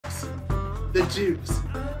The Jukes.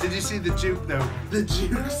 Did you see the Juke though? The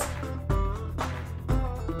Jukes.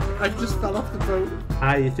 I just fell off the boat.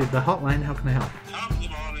 Hi, you through the hotline. How can I help? Top of the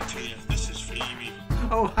morning to you. This is Phoebe.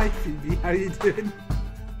 Oh, hi, Phoebe. How are you doing?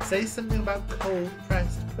 Say something about cold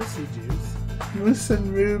pressed pussy juice.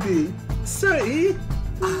 Listen, Ruby. Sorry.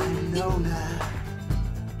 I'm Nona.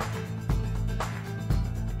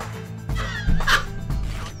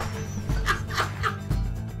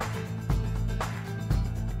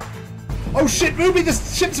 Oh shit, Ruby, the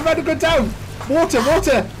ship's about to go down! Water,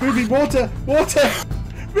 water! Ruby, water, water!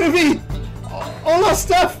 Ruby! All our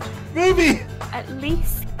stuff! Ruby! At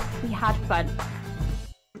least we had fun.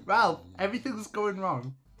 Ralph, everything's going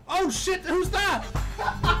wrong. Oh shit, who's that?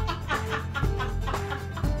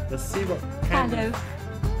 Let's see what Kind of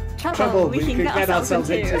trouble we can get ourselves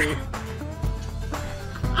into.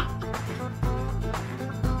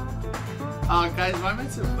 Oh guys, why am I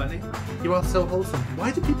so funny? You are so wholesome.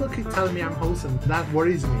 Why do people keep telling me I'm wholesome? That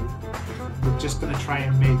worries me. We're just gonna try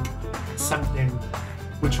and make something.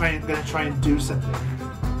 We're gonna try and do something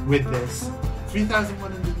with this.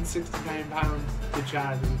 £3,169 to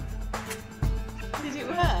charity. Did it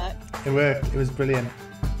work? It worked. It was brilliant.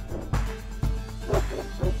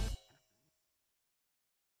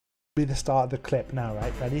 Be the start of the clip now,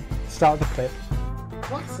 right? Ready? Start the clip.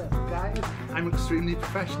 What's up, guys? I'm extremely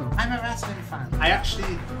professional. I'm a wrestling fan. I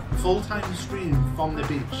actually full-time stream from the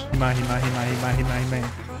beach. Mahi.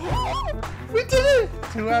 We did it!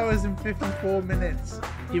 2 hours and 54 minutes.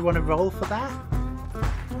 You want to roll for that?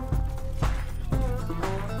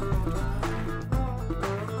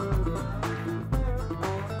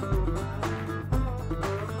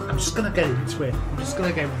 I'm just gonna get into it. I'm just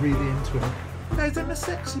gonna get really into it. Guys, I'm a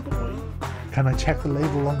sexy boy. Can I check the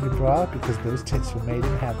label on your bra? Because those tits were made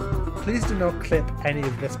in heaven. Please do not clip any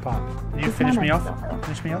of this part. Can you finish me off?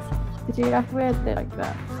 Finish me off? Did you have weird it like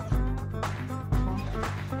that?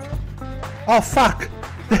 Oh fuck!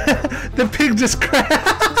 The pig just crashed!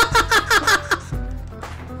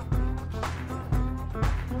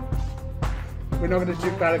 We're not gonna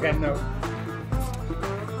juke that again, no.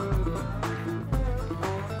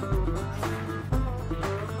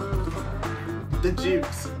 The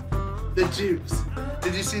Jukes. The Jukes.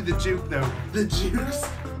 Did you see the Juke though? The Jukes.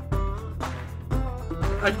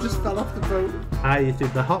 I just fell off the boat. Hi, you through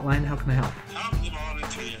the hotline. How can I help? Top of the morning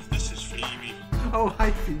to you. This is Phoebe. Oh,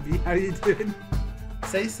 hi, Phoebe. How are you doing?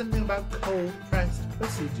 Say something about cold pressed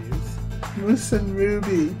pussy juice. Listen,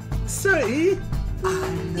 Ruby. Sorry.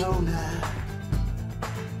 I'm Nona.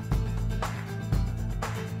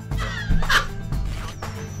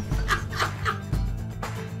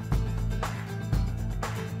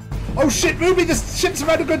 Oh shit, Ruby, the ship's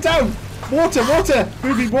about to go down! Water, water!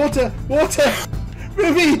 Ruby, water, water!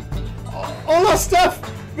 Ruby! All our stuff!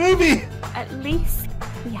 Ruby! At least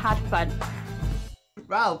we had fun.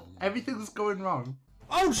 Ralph, everything's going wrong.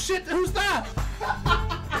 Oh shit, who's that?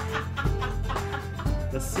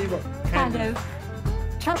 Let's see what Kind of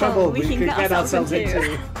trouble we can get ourselves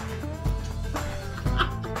into.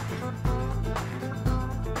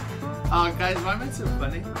 Oh guys, why am I so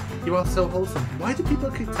funny? You are so wholesome. Why do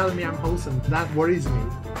people keep telling me I'm wholesome? That worries me.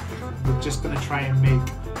 We're just gonna try and make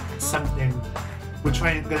something. We're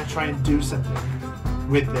gonna try and do something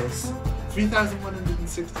with this.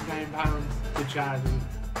 £3,169 to charity.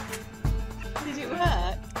 Did it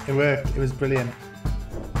work? It worked. It was brilliant.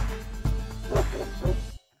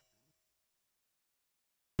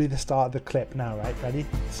 Be the start of the clip now, right? Ready?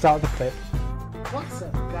 Start the clip. What's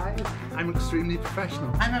up, guys? I'm extremely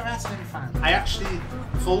professional. I'm a wrestling fan. I actually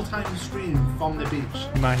full-time stream from the beach.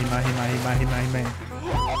 Mahi.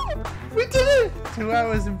 We did it! 2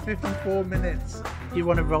 hours and 54 minutes. You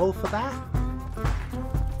want to roll for that?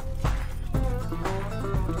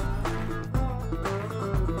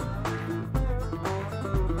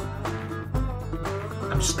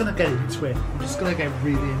 I'm just gonna get into it. I'm just gonna get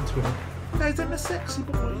really into it. Guys, I'm a sexy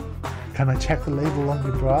boy. Can I check the label on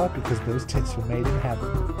your bra? Because those tits were made in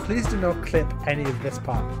heaven. Please do not clip any of this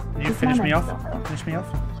part. Can you finish me off? Finish me off?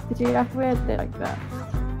 Did you have weird it like that?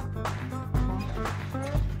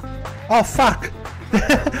 Oh fuck!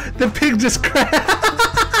 The pig just crashed!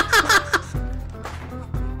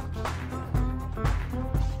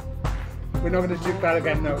 We're not gonna juke that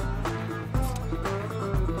again, no.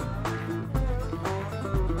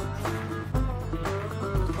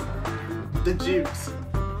 The Jukes.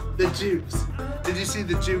 The Jukes. Did you see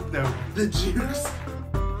the Juke though? The Jukes.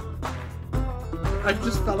 I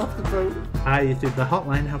just fell off the boat. Hi, you through the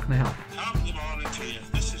hotline. How can I help? Top of the morning to you.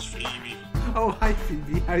 This is Phoebe. Oh, hi,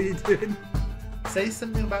 Phoebe. How are you doing? Say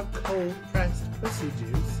something about cold pressed pussy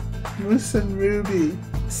juice. Listen, Ruby.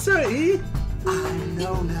 Sorry. I'm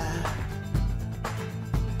Nona.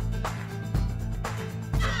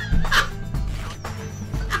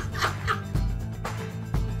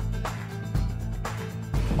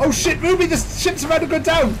 Oh shit, Ruby, the ship's about to go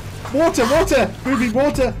down! Water, water! Ruby,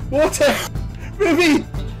 water, water! Ruby!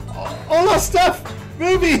 All our stuff!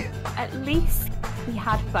 Ruby! At least we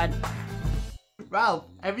had fun. Well,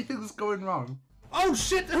 everything's going wrong. Oh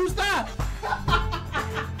shit, who's that?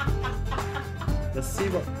 Let's see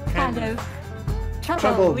what Kind of trouble,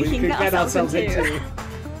 Trouble we can get ourselves into.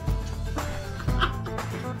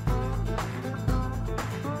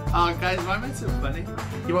 Oh guys, why am I so funny?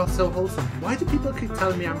 You are so wholesome. Why do people keep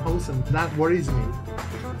telling me I'm wholesome? That worries me.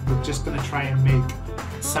 We're just gonna try and make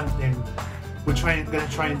something. We're gonna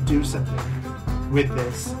try and do something with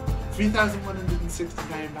this.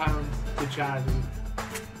 £3,169 to charity.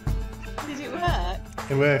 Did it work?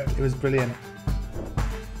 It worked, it was brilliant.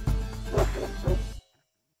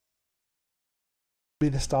 Be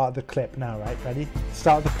the start of the clip now, right? Ready?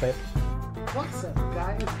 Start of the clip. What's up,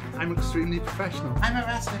 guys? I'm extremely professional. I'm a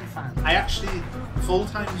wrestling fan. I actually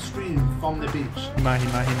full-time stream from the beach. Mahi.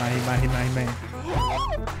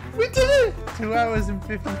 We did it! 2 hours and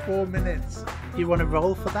 54 minutes. You want to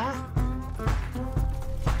roll for that?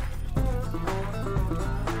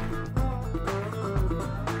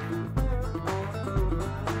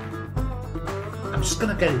 I'm just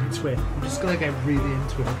gonna get into it. I'm just gonna get really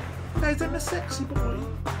into it. Guys, I'm a sexy boy.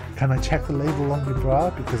 Can I check the label on your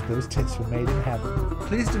bra? Because those tits were made in heaven.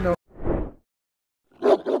 Please do not.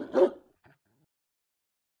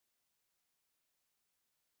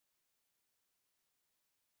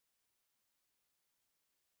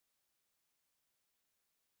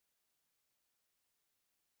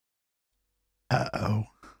 Uh-oh.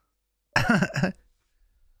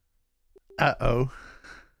 Uh-oh.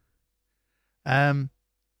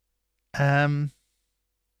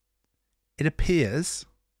 It appears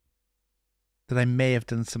that I may have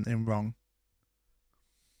done something wrong.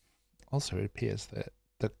 Also, it appears that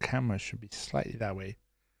the camera should be slightly that way.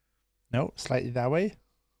 No, slightly that way.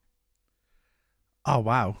 Oh,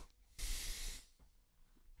 wow.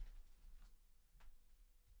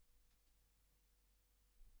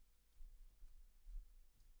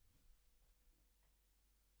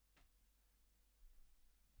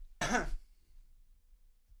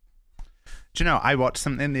 Do you know, I watched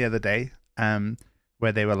something the other day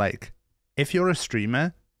where they were like, if you're a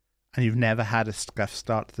streamer and you've never had a scuff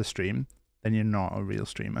start to the stream, then you're not a real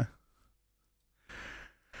streamer.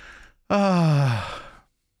 Ah,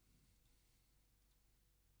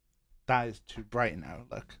 that is too bright now.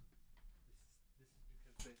 Look.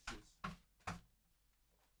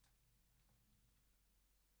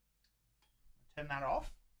 Turn that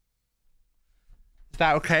off. Is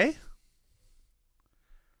that okay?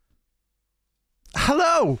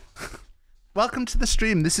 Hello. Welcome to the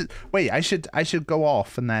stream. This is wait, I should go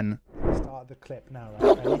off and then start the clip now,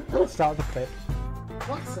 right? Ready? Start the clip.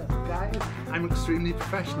 What's up, guys? I'm extremely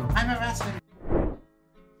professional. I'm a wrestling.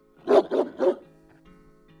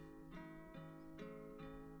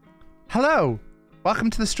 Hello. Welcome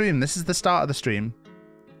to the stream. This is the start of the stream.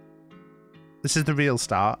 This is the real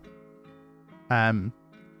start.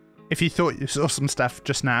 If you thought you saw some stuff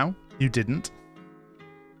just now, you didn't.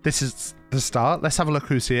 This is the start. Let's have a look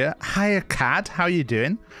who's here. Hiya, Cad. How are you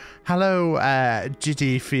doing? Hello,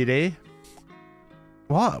 GD Fide.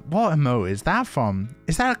 What emo is that from?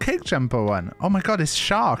 Is that a kick jumper one? Oh my god, it's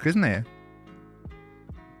Shark, isn't it?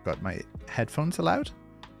 Got my headphones allowed.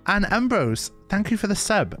 And Ambrose, thank you for the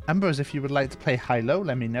sub. Ambrose, if you would like to play high-low,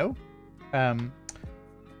 let me know.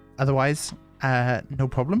 Otherwise, no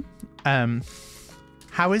problem.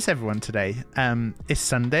 How is everyone today? It's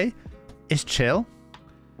Sunday. It's chill.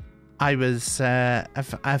 I was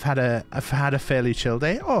I've had a fairly chill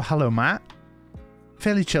day. Oh, hello, Matt.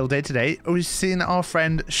 Fairly chill day today. We've seen our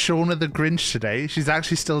friend Shauna the Grinch today. She's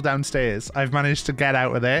actually still downstairs. I've managed to get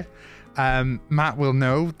out of there. Matt will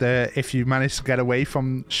know that if you manage to get away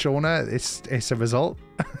from Shauna, it's a result.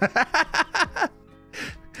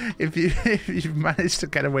 if you've managed to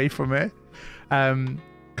get away from her,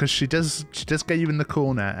 because she does get you in the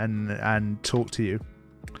corner and talk to you.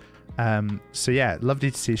 So yeah, lovely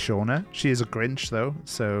to see Shauna. She is a Grinch though,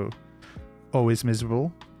 so always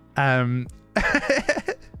miserable.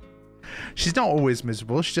 She's not always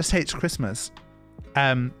miserable. She just hates Christmas.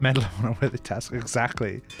 Medal of Honor with the task,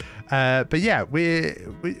 exactly. But yeah,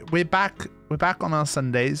 we're back. We're back on our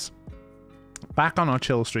Sundays, back on our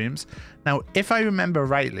chill streams. Now, if I remember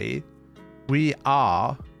rightly, we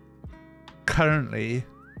are currently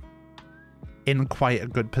in quite a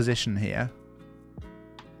good position here.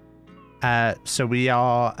 So we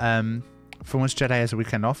are. For once, Jedi has a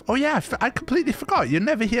weekend off. Oh yeah, I completely forgot. You're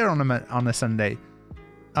never here on a Sunday.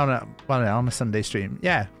 On a Sunday stream.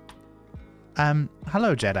 Yeah.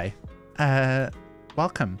 Hello, Jedi.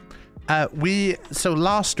 Welcome. So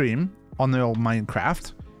last stream on the old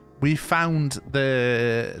Minecraft, we found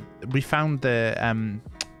the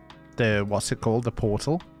what's it called, the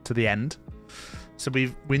portal to the end. So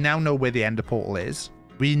we now know where the Ender portal is.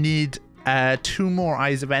 We need 2 more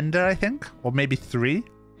Eyes of Ender, I think, or maybe 3,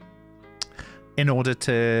 in order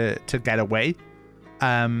to get away.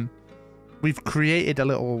 We've created a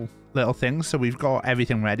little thing, so we've got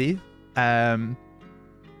everything ready.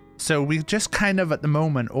 So we just kind of, at the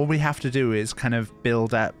moment, all we have to do is kind of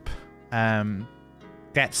build up,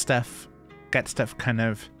 get stuff kind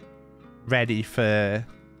of ready for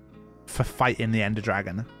fighting the Ender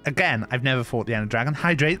Dragon. Again, I've never fought the Ender Dragon.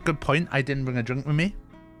 Hydrate, good point. I didn't bring a drink with me.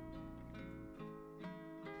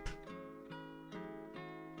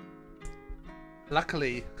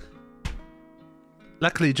 Luckily,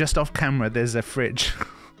 just off camera, there's a fridge.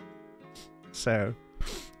 So,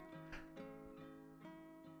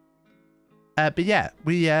 but yeah,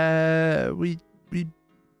 we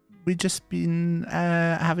just been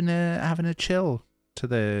having a chill to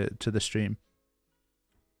the stream.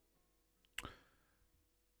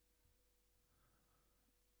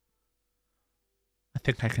 I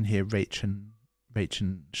think I can hear Rach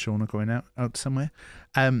and Shauna going out somewhere.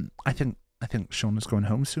 I think Shauna's going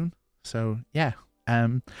home soon. So yeah,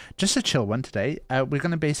 just a chill one today. We're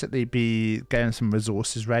going to basically be getting some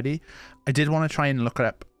resources ready. I did want to try and look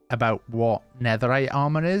up about what netherite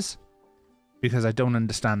armor is, because I don't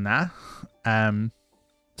understand that.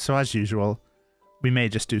 So as usual, we may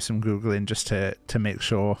just do some Googling just to make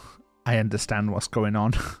sure I understand what's going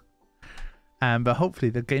on. But hopefully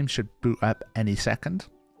the game should boot up any second,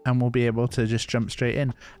 and we'll be able to just jump straight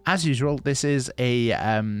in. As usual, this is a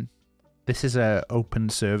open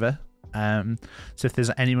server. So if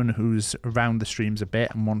there's anyone who's around the streams a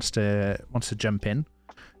bit and wants to jump in,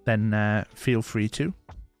 then feel free to.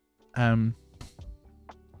 I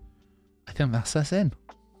think that's us in.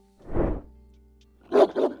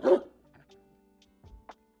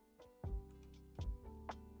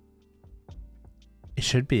 It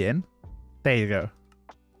should be in. There you go.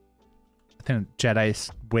 I think Jedi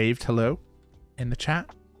waved hello in the chat.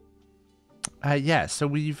 Yeah, so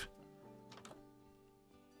we've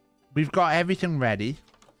got everything ready.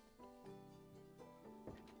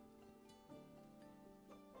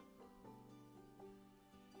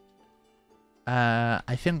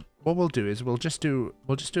 I think what we'll do is we'll just do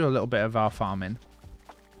a little bit of our farming.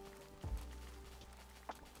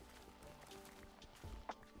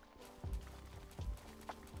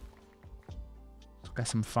 Let's get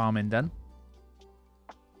some farming done.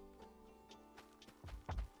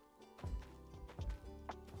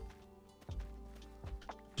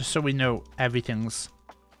 Just so we know everything's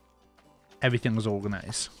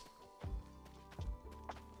organized.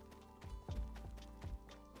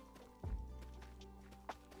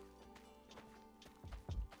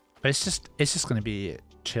 But it's just gonna be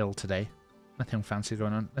chill today. Nothing fancy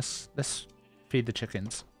going on. Let's feed the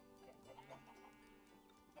chickens.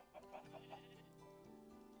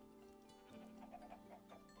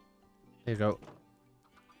 There you go.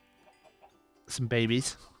 Some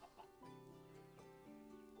babies.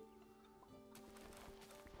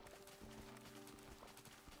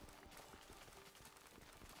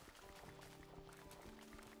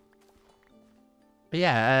 But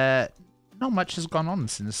yeah, not much has gone on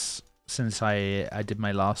since I did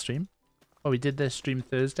my last stream. Oh, we did the stream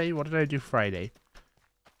Thursday. What did I do Friday?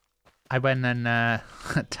 I went and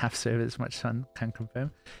TAF server is much fun. Can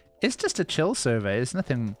confirm. It's just a chill server. There's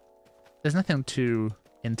nothing too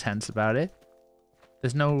intense about it.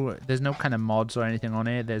 There's no kind of mods or anything on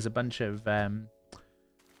it. There's a bunch of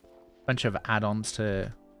add-ons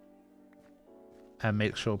to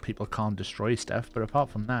make sure people can't destroy stuff. But apart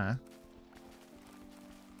from that,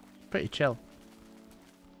 pretty chill.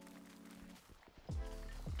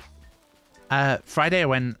 Friday I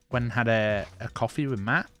went and had a coffee with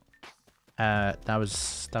Matt. That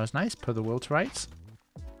was nice. Put the world to rights.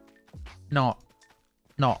 Not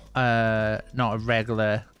a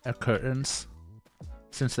regular occurrence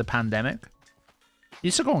since the pandemic.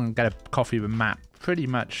 Used to go and get a coffee with Matt pretty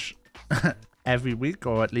much every week,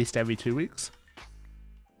 or at least every 2 weeks.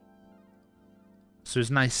 So it's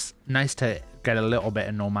nice to get a little bit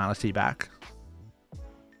of normality back.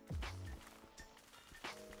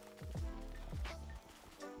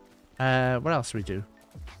 What else do we do?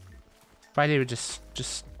 Friday we just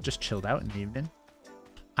chilled out in the evening.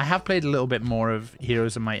 I have played a little bit more of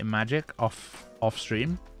Heroes of Might and Magic off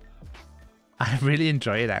stream. I really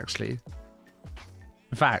enjoy it, actually.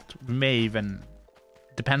 In fact, we may even,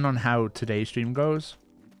 depending on how today's stream goes,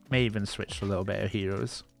 may even switch to a little bit of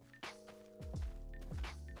Heroes.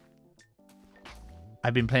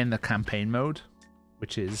 I've been playing the campaign mode,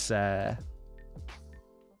 which is kind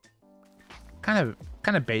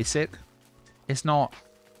of basic. It's not.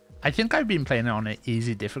 I think I've been playing it on an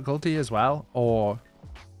easy difficulty as well, or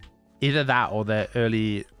either that or the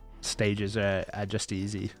early stages are just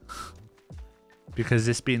easy because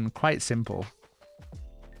it's been quite simple.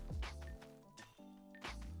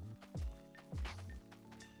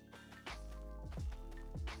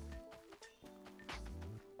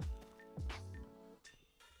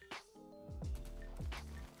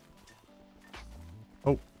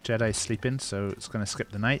 Oh, Jedi's sleeping, so it's going to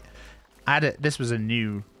skip the night. This was a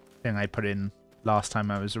new thing I put in last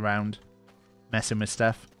time I was around messing with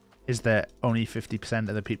stuff, is that only 50%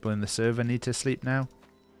 of the people in the server need to sleep now.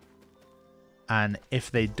 And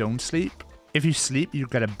if they don't sleep, if you sleep, you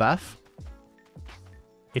get a buff.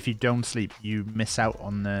 If you don't sleep, you miss out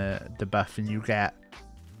on the buff, and you get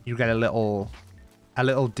a little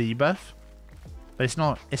debuff. But it's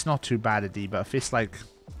not too bad a debuff. It's like,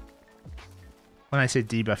 when I say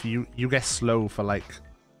debuff, you get slow for like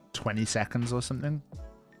 20 seconds or something.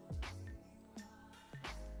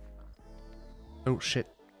 Oh shit,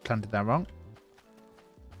 planted that wrong.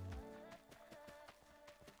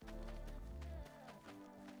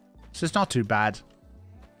 So it's not too bad.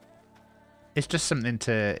 It's just something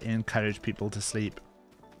to encourage people to sleep,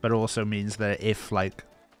 but also means that if like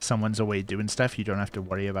someone's away doing stuff, you don't have to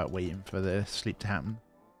worry about waiting for the sleep to happen.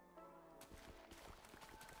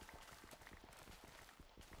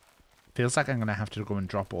 Feels like I'm gonna have to go and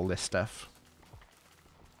drop all this stuff.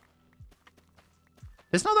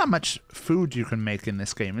 There's not that much food you can make in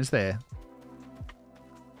this game, is there?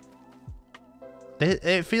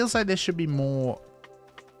 It feels like there should be more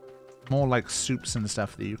like soups and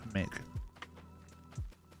stuff that you can make.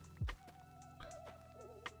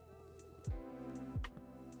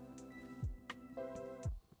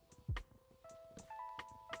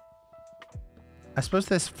 I suppose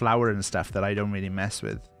there's flour and stuff that I don't really mess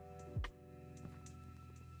with.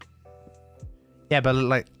 Yeah, but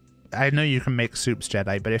like, I know you can make soups,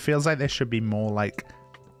 Jedi, but it feels like there should be more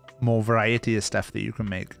variety of stuff that you can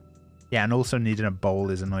make. Yeah, and also needing a bowl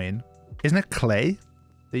is annoying. Isn't it clay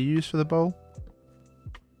they use for the bowl?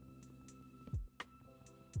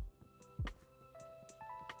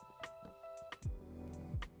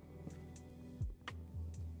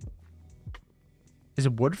 Is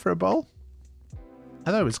it wood for a bowl?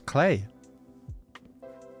 I thought it was clay.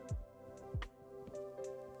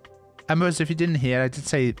 Embers, if you didn't hear, I did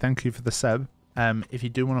say thank you for the sub. If you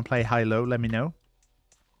do want to play high-low, let me know.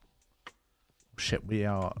 Oh, shit, we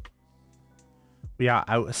are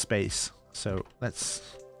out of space. So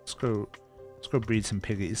let's go breed some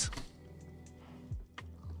piggies.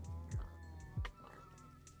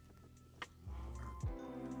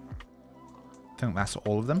 I think that's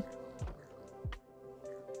all of them.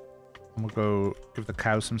 And we'll go give the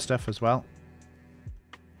cows some stuff as well.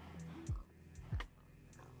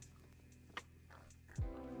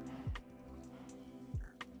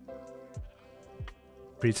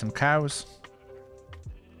 Breed some cows.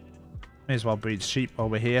 May as well breed sheep while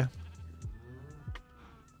we're here.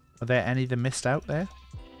 Are there any that missed out there?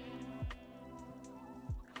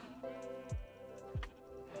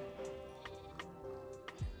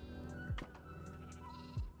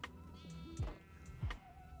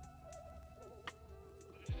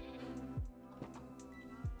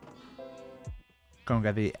 Go and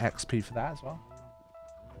get the XP for that as well.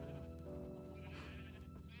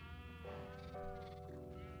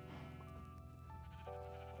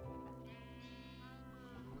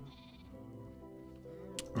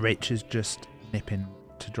 Rach is just nipping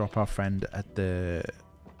to drop our friend at the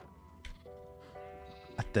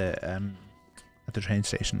train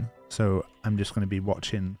station, so I'm just going to be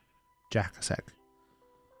watching Jack a sec.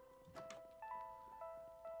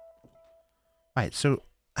 Right, so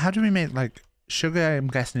how do we make like sugar? I'm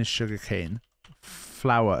guessing is sugar cane.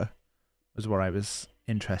 Flour was what I was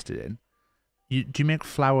interested in. Do you make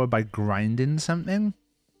flour by grinding something?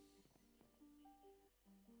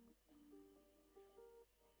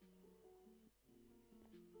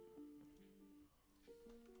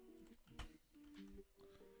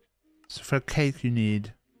 So for a cake you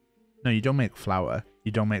need... No, you don't make flour.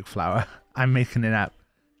 You don't make flour. I'm making it up.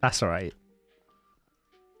 That's alright.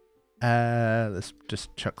 Let's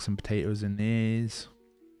just chuck some potatoes in these.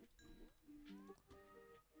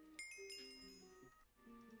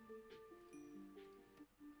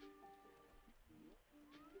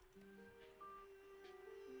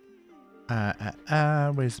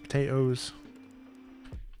 Where's the potatoes?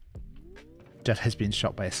 Jet has been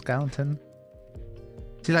shot by a skeleton.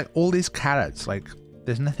 See, like, all these carrots, like,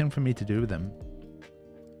 there's nothing for me to do with them.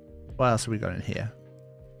 What else have we got in here?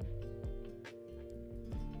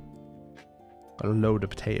 Got a load of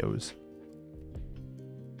potatoes.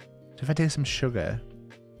 So if I take some sugar,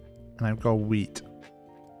 and I've got wheat,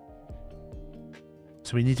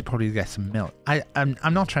 so we need to probably get some milk. I'm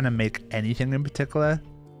not trying to make anything in particular.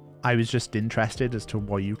 I was just interested as to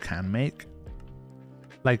what you can make.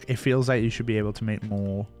 Like, it feels like you should be able to make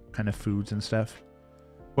more kind of foods and stuff.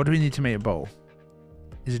 What do we need to make a bowl?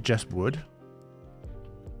 Is it just wood?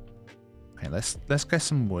 Okay, let's get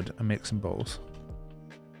some wood and make some bowls.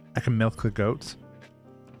 I can milk the goats.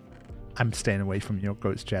 I'm staying away from your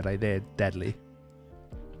goats, Jedi. They're deadly.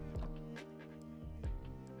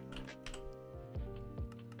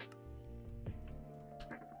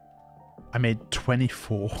 I made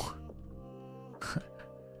 24.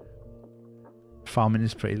 Farming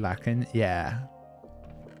is pretty lacking. Yeah.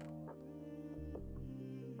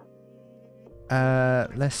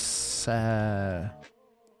 Let's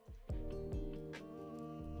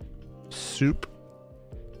soup.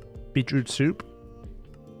 Beetroot soup.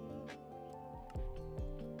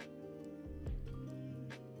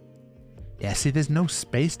 Yeah, see, there's no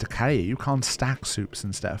space to carry it. You can't stack soups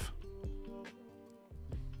and stuff.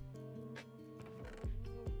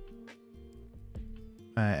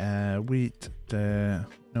 Wheat,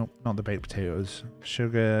 nope, not the baked potatoes.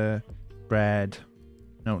 Sugar, bread,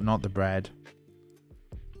 no, not the bread.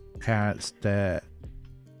 Carrots, Is that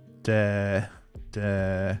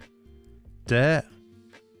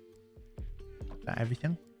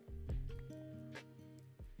everything?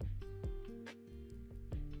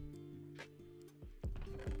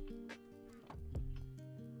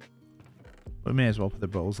 We may as well put the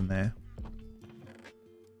bowls in there.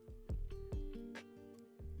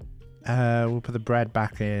 We'll put the bread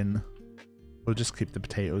back in. We'll just keep the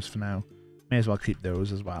potatoes for now. May as well keep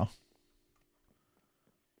those as well.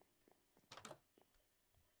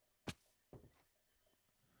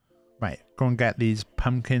 Right, go and get these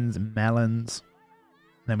pumpkins and melons.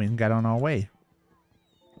 And then we can get on our way.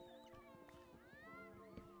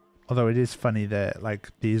 Although it is funny that, like,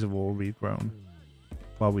 these have all regrown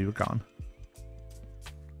while we were gone.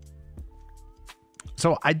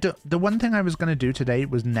 So the one thing I was going to do today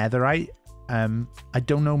was netherite. I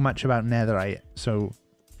don't know much about netherite, so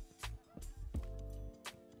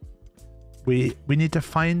we need to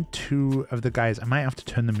find 2 of the guys. I might have to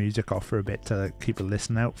turn the music off for a bit to keep a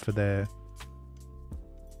listen out for the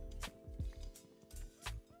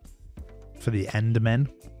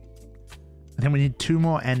Endermen. I think we need 2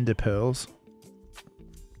 more Ender pearls.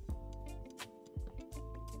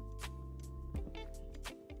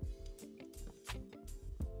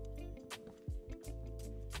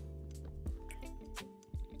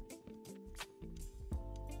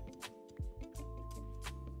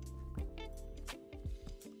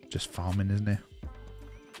 Just farming, isn't it?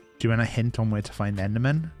 Do you want a hint on where to find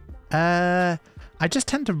Endermen? I just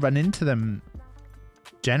tend to run into them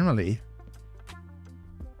generally.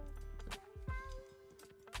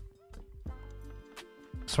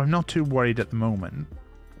 So I'm not too worried at the moment.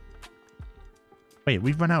 Wait,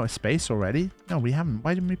 we've run out of space already? No, we haven't.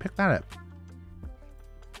 Why didn't we pick that up?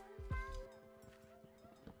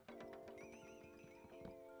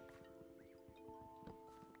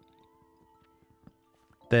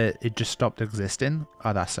 It just stopped existing.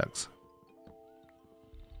 Oh, that sucks.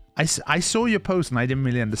 I saw your post and I didn't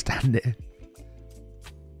really understand it.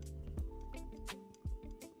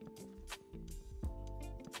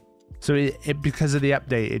 So it because of the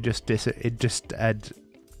update, it just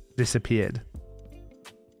disappeared.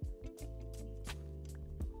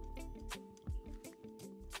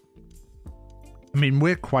 I mean,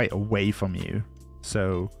 we're quite away from you,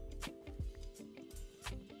 so.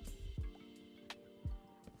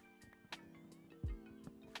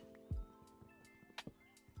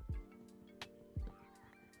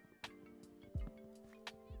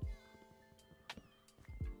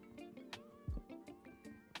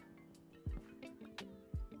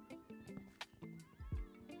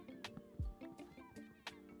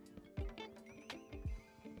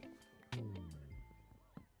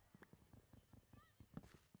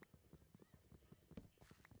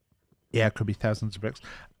 Yeah, it could be thousands of bricks.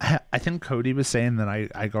 I think Cody was saying that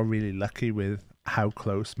I got really lucky with how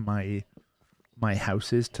close my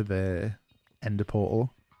house is to the Ender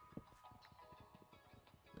portal.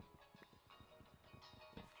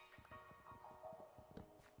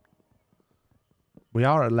 We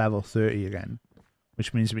are at level 30 again,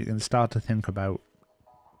 which means we can start to think about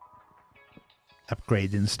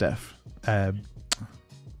upgrading stuff. Not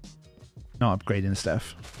upgrading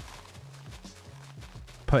stuff.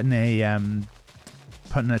 Putting a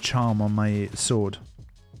charm on my sword.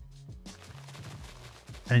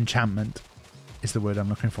 An enchantment is the word I'm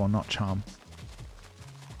looking for, not charm.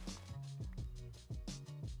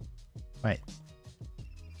 Right.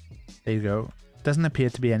 There you go. Doesn't appear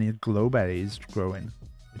to be any glowberries growing,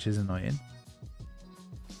 which is annoying.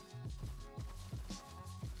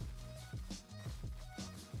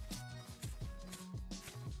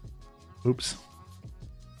 Oops.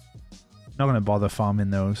 Not going to bother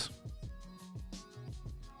farming those.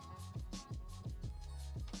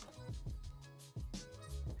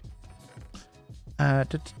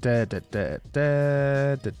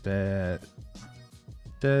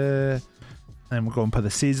 Then we'll go and put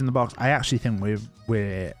the seeds in the box. I actually think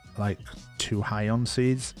we're like too high on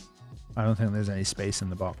seeds. I don't think there's any space in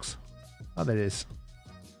the box. Oh, there is.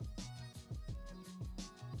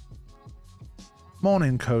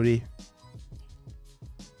 Morning, Cody.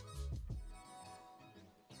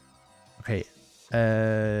 Okay.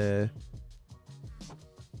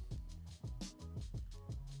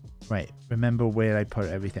 Right. Remember where I put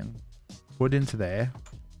everything. Wood into there.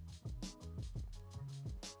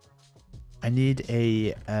 I need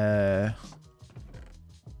a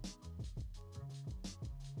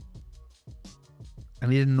I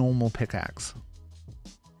need a normal pickaxe.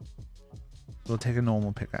 We'll take a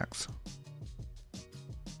normal pickaxe.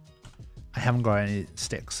 I haven't got any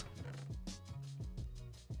sticks.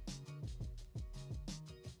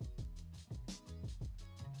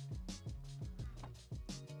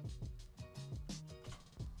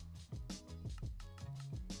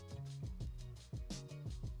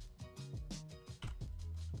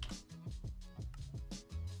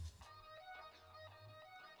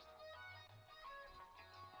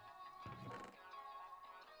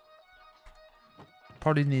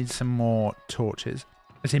 Probably need some more torches.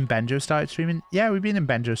 I've seen Benjo started streaming. Yeah, we've been in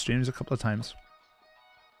Benjo streams a couple of times.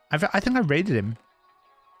 I think I raided him.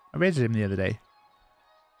 I raided him the other day.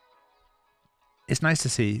 It's nice to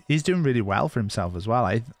see. He's doing really well for himself as well.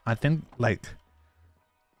 I think like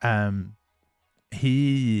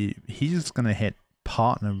he's gonna hit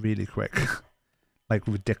partner really quick. Like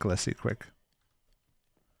ridiculously quick.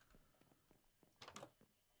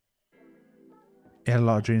 He had a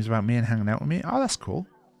lot of dreams about me and hanging out with me. Oh, that's cool.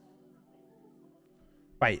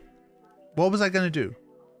 Right. What was I going to do?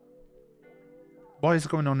 What is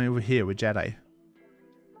going on over here with Jedi?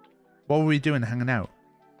 What were we doing hanging out?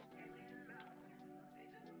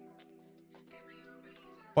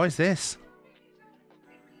 What is this?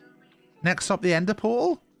 Next stop, the Ender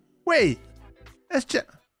Portal? Wait. Has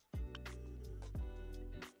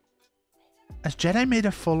Jedi made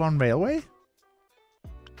a full-on railway?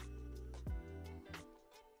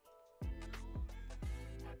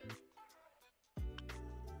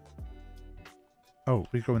 Oh,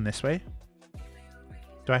 we're going this way?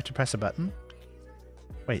 Do I have to press a button?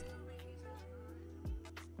 Wait.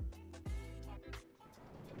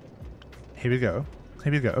 Here we go.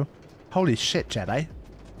 Here we go. Holy shit, Jedi.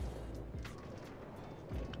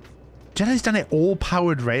 Jedi's done it all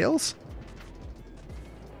powered rails?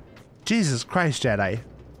 Jesus Christ, Jedi.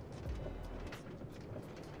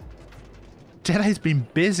 Jedi's been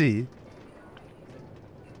busy.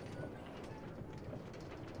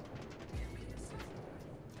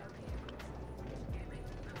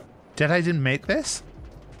 Jedi didn't make this?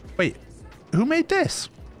 Wait, who made this?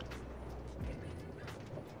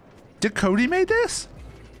 Did Cody made this?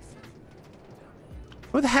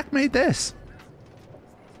 Who the heck made this?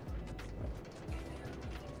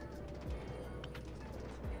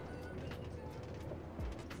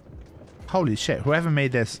 Holy shit, whoever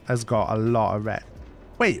made this has got a lot of red.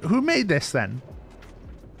 Wait, who made this then?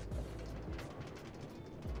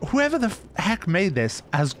 Whoever the heck made this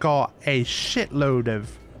has got a shitload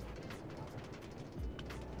of...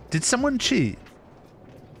 Did someone cheat?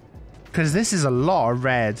 Because this is a lot of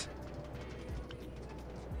red.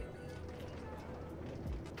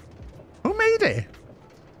 Who made it?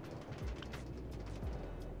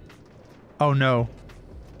 Oh no.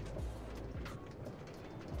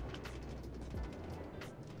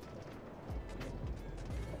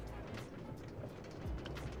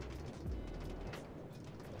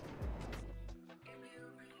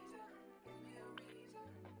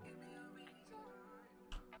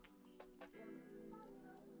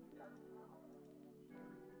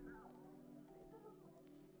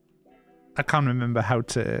 I can't remember how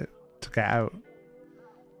to get out.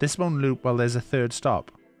 This won't loop while there's a third stop.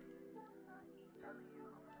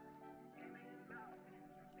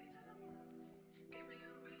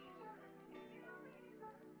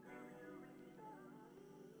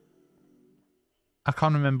 I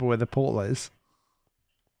can't remember where the portal is.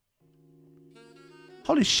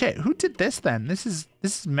 Holy shit, who did this then? This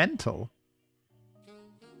is mental.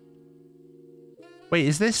 Wait,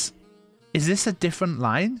 is this a different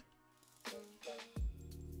line?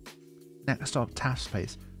 Next stop, task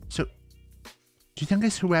space. So you think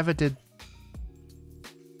it's whoever did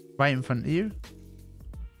right in front of you?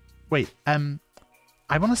 Wait, I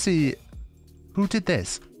want to see who did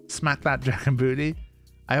this. Smack that dragon booty.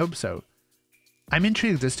 I hope so. I'm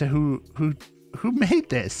intrigued as to who made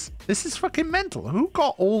this. This is fucking mental. Who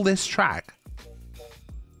got all this track?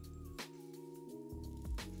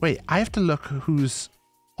 Wait, I have to look who's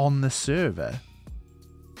on the server.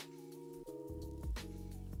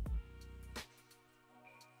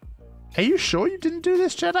 Are you sure you didn't do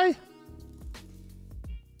this, Jedi?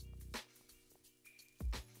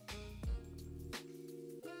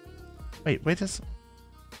 Wait, does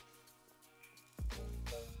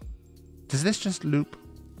this just loop?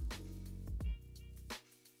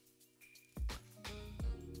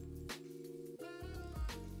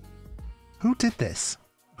 Who did this?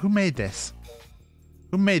 Who made this?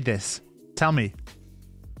 Who made this? Tell me.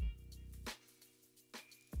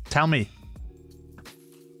 Tell me.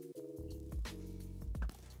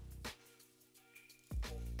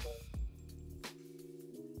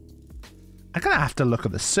 I'm gonna have to look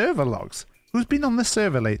at the server logs. Who's been on the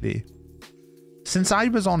server lately? Since I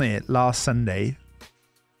was on it last Sunday,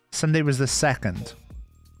 Sunday was the 2nd.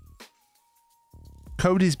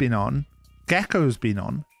 Cody's been on. Gecko's been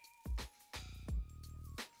on.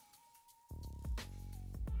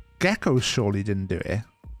 Gecko surely didn't do it.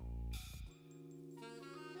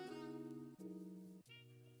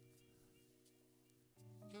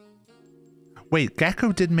 Wait,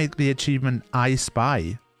 Gecko did make the achievement I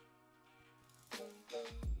Spy.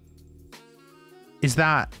 Is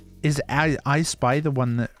I Spy the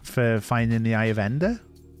one that for finding the Eye of Ender?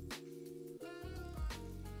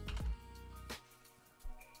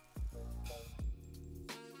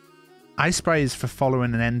 I Spy is for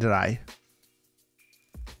following an Ender Eye.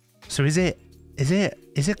 So is it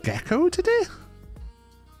Gecko today?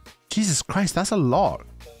 Jesus Christ, that's a lot.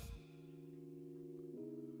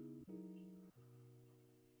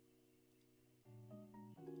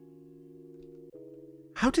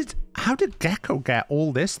 How did Gecko get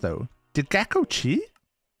all this though? Did Gecko cheat?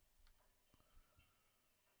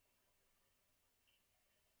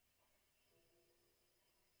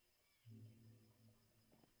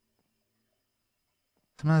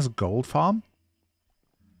 Someone has a gold farm?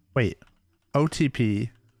 Wait, OTP,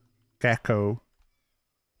 Gecko.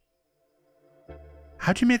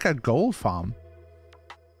 How do you make a gold farm?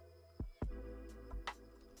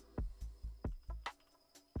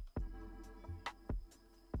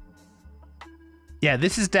 Yeah,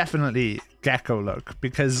 this is definitely Gecko look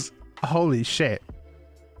because holy shit.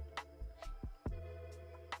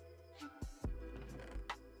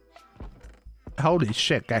 Holy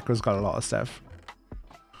shit, Gecko's got a lot of stuff.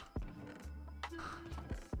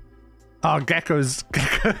 Oh, Gecko it's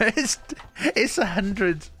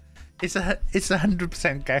 100. It's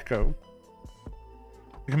 100% Gecko.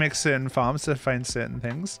 You can make certain farms to find certain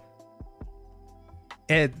things.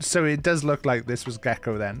 So it does look like this was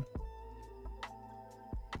Gecko then.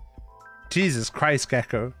 Jesus Christ,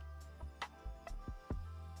 Gecko.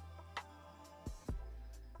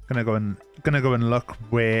 Gonna go and look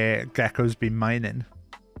where Gecko's been mining.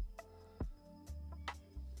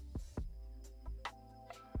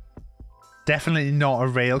 Definitely not a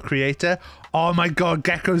rail creator. Oh my god,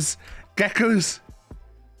 Gecko's.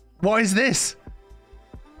 What is this?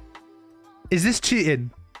 Is this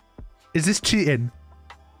cheating? Is this cheating?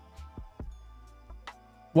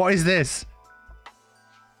 What is this?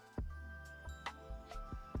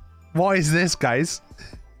 What is this, guys?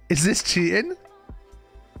 Is this cheating?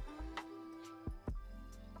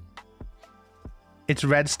 It's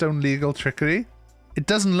redstone legal trickery. It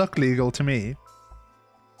doesn't look legal to me.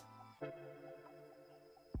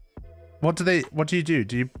 What do you do?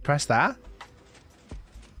 Do you press that?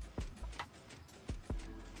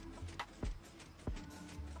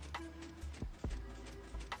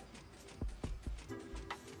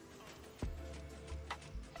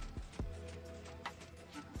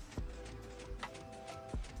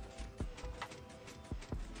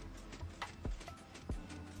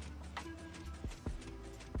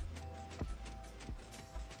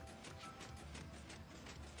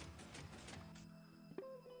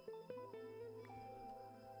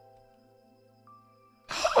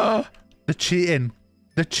 The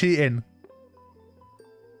cheating.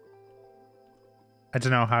 I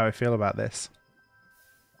don't know how I feel about this.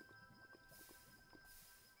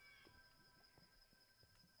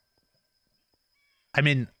 I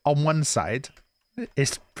mean, on one side,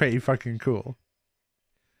 it's pretty fucking cool.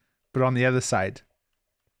 But on the other side,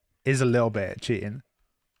 is a little bit cheating.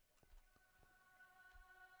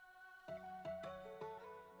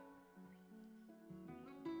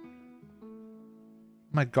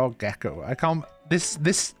 My God, Gecko! I can't.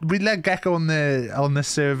 This we let Gecko on the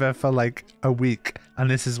server for like a week, and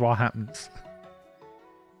this is what happens.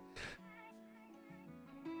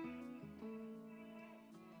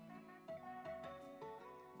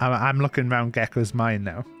 I'm looking around Gecko's mind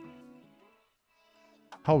now.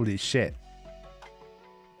 Holy shit!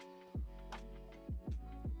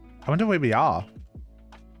 I wonder where we are.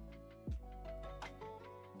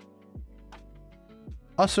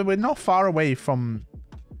 Oh, so we're not far away from...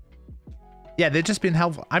 Yeah, they've just been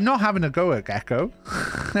helpful. I'm not having a go at Gecko.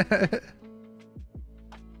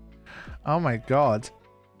 Oh my God.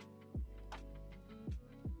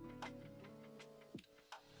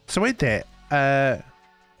 So wait there.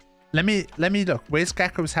 Let me look. Where's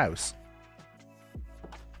Gecko's house?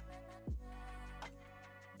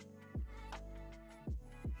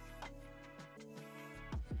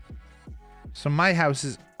 So my house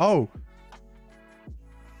is... Oh.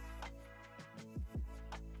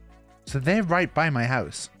 So they're right by my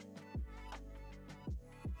house.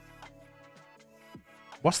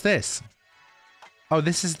 What's this? Oh,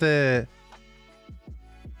 this is the...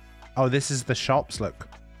 Oh, this is the shops, look.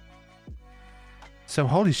 So,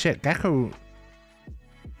 holy shit, Gecko...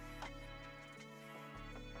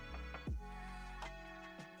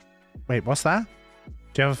 Wait, what's that?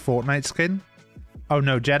 Do you have a Fortnite skin? Oh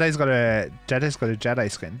no, Jedi's got a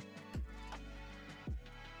Jedi skin.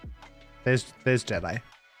 There's Jedi.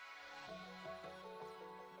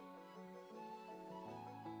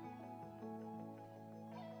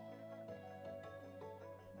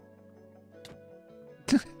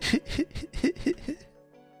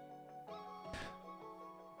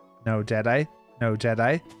 No Jedi. No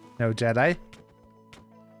Jedi. No Jedi.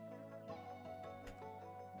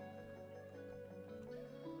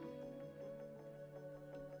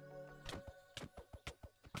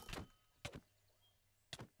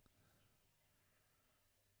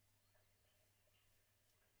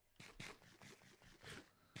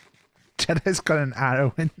 Jedi's got an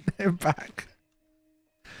arrow in their back.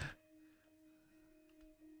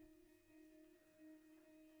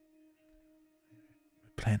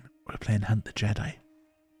 We're playing Hunt the Jedi.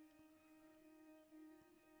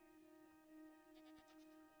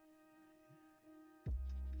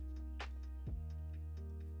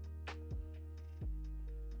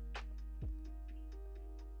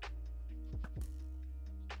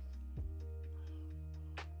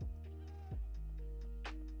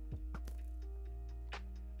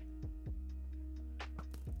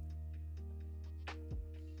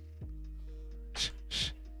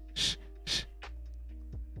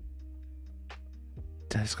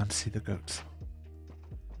 Dad's gone to see the goats.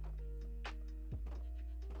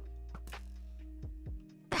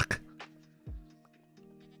 Fuck.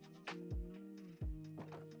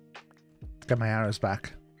 Get my arrows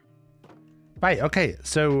back. Right, okay,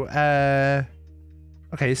 so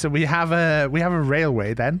okay, so we have a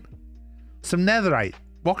railway then. Some netherite.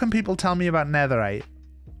 What can people tell me about netherite?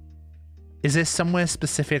 Is there somewhere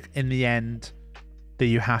specific in the end that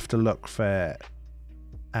you have to look for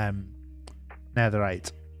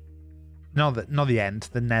netherite? Not the end,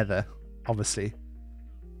 the nether, obviously.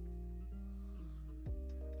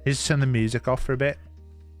 Let's turn the music off for a bit.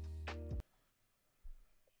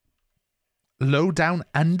 Low down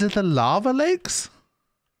under the lava lakes?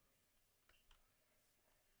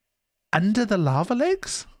 Under the lava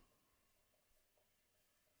lakes?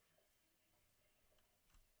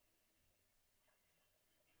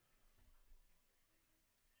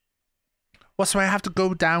 What, so I have to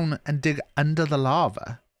go down and dig under the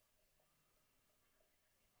lava?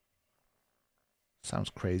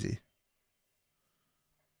 Sounds crazy.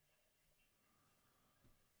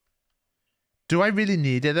 Do I really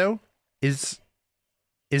need it though? Is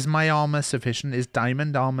my armor sufficient? Is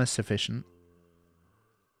diamond armor sufficient?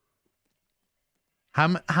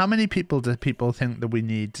 How many people do people think that we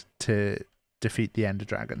need to defeat the Ender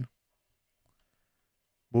Dragon?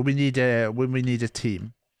 Will we need a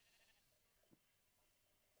team?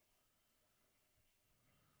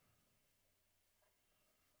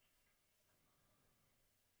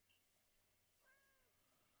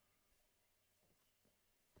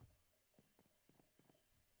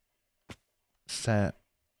 So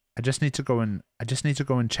I just need to go and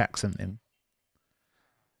check something.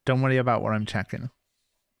 Don't worry about what I'm checking.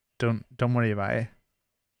 Don't worry about it.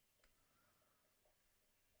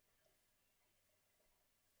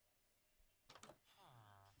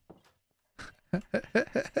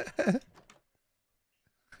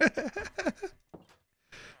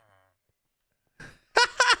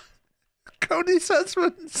 Cody's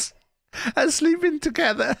husbands are sleeping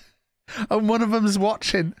together and one of them's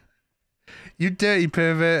watching. You dirty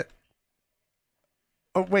pervert.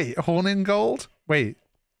 Oh, wait. Horning Gold? Wait.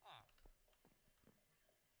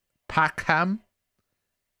 Packham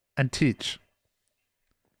and Teach.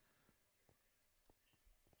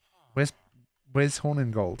 Where's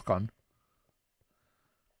Horning Gold gone?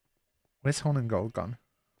 Where's Horning Gold gone?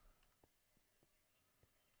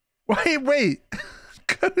 Wait.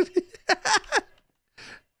 Cody.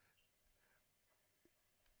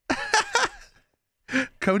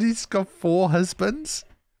 Cody's got 4 husbands?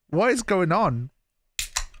 What is going on?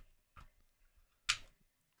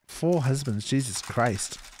 4 husbands, Jesus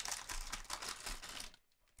Christ.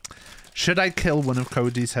 Should I kill one of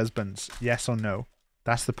Cody's husbands? Yes or no?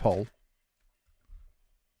 That's the poll.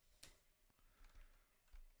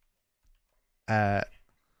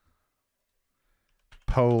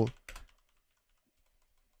 Poll.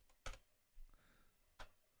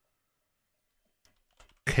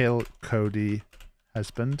 Kill Cody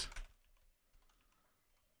husband.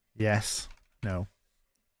 Yes. No.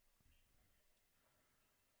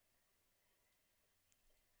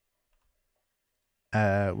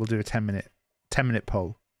 We'll do a 10-minute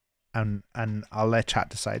poll, and I'll let chat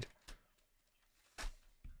decide.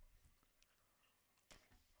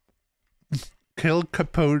 Kill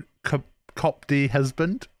Copdy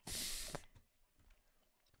husband.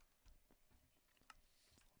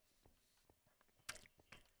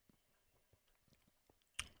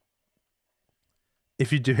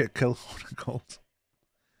 If you do it, kill Gold.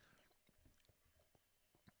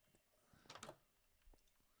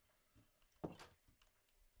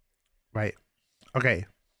 Right. Okay.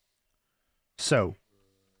 So,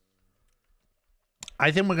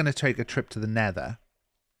 I think we're going to take a trip to the Nether.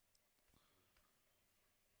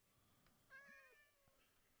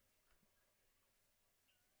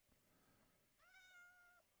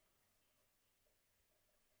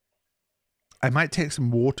 I might take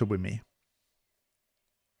some water with me.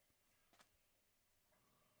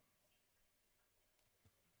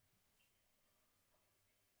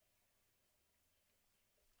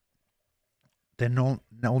 They're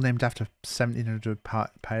all named after 1700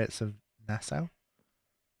 pirates of Nassau.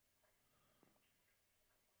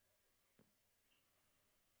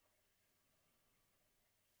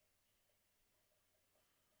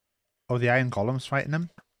 Oh, the Iron Golem's fighting them?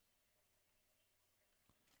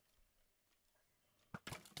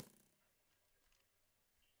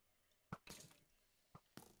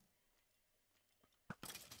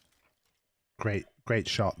 Great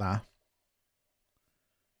shot there.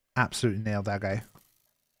 Absolutely nailed that guy.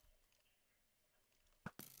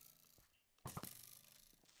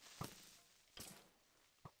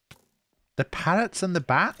 The parrots and the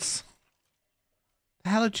bats? The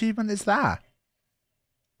hell achievement is that?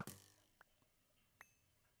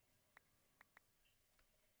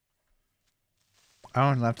 I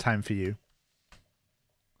don't have time for you.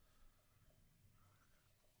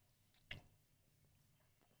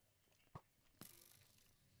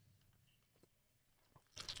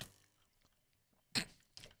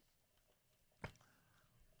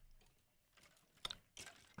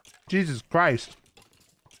 Jesus Christ.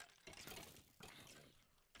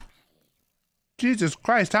 Jesus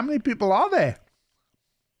Christ, how many people are there?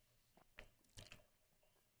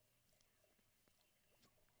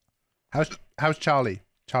 How's Charlie?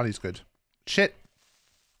 Charlie's good. Shit.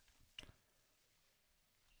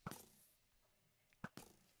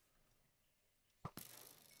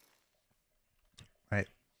 Right.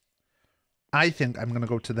 I think I'm going to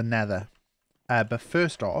go to the Nether. But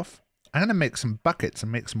first off, I'm going to make some buckets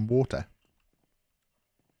and make some water.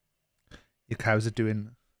 Your cows are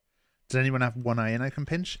doing... Does anyone have 1 iron I can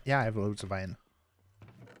pinch? Yeah, I have loads of iron.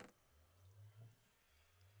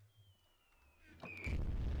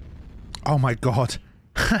 Oh my god.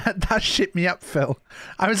 That shit me up, Phil.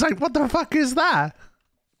 I was like, what the fuck is that?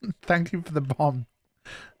 Thank you for the bomb.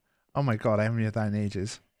 Oh my god, I haven't heard that in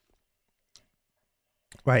ages.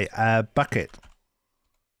 Wait, bucket.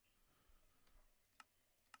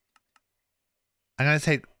 I'm going to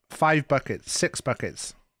take 5 buckets, 6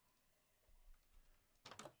 buckets.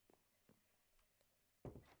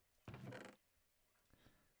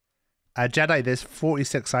 Jedi, there's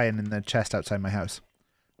 46 iron in the chest outside my house.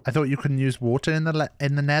 I thought you couldn't use water in the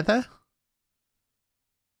Nether.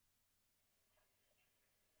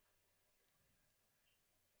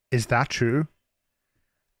 Is that true?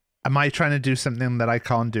 Am I trying to do something that I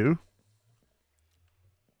can't do?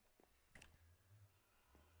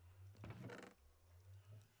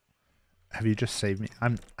 Have you just saved me?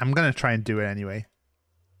 I'm gonna try and do it anyway.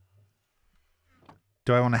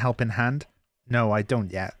 Do I want to help in hand? No, I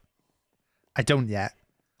don't yet. I don't yet.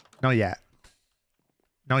 Not yet.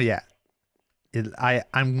 Not yet.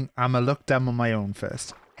 I'm a look dumb on my own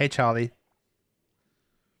first. Hey Charlie.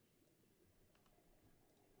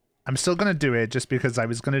 I'm still going to do it just because I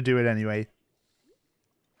was going to do it anyway.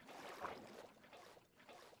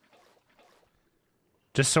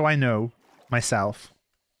 Just so I know myself.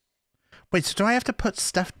 Wait, so do I have to put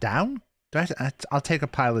stuff down? Do I have to, I'll take a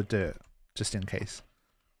pile of dirt just in case.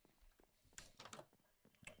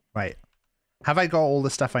 Right. Have I got all the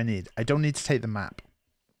stuff I need? I don't need to take the map.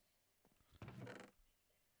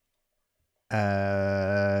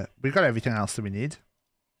 We've got everything else that we need.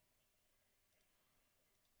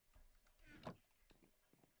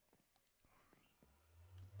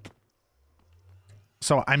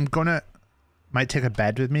 So I'm gonna might take a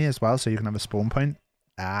bed with me as well, so you can have a spawn point.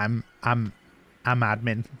 I'm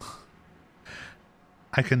admin.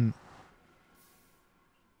 I can.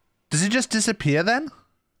 Does it just disappear then?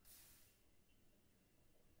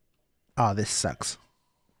 Oh, this sucks.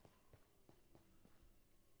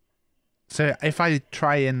 So if I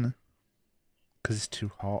try and, because it's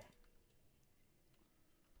too hot.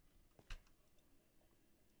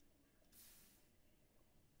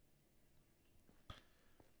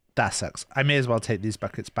 That sucks. I may as well take these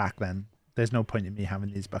buckets back then. There's no point in me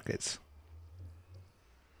having these buckets.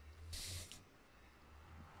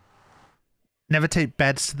 Never take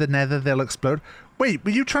beds to the nether, they'll explode. Wait,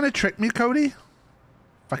 were you trying to trick me, Cody?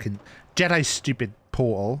 Fucking Jedi stupid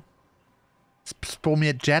portal. Spawn me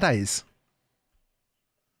at Jedi's.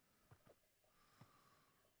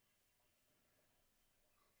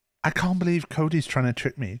 I can't believe Cody's trying to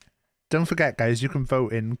trick me. Don't forget, guys, you can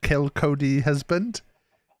vote in Kill Cody Husband.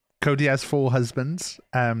 Cody has 4 husbands.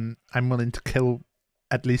 I'm willing to kill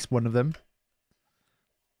at least one of them.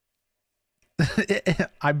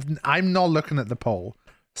 I'm not looking at the poll,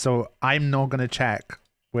 so I'm not going to check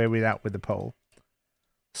where we're at with the poll.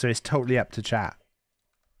 So it's totally up to chat.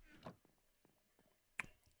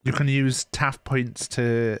 You can use TAF points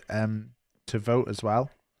to vote as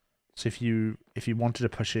well. So if you wanted to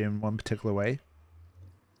push it in one particular way.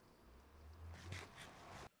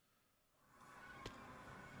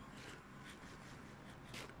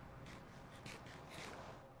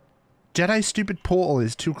 Jedi's stupid portal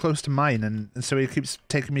is too close to mine, and so it keeps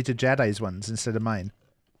taking me to Jedi's ones instead of mine.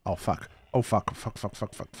 Oh fuck. Oh fuck. Fuck, fuck,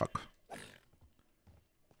 fuck, fuck, fuck.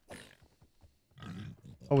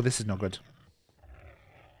 Oh, this is not good.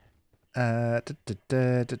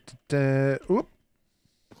 Oop.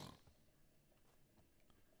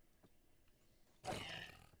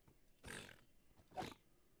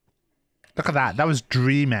 Look at that. That was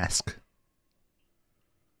Dream-esque.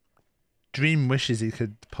 Dream wishes he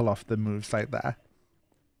could pull off the moves like that.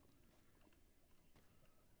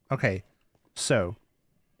 Okay, so.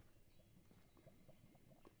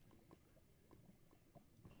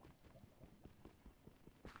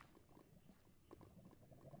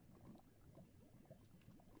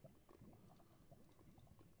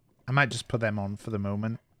 I might just put them on for the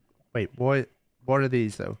moment. Wait, what are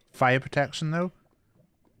these though? Fire protection though?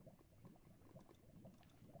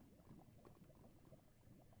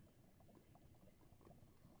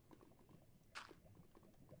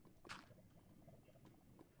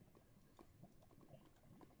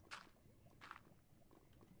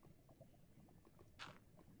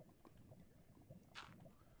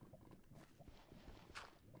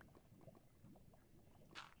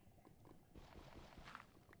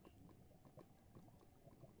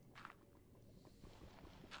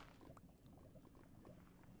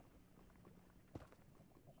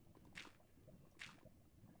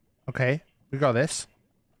 Okay, we got this.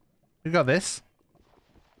 We got this.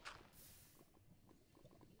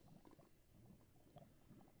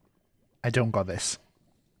 I don't got this.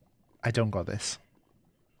 I don't got this.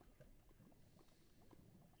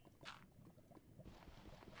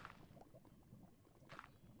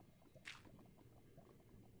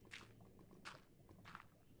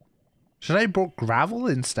 Should I brought gravel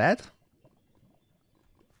instead?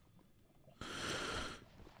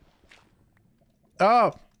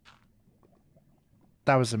 Oh!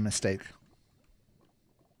 That was a mistake.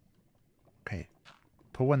 Okay.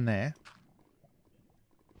 Put one there.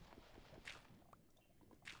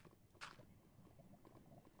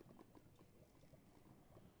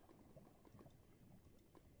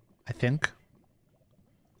 I think.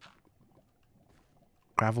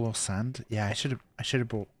 Gravel or sand? Yeah, I should have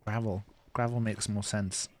brought gravel. Gravel makes more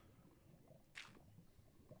sense.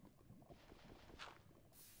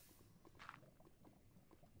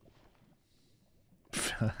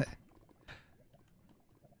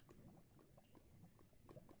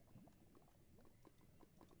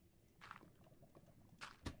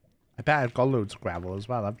 I bet I've got loads of gravel as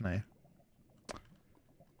well, haven't I?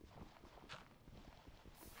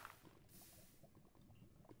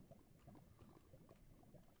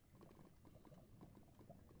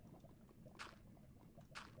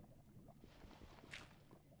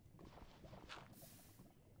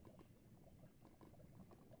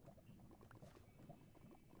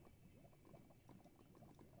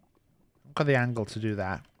 got the angle to do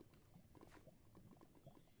that.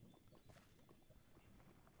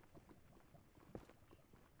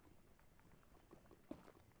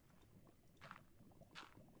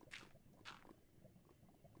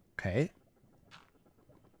 Okay.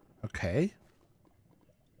 Okay.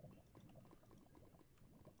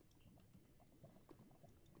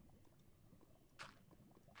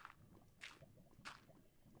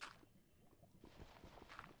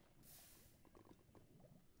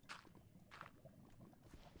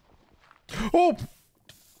 Oh!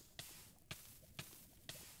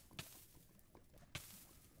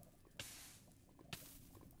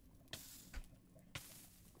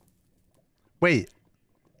 Wait.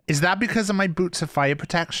 Is that because of my boots of fire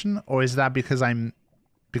protection, or is that because I'm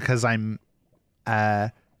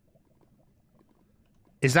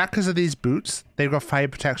is that because of these boots? They've got fire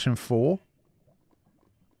protection 4?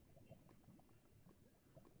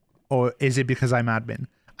 Or is it because I'm admin?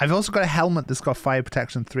 I've also got a helmet that's got fire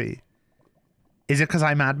protection 3. Is it because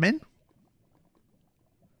I'm admin?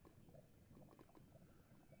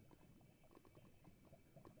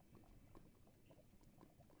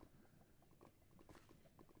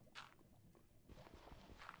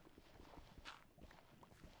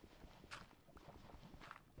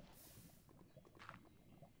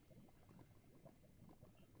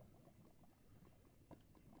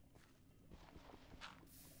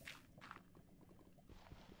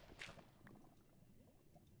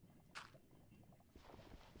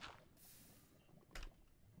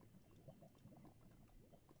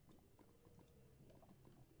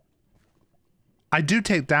 I do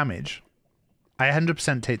take damage. I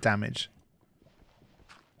 100% take damage.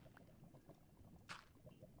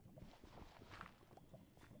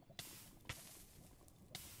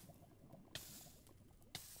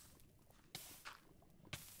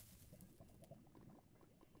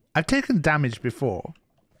 I've taken damage before.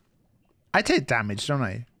 I take damage, don't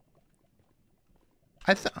I?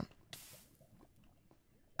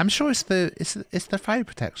 I'm sure it's the fire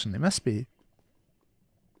protection. It must be.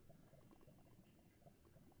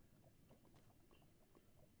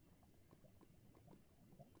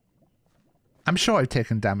 I'm sure I've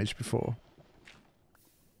taken damage before.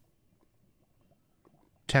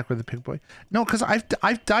 Check with the pig boy. No, because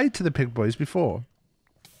I've died to the pig boys before.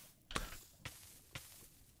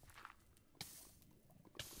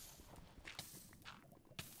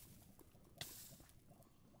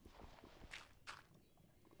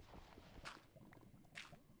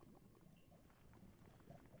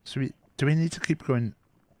 So do we need to keep going?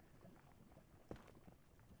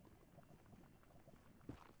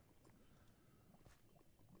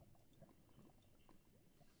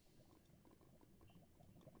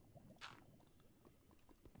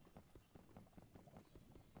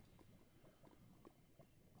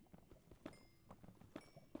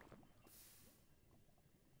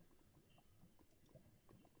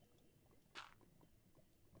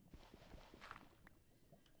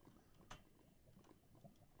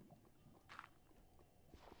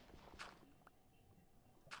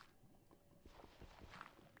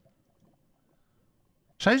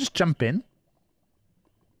 Should I just jump in?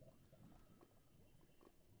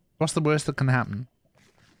 What's the worst that can happen?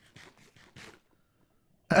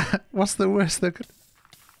 What's the worst that could...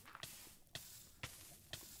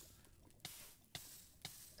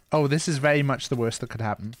 Oh, this is very much the worst that could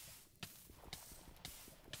happen.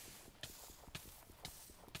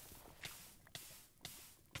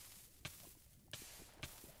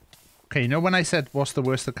 Okay, you know when I said what's the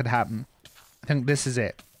worst that could happen? I think this is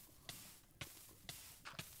it.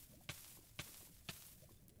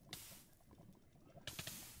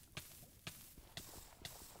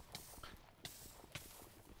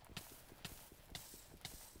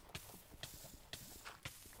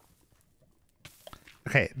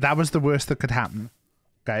 Okay, that was the worst that could happen,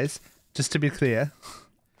 guys. Just to be clear,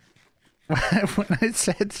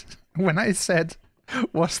 when I said,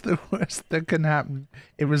 what's the worst that can happen,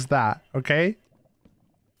 it was that. Okay.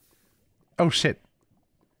 Oh shit.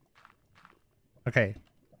 Okay.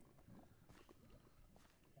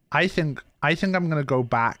 I think I'm gonna go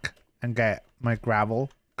back and get my gravel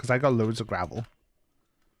because I got loads of gravel.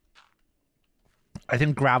 I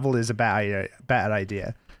think gravel is a better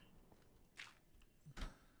idea.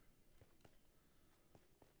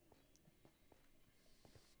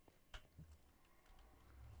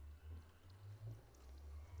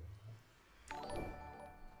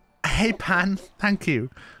 Hey Pan, thank you.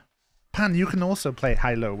 Pan, you can also play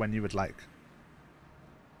high-low when you would like.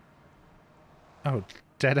 Oh,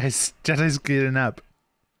 Jedi's gearing up.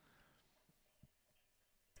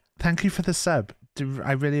 Thank you for the sub.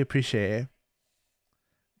 I really appreciate it.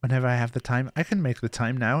 whenever I have the time. I can make the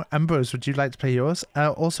time now. Ambrose, would you like to play yours?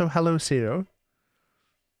 Also, hello, Zero.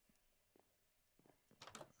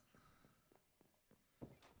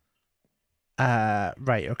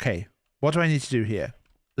 Right, okay. What do I need to do here?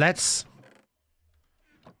 Let's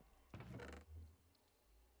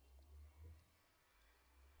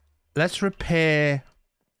repair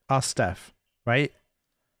our stuff, right?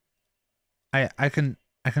 I can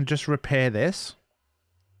just repair this.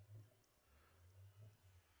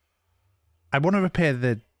 I want to repair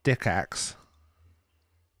the dick axe.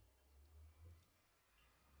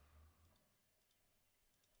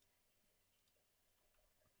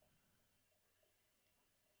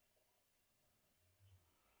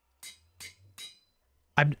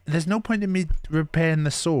 There's no point in me repairing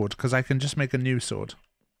the sword because I can just make a new sword.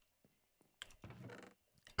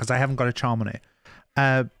 Because I haven't got a charm on it.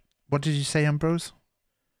 What did you say, Ambrose?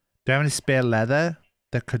 Do I have any spare leather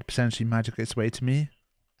that could potentially magic its way to me?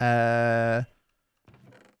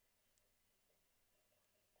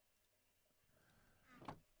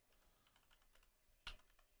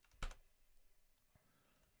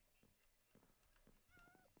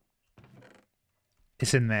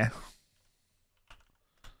 It's in there.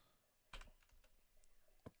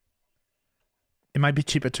 It might be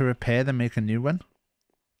cheaper to repair than make a new one.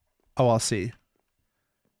 Oh, I'll see.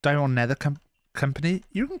 Diamond Nether Company?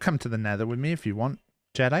 You can come to the Nether with me if you want,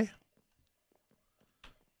 Jedi.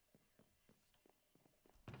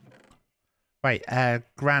 Right,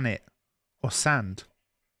 granite. Or sand.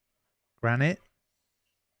 Granite?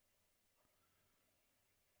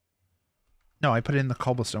 No, I put it in the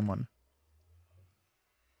cobblestone one.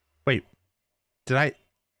 Wait. Did I...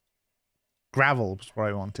 Gravel was what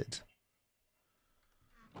I wanted.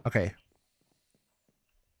 Okay.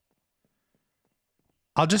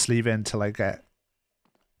 I'll just leave it until I get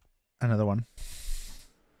another one.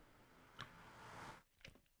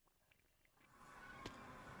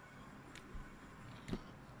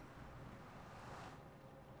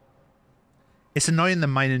 It's annoying that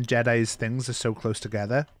mine and Jedi's things are so close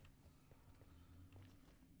together.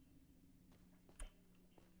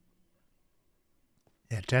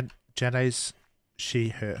 Yeah, Jedi's she,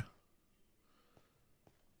 her.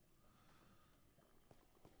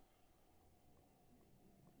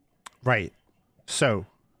 Right. So.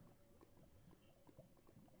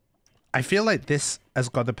 I feel like this has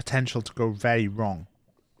got the potential to go very wrong.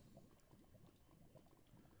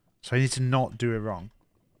 So I need to not do it wrong.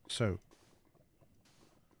 So.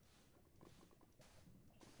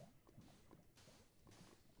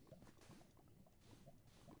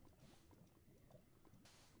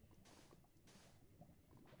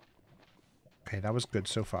 Okay, that was good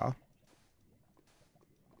so far.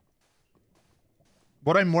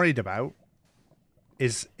 What I'm worried about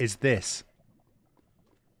is this.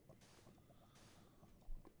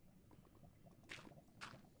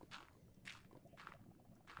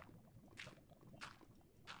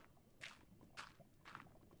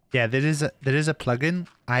 Yeah, there is a plugin.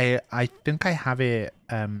 I think I have it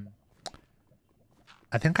I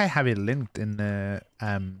think I have it linked in the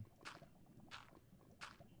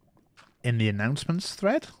announcements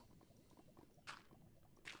thread.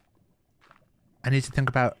 I need to think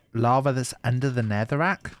about lava that's under the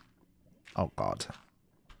netherrack. Oh god.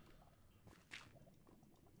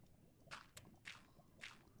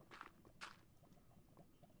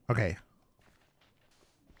 Okay.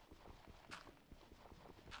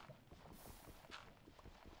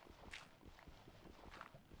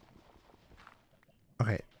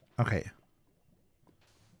 Okay. Okay.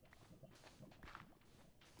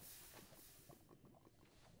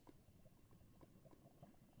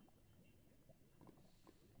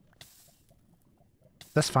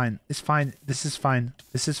 That's fine. It's fine. This is fine.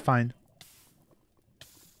 This is fine.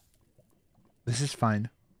 This is fine.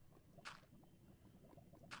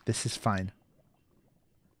 This is fine.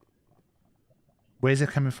 Where's it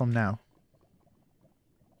coming from now?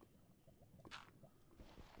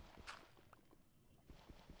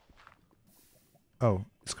 Oh,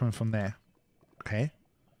 it's coming from there. Okay.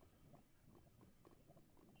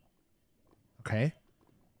 Okay.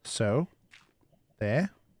 So,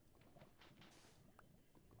 there.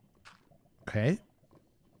 Okay.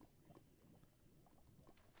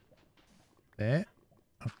 There.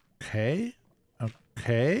 Okay.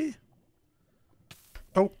 Okay.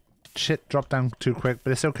 Oh, shit, dropped down too quick,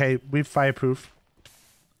 but it's okay. We're fireproof.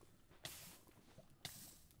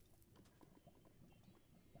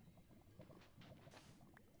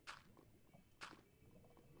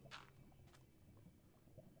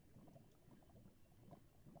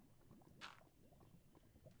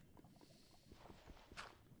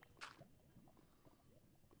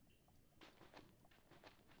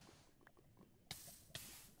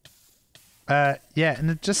 Yeah,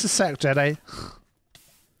 in just a sec, Jedi.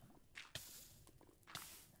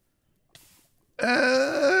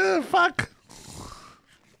 Fuck.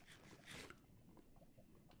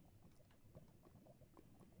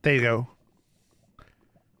 There you go.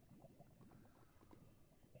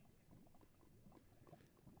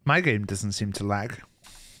 My game doesn't seem to lag.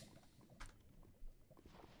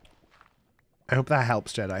 I hope that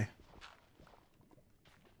helps, Jedi.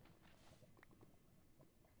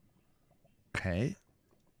 Okay.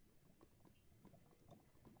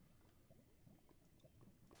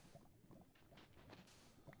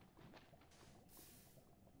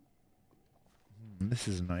 This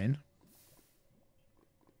is annoying.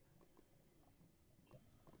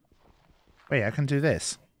 Wait, I can do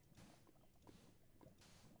this.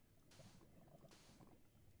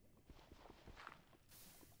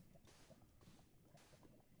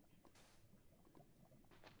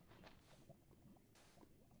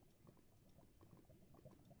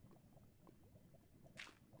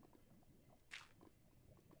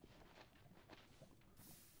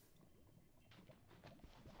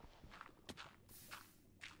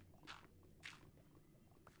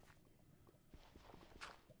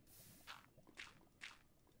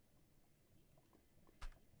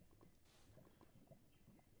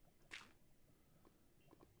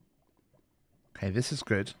 Okay, this is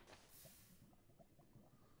good.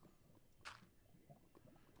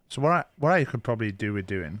 So what I could probably do with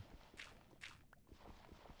doing.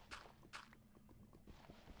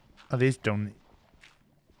 Oh, these don't.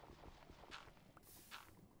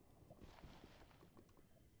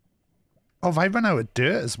 Oh, have I run out of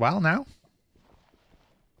dirt as well now?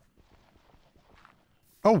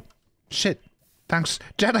 Oh, shit. Thanks.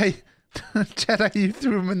 Jedi! Jedi, you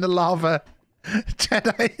threw him in the lava.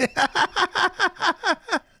 Jedi.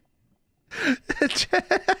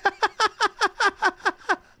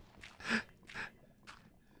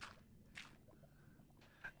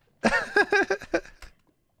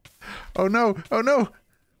 Oh no, oh no.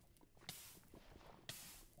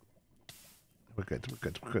 We're good, we're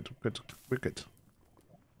good, we're good, we're good, we're good.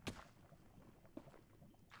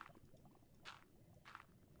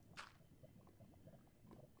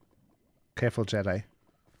 Careful, Jedi.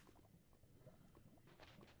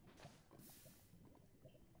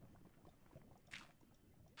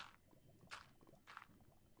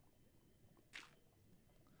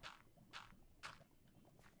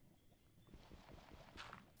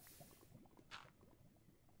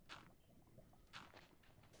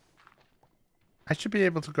 I should be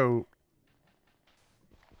able to go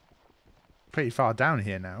pretty far down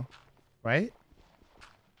here now, right?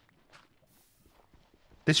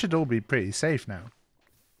 This should all be pretty safe now.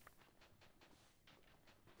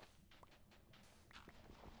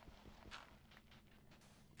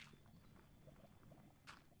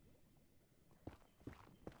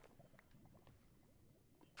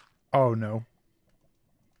 Oh no.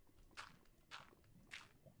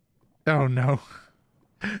 Oh no.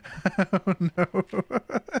 Oh no.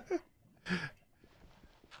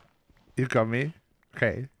 You got me?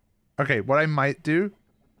 Okay. Okay, what I might do...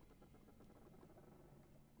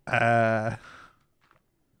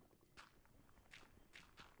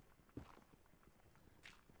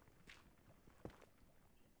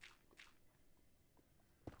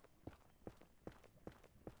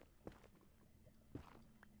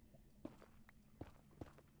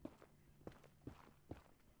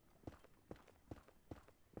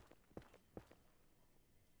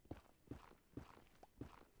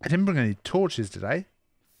 I didn't bring any torches, did I?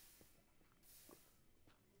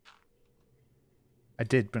 I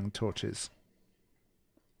did bring torches.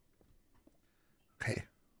 Okay.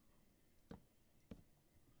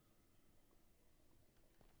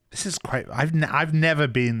 This is quite... I've never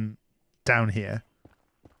been down here.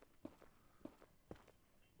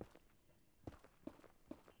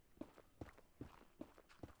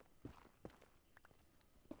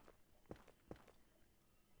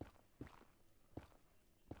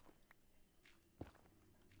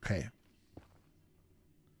 Okay.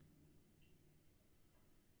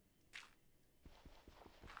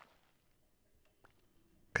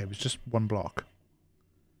 Okay, it was just one block.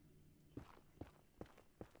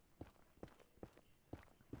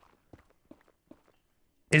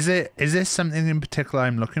 Is this something in particular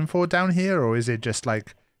I'm looking for down here, or is it just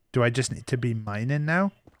like, do I just need to be mining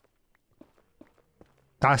now?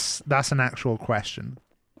 That's an actual question.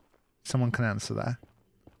 Someone can answer that.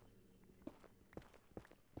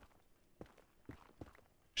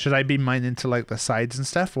 Should I be mining to like the sides and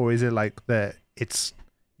stuff, or is it like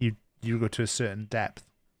you go to a certain depth?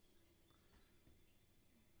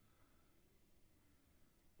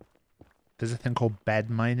 There's a thing called bed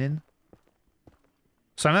mining.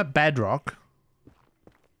 So I'm at Bedrock.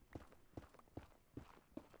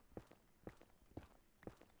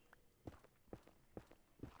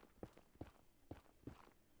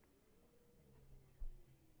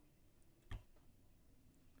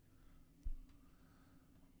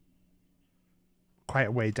 Quite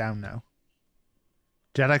a way down now.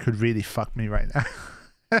 Jedi could really fuck me right now.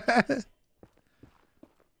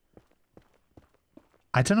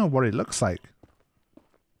 I don't know what it looks like.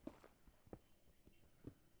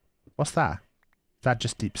 What's that? Is that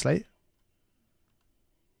just deep slate?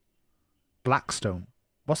 Blackstone.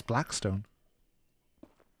 What's Blackstone?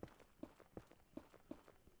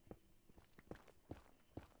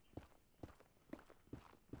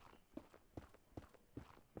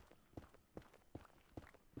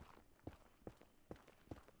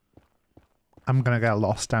 I'm gonna get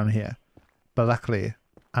lost down here. But luckily,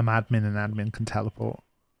 I'm admin and admin can teleport.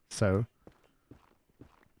 So,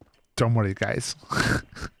 don't worry guys.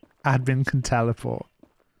 Admin can teleport.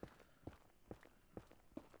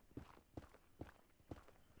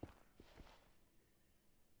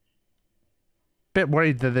 Bit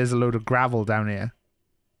worried that there's a load of gravel down here.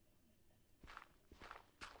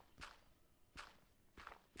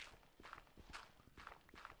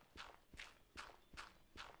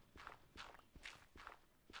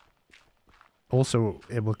 Also,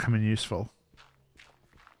 it will come in useful.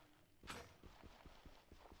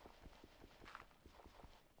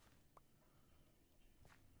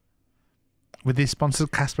 With these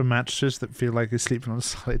sponsored Casper mattresses that feel like you're sleeping on a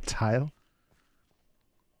solid tile.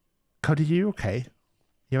 Cody, you okay?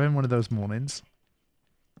 You're in one of those mornings.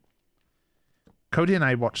 Cody and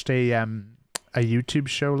I watched a YouTube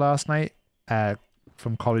show last night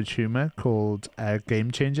from College Humor called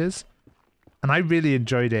Game Changers. And I really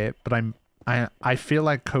enjoyed it, but I feel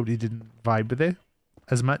like Cody didn't vibe with it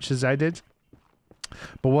as much as I did.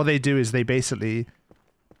 But what they do is they basically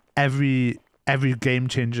every Game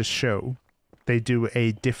Changers show, they do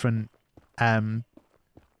a different game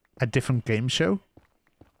show.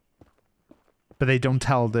 But they don't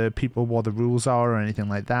tell the people what the rules are or anything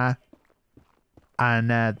like that. And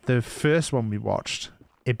the first one we watched,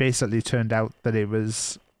 it basically turned out that it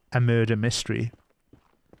was a murder mystery.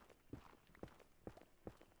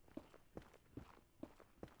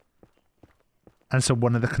 And so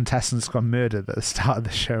one of the contestants got murdered at the start of the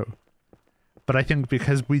show. But I think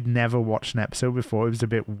because we'd never watched an episode before, it was a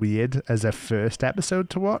bit weird as a first episode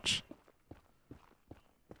to watch.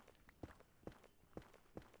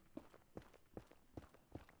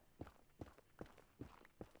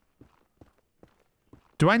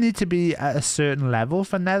 Do I need to be at a certain level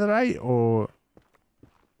for netherite, or...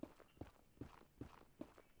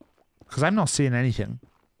 Because I'm not seeing anything.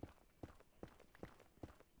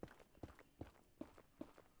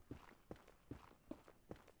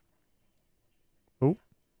 Oh.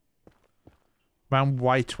 Around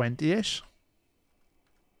Y20-ish?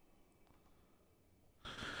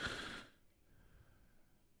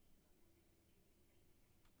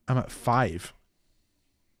 I'm at 5.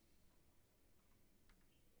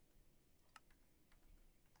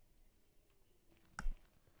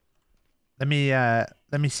 Let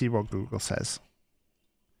me see what Google says.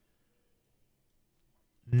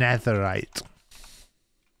 Netherite.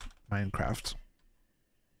 Minecraft.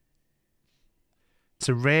 It's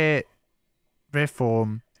a rare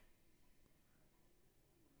form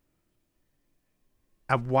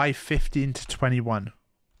at Y15 to 21.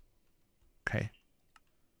 Okay.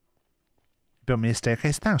 Built me a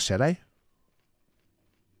staircase now, should I?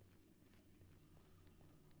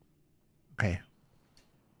 Okay.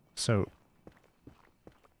 So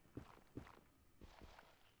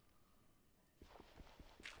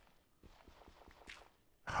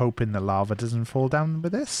hoping the lava doesn't fall down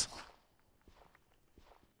with this.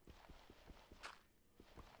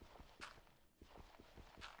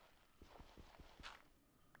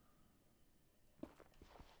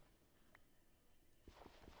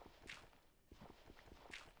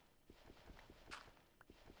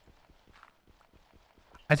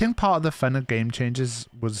 I think part of the fun of Game Changers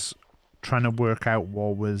was trying to work out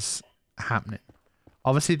what was happening.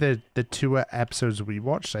 Obviously, the two episodes we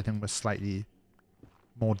watched, I think, was slightly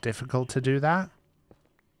more difficult to do that.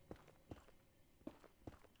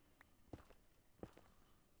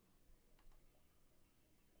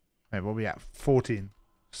 Right, what are we at? 14.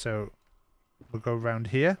 So we'll go around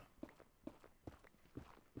here.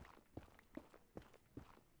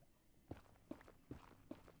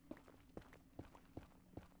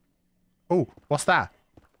 Oh, what's that?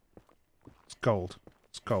 It's gold.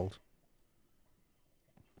 It's gold.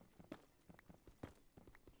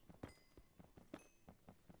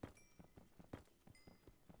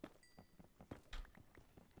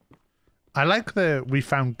 I like the we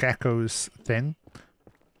found geckos thing,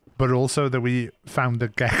 but also that we found the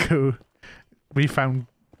gecko. We found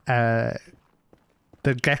the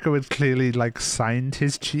gecko had clearly like signed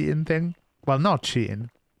his cheating thing. Well, not cheating,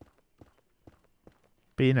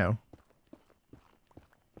 but you know.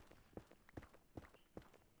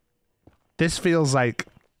 This feels like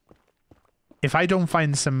if I don't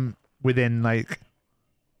find some within like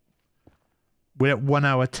we're at 1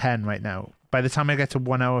 hour 10 right now. By the time I get to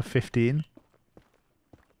 1 hour 15,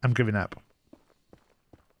 I'm giving up.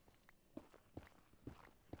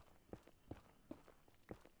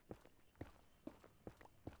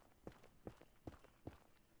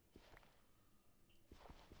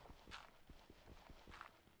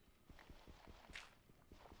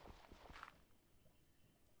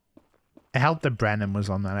 It helped that Brennan was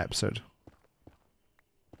on that episode.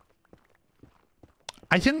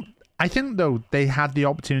 I think though they had the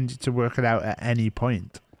opportunity to work it out at any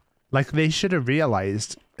point. Like they should have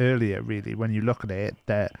realized earlier, really, when you look at it,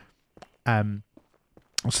 that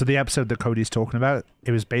so the episode that Cody's talking about,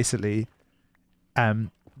 it was basically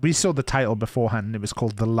we saw the title beforehand and it was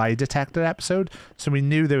called the lie detector episode, so we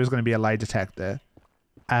knew there was going to be a lie detector.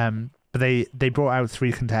 But they brought out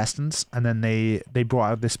 3 contestants, and then they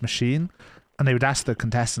brought out this machine, and they would ask the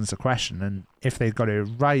contestants a question, and if they got it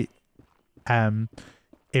right,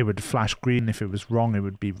 it would flash green. If it was wrong, it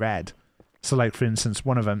would be red. So, like for instance,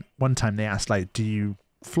 one time they asked, like, "Do you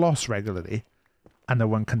floss regularly?" And the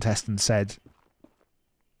one contestant said,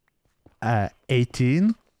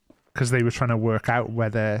 18, because they were trying to work out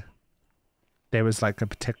whether there was like a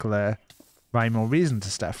particular rhyme or reason to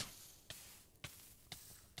stuff.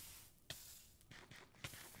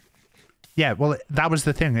 Yeah, well, that was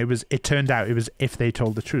the thing. It turned out it was if they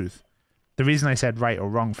told the truth. The reason I said right or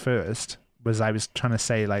wrong first was I was trying to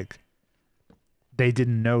say, like, they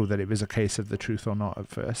didn't know that it was a case of the truth or not at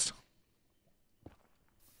first.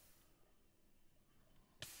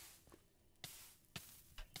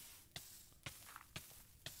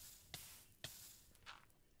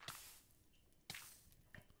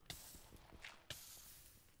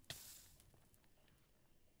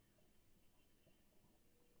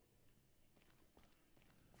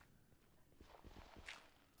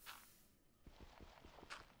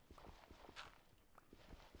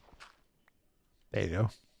 There you go.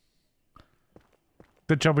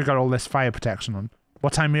 Good job we got all this fire protection on.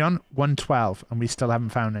 What time are we on? 1:12, and we still haven't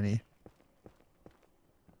found any.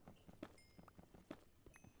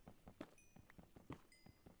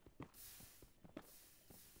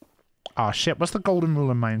 Oh shit, what's the golden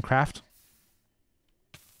rule in Minecraft?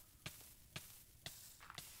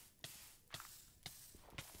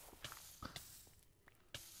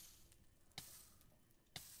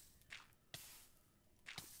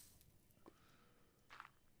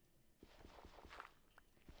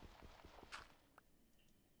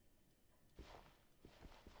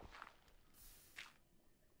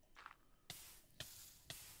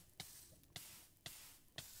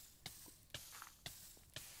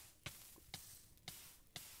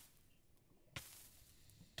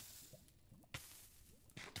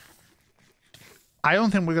 I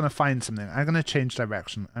don't think we're gonna find something. I'm gonna change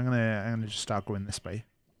direction. I'm gonna just start going this way.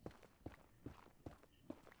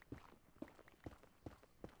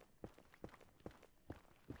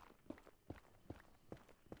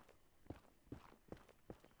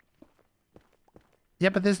 Yeah,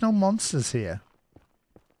 but there's no monsters here.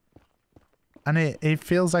 And it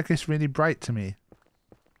feels like it's really bright to me.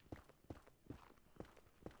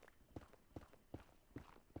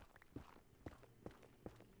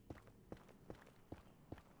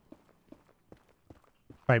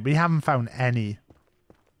 Right, we haven't found any.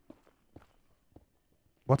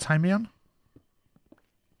 What time are we on?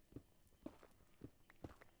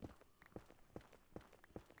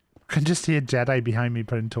 I can just hear Jedi behind me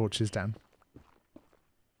putting torches down.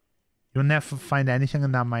 You'll never find anything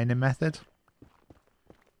in that mining method.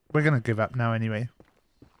 We're gonna give up now anyway.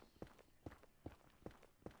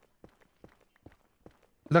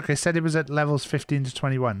 Look, I said it was at levels 15 to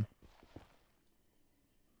 21.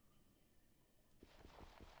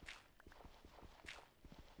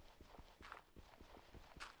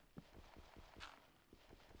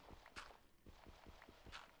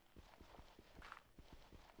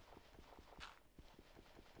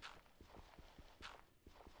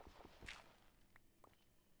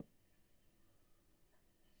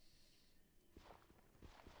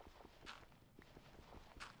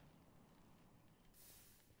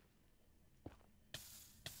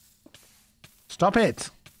 Stop it!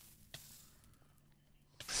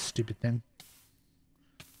 Stupid thing.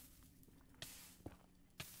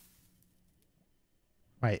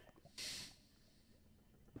 Right.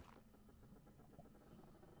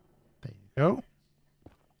 go.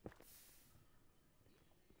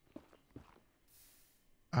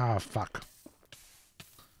 Ah, fuck.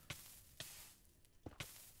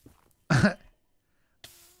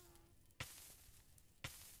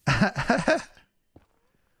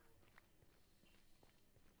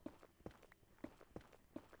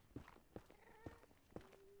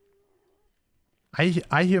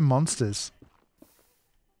 I hear monsters.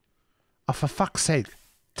 Oh, for fuck's sake.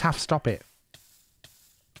 Taff, stop it.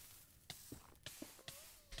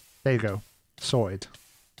 There you go. Sorted.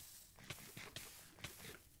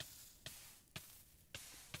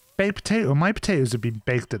 Baked potato. My potatoes have been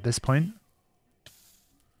baked at this point.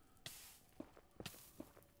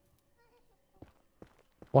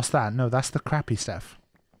 What's that? No, that's the crappy stuff.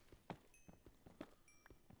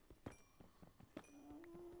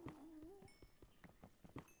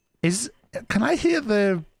 Can I hear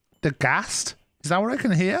the ghast? Is that what I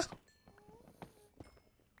can hear?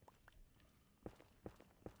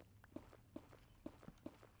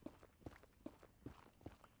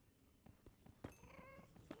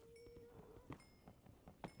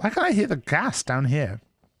 Why can't I hear the ghast down here?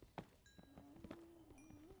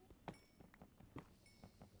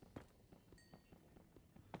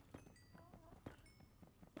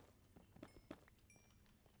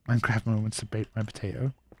 Minecraft moments to bake my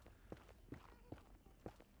potato.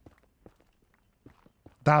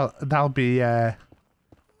 That'll be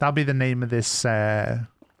the name of this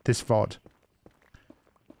this VOD.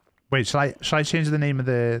 Wait, shall I change the name of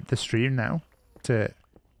the stream now to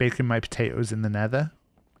baking my potatoes in the Nether?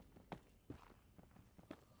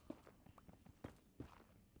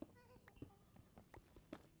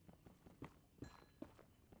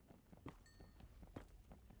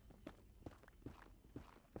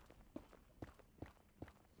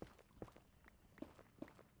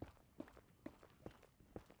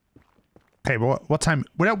 Okay, well, what time?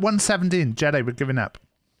 We're at 1:17. Jedi, we're giving up.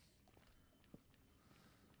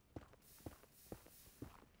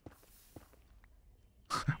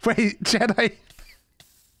 Wait, Jedi.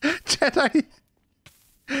 Jedi.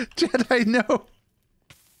 Jedi, no.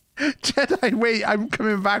 Jedi, wait, I'm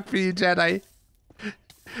coming back for you, Jedi.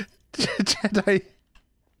 Jedi.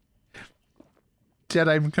 Jedi,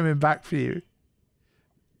 I'm coming back for you.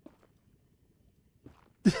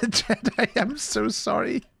 Jedi, I'm so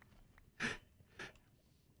sorry.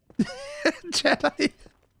 Jedi,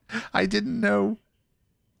 I didn't know.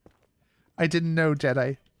 I didn't know,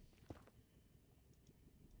 Jedi.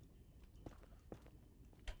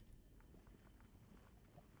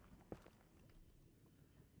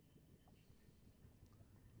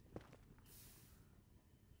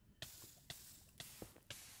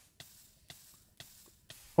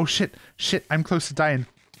 Oh shit, shit, I'm close to dying.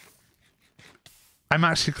 I'm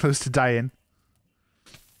actually close to dying.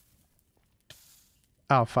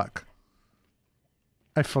 Oh fuck.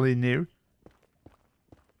 I fully knew.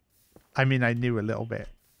 I mean, I knew a little bit.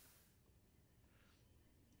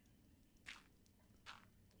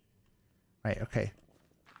 Right, okay.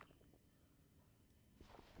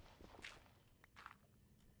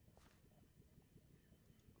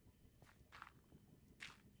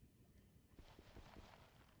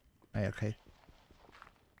 Right, okay.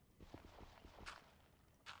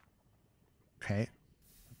 Okay.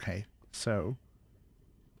 Okay. So,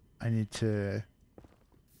 I need to...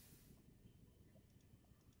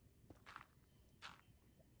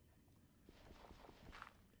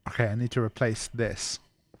 Okay, I need to replace this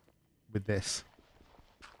with this.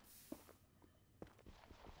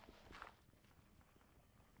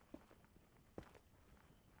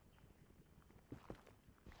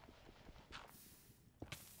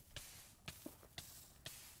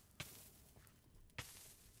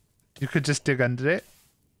 You could just dig under it.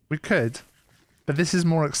 We could, but this is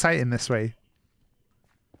more exciting this way.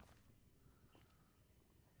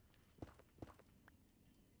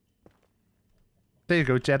 There you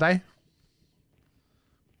go, Jedi.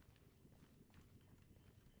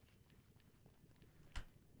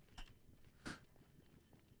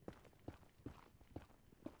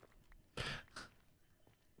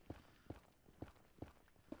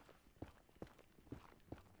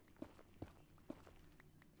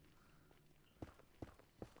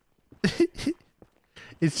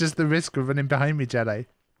 It's just the risk of running behind me, Jedi.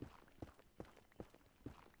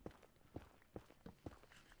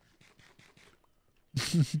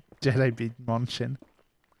 Jedi be munching.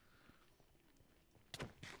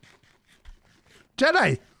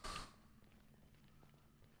 Jedi!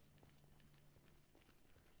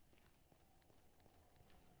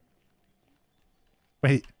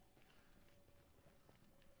 Wait.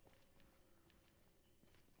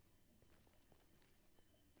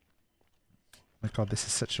 Oh my god, this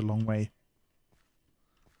is such a long way.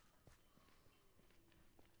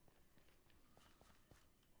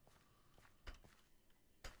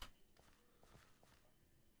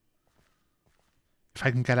 If I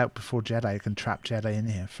can get out before Jedi, I can trap Jedi in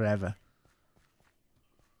here forever.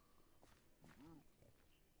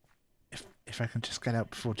 If I can just get out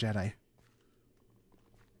before Jedi.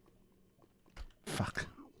 Fuck.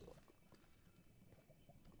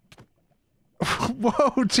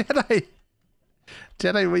 Whoa, Jedi!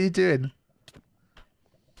 Jedi, what are you doing?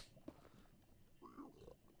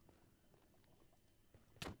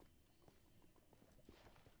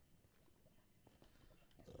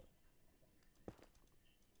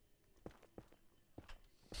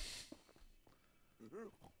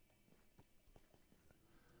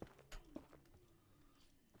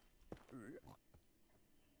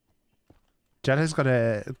 Jedi's got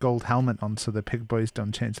a gold helmet on so the pig boys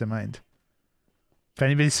don't change their mind. If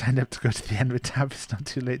anybody signed up to go to the end with tab, it's not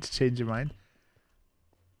too late to change your mind.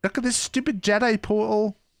 Look at this stupid Jedi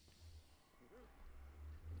portal.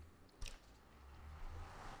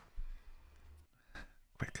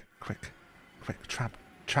 Quick, quick, quick. Trap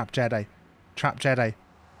Jedi. Trap Jedi.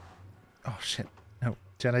 Oh shit. No,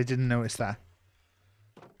 Jedi didn't notice that.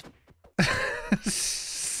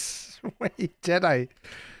 Wait, Jedi.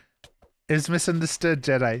 It was misunderstood,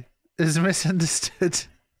 Jedi. It was misunderstood.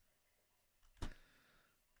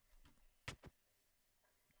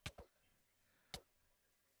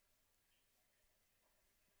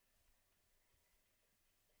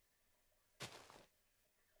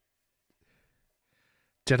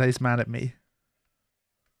 Jedi's mad at me.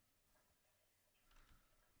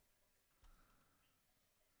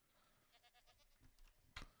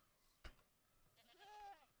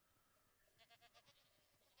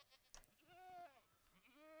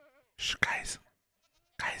 Shh, guys.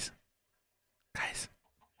 Guys. Guys.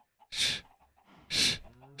 Shh. Shh.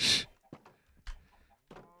 Shh.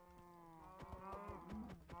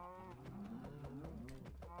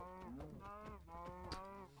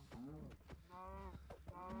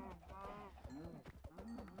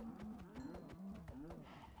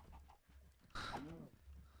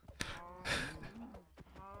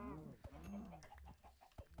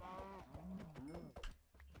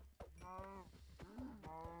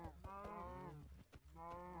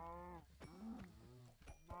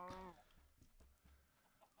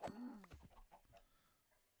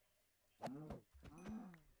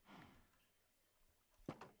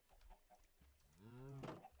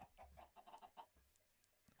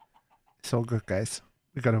 It's all good, guys.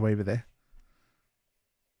 We got away with it.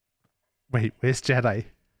 Wait, where's Jedi?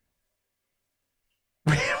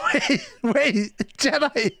 Wait,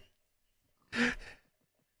 Jedi!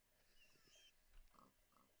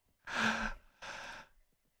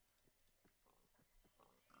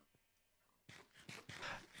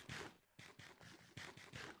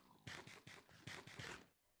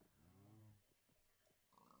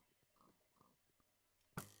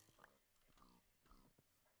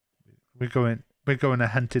 We're going to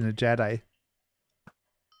hunting a Jedi.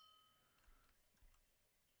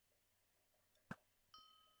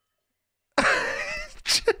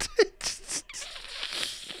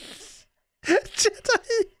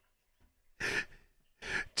 Jedi!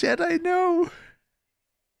 Jedi, no!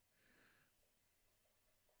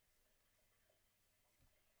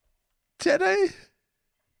 Jedi!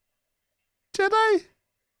 Jedi!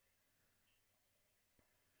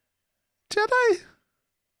 Jedi!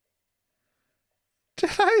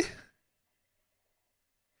 Jedi!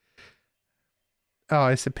 Oh,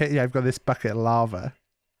 it's a pity I've got this bucket of lava.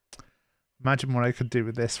 Imagine what I could do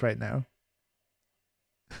with this right now.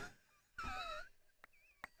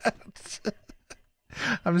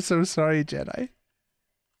 I'm so sorry, Jedi.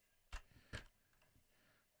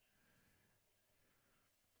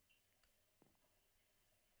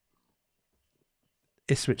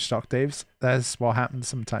 It's switch stock, Daves. That's what happens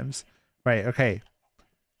sometimes. Right, okay.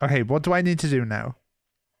 Okay, what do I need to do now?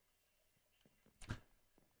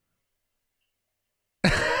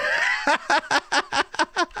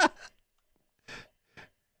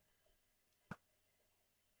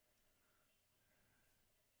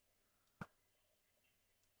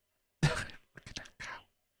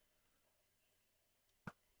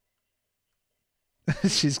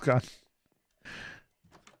 She's gone.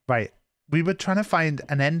 Right. We were trying to find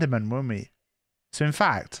an Enderman, weren't we? So in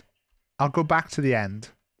fact, I'll go back to the end.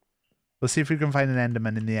 We'll see if we can find an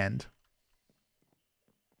Enderman in the end.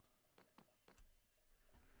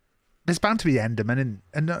 There's bound to be Enderman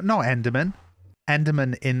in... not Enderman.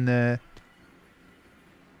 Enderman in the...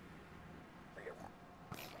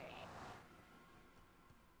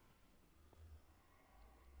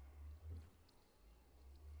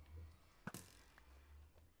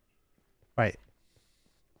 Right.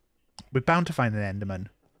 We're bound to find an Enderman.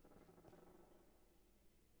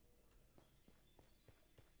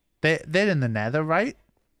 They're in the nether, right?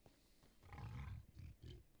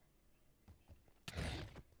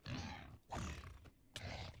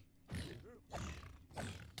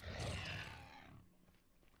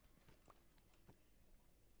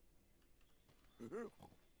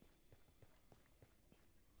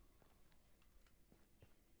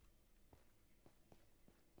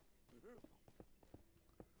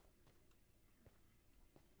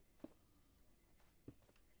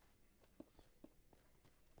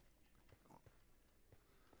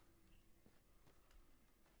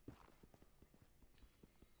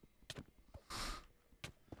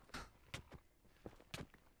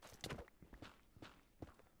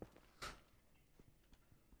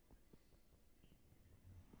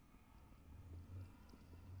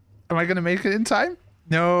 Am I gonna make it in time?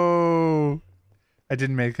 No, I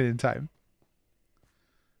didn't make it in time.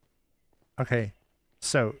 Okay,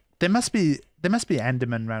 so there must be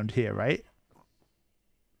Endermen around here, right?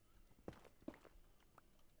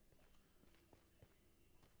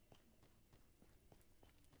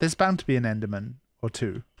 There's bound to be an Enderman or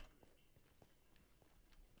two.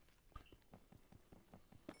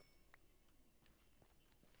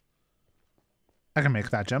 I can make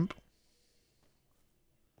that jump.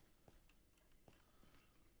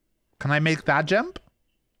 Can I make that jump?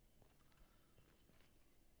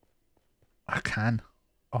 I can.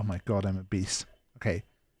 Oh my god, I'm a beast. Okay.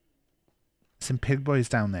 Some pig boys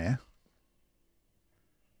down there.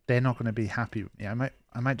 They're not going to be happy with me.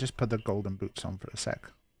 I might just put the golden boots on for a sec.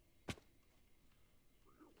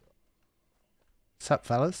 Sup,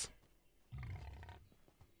 fellas?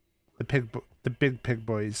 The big pig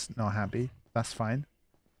boy's not happy. That's fine.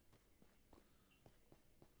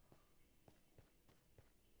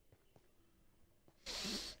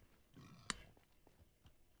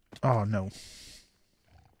 Oh no.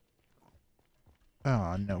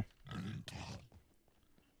 Oh no.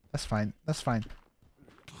 That's fine. That's fine.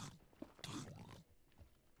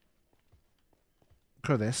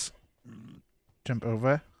 Go this. Jump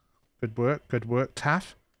over. Good work. Good work,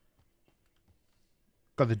 Taff.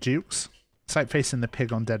 Got the dukes. It's like facing the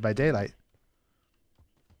pig on Dead by Daylight.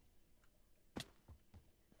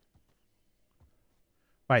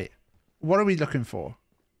 Right. What are we looking for?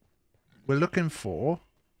 We're looking for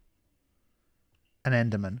an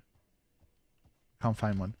Enderman. Can't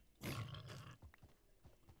find one.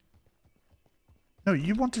 No,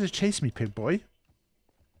 you wanted to chase me, pig boy.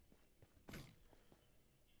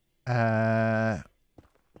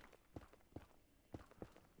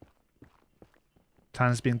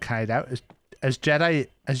 Plan's been carried out. Has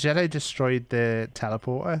Jedi destroyed the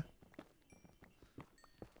teleporter?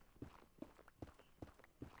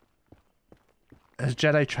 Has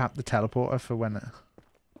Jedi trapped the teleporter for when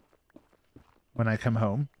I come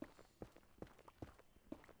home?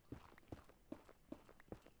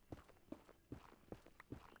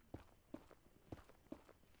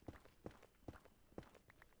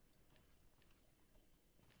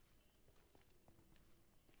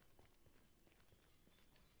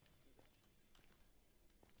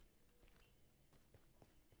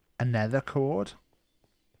 Another cord?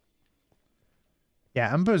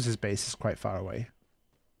 Yeah, Ambrose's base is quite far away.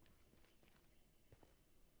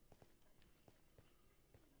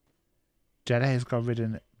 Jedi has got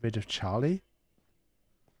rid of Charlie?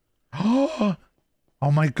 Oh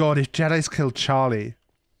my god, if Jedi's killed Charlie.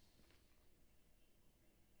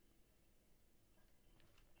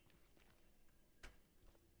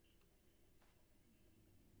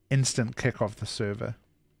 Instant kick off the server.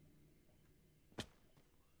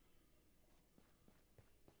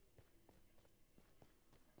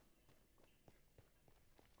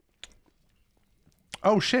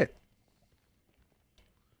 Oh shit.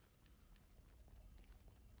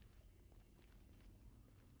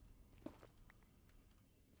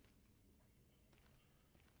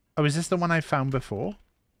 Oh, is this the one I found before?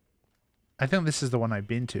 I think this is the one I've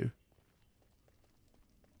been to.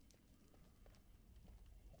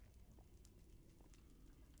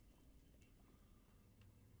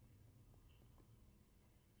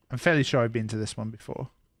 I'm fairly sure I've been to this one before.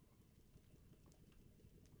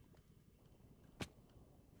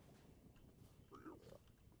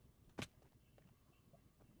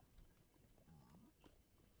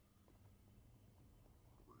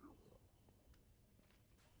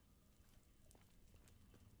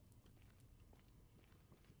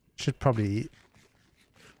 Should probably eat.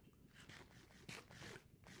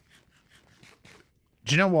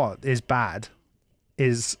 Do you know what is bad?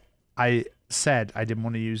 Is I said I didn't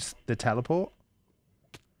want to use the teleport.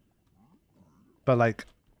 But like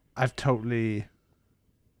I've totally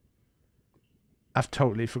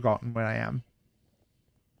forgotten where I am.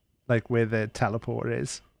 Like where the teleport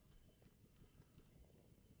is.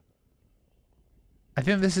 I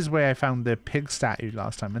think this is where I found the pig statue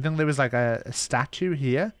last time. I think there was like a statue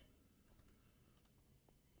here.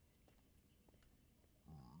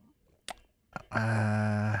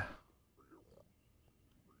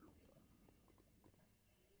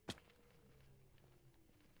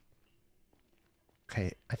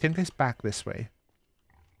 Okay, I think it's back this way.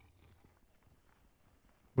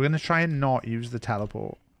 We're going to try and not use the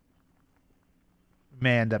teleport.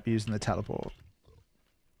 May end up using the teleport.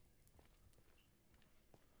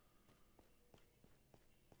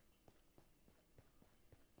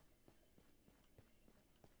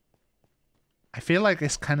 I feel like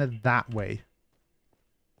it's kind of that way.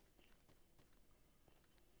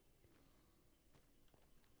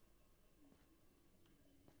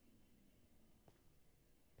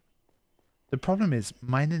 The problem is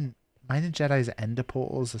mine and Jedi's ender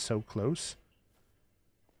portals are so close.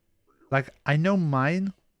 Like, I know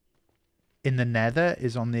mine in the nether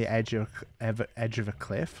is on the edge of a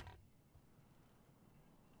cliff.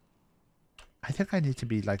 I think I need to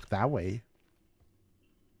be like that way.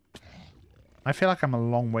 I feel like I'm a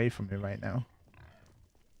long way from it right now.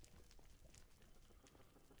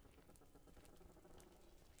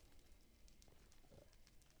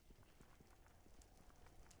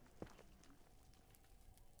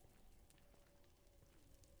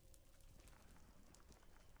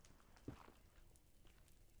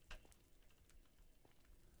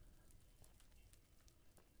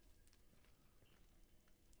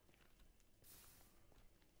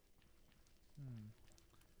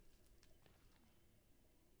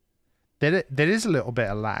 There is a little bit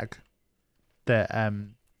of lag that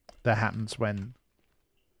that happens when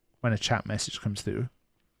a chat message comes through.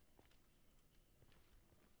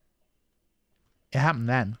 It happened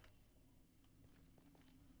then.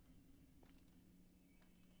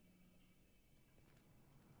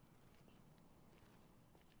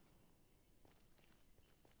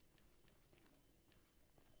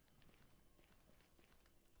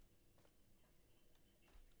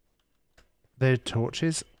 The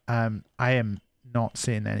torches. I am not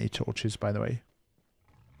seeing any torches, by the way.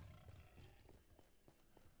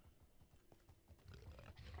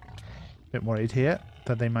 Bit worried here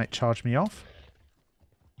that they might charge me off.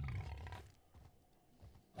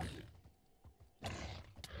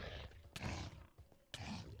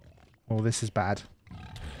 Oh, this is bad.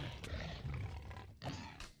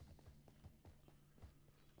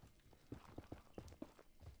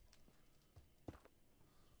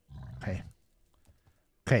 Okay.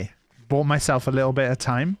 Okay, bought myself a little bit of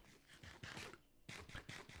time.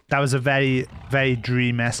 That was a very, very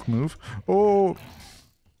dream-esque move. Oh!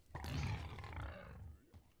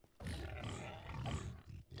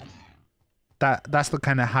 That's the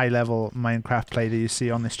kind of high-level Minecraft play that you see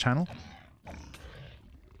on this channel.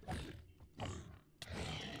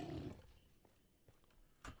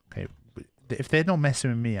 Okay, if they're not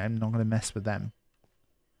messing with me, I'm not going to mess with them.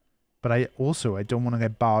 But I don't want to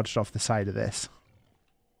get barged off the side of this.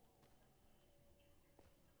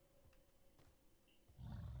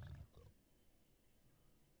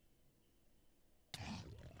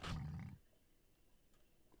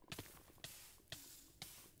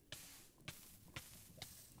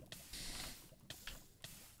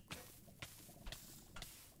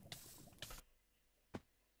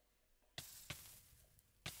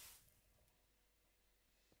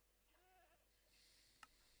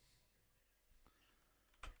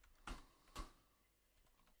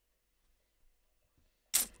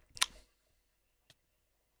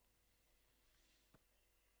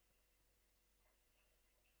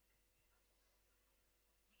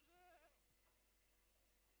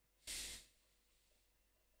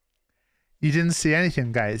 You didn't see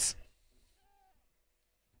anything, guys.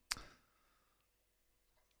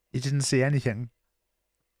 You didn't see anything.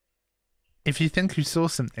 If you think you saw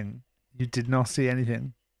something, you did not see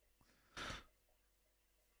anything.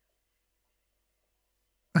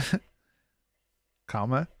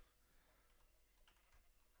 Karma.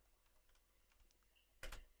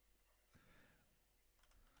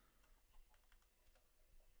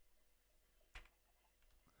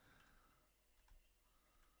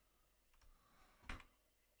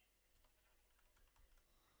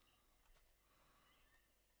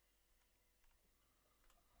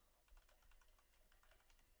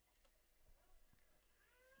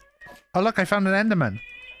 Oh look, I found an Enderman.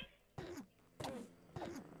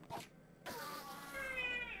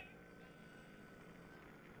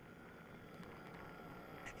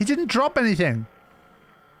 He didn't drop anything.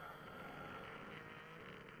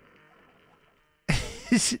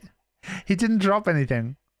 He didn't drop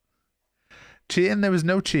anything. Cheating? There was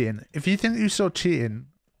no cheating. If you think you saw cheating...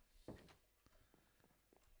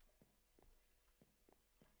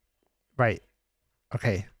 Right.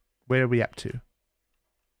 Okay. Where are we up to?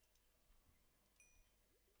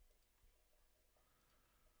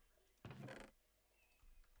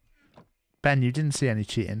 Ben, you didn't see any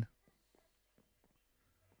cheating.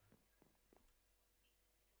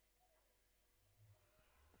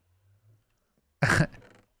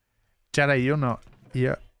 Jedi, you're not.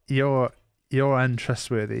 You're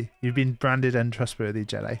untrustworthy. You've been branded untrustworthy,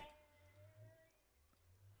 Jedi.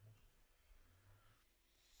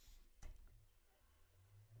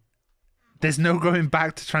 There's no going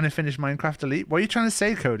back to trying to finish Minecraft Elite. What are you trying to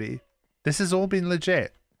say, Cody? This has all been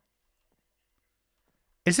legit.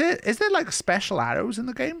 Is there like special arrows in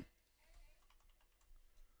the game?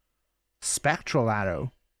 Spectral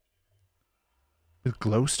arrow with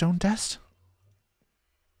glowstone dust?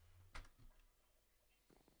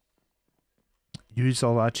 Use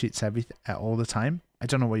all our cheats all the time? I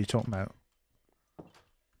don't know what you're talking about.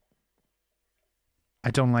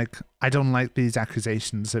 I don't like these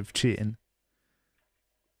accusations of cheating.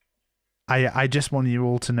 I just want you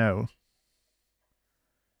all to know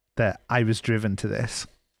that I was driven to this.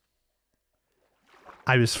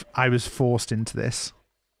 I was forced into this.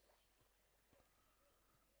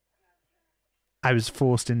 I was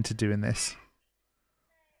forced into doing this.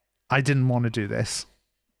 I didn't want to do this.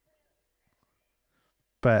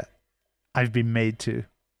 But I've been made to.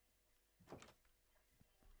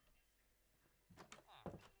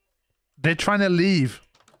 They're trying to leave.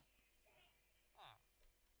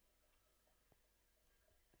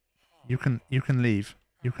 You can leave.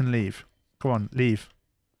 You can leave. Go on, leave.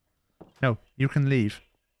 No, you can leave.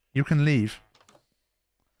 You can leave.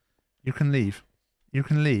 You can leave. You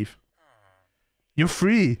can leave. You're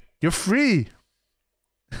free. You're free.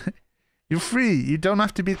 You're free. You don't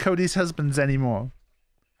have to be Cody's husbands anymore.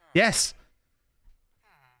 Yes.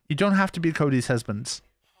 You don't have to be Cody's husbands.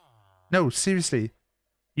 No, seriously.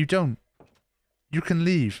 You don't. You can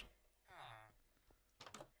leave.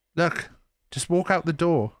 Look, just walk out the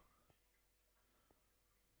door.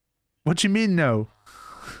 What do you mean, no?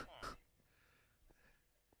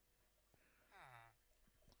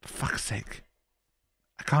 For fuck's sake.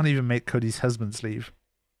 I can't even make Cody's husbands leave.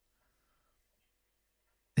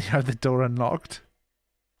 You have the door unlocked.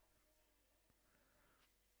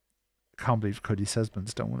 I can't believe Cody's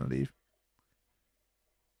husbands don't want to leave.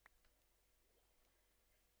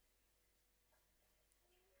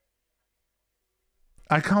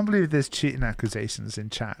 I can't believe there's cheating accusations in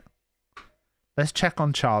chat. Let's check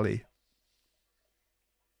on Charlie.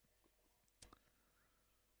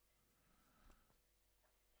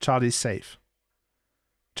 Charlie's safe.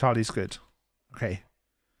 Charlie's good. Okay.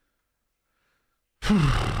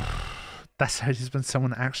 That's how it is when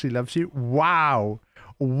someone actually loves you. Wow.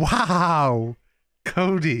 Wow.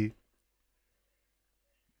 Cody.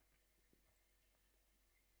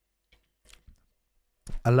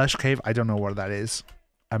 A lush cave? I don't know what that is.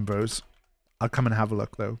 Ambrose. I'll come and have a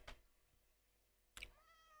look though.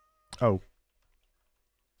 Oh.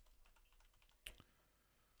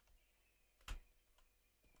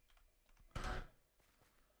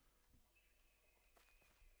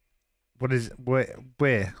 What is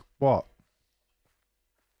where? What?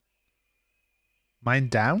 Mine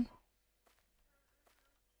down?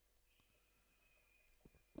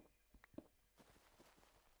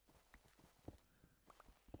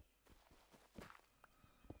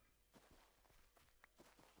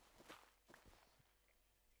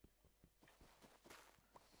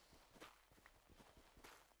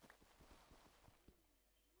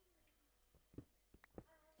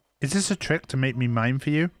 Is this a trick to make me mine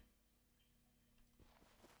for you?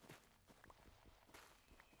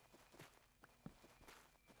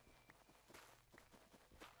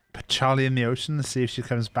 Put Charlie in the ocean to see if she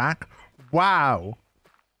comes back. Wow.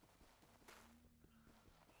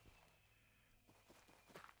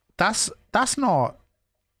 That's not.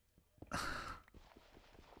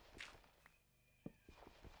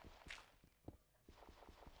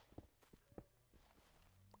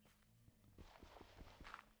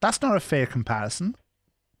 That's not a fair comparison.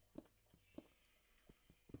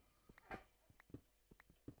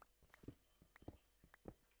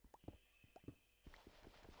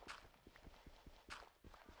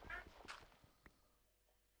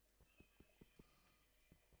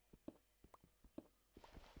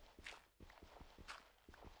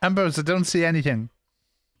 Ambrose, I don't see anything.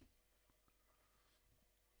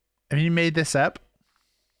 Have you made this up?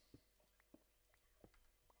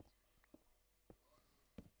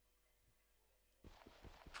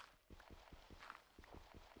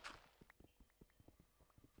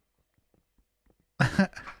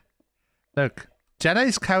 Look,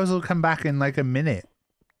 Jedi's cows will come back in like a minute.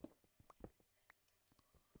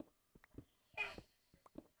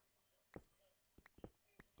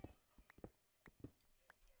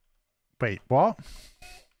 Wait, what?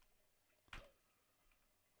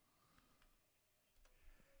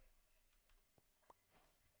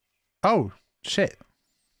 Oh, shit.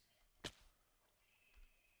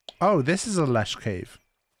 Oh, this is a lush cave.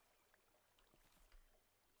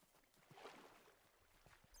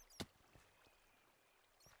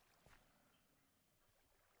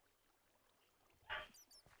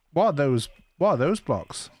 What are those? What are those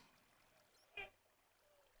blocks?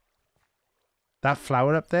 That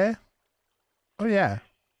flower up there? Oh yeah.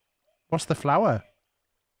 What's the flower?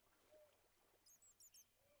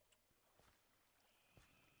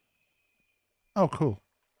 Oh, cool.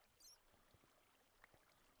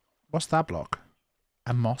 What's that block?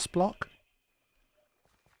 A moss block?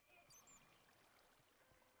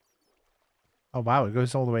 Oh wow, it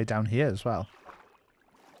goes all the way down here as well.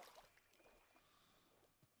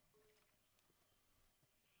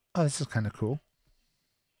 Oh, this is kind of cool.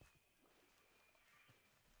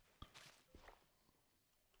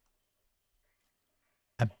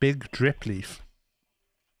 A big drip leaf.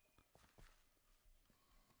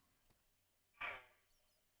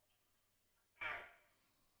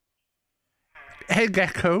 Hey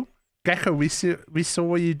Gecko. Gecko, we saw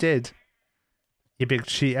what you did. You big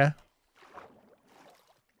cheater.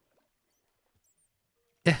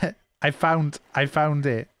 Yeah, I found it. I found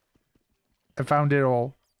it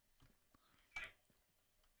all.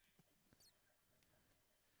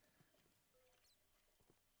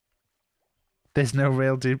 There's no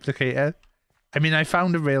rail duplicator. I mean, I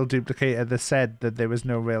found a rail duplicator that said that there was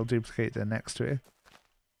no rail duplicator next to it.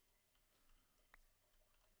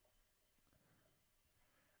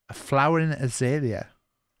 A flowering azalea.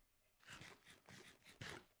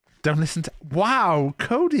 Don't listen to... Wow,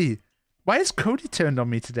 Cody! Why is Cody turned on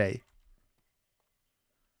me today?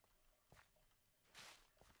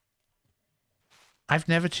 I've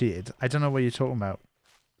never cheated. I don't know what you're talking about.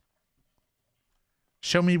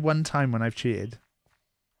 Show me one time when I've cheated.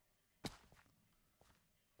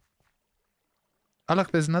 Oh look,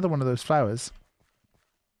 there's another one of those flowers.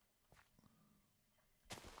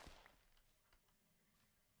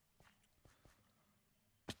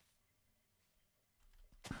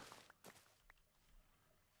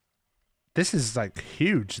 This is like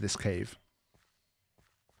huge, this cave.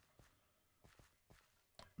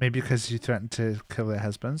 Maybe because you threatened to kill their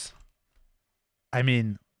husbands. I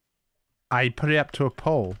mean, I put it up to a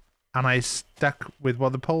pole and I stuck with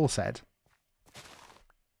what the pole said.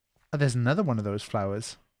 Oh, there's another one of those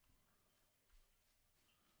flowers.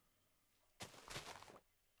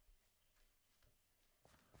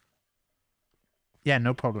 Yeah,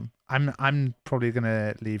 no problem. I'm probably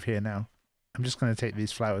gonna leave here now. I'm just gonna take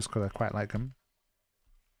these flowers because I quite like them.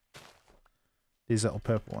 These little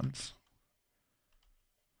purple ones.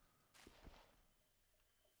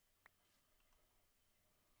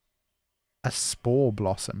 A spore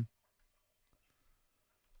blossom.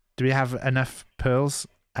 Do we have enough pearls?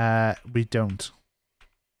 We don't.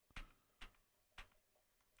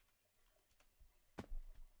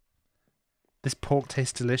 This pork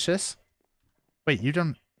tastes delicious. Wait, you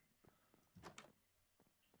don't...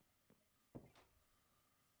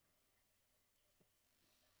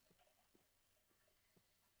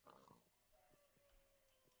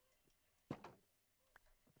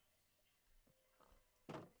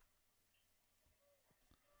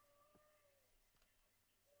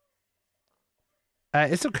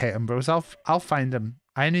 it's okay, Umbros. I'll find them.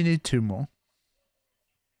 I only need 2 more.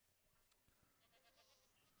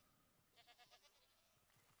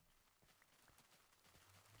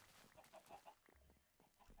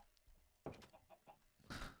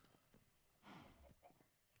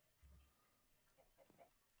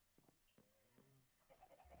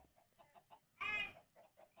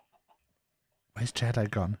 Where's Jedi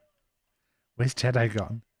gone? Where's Jedi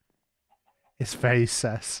gone? It's very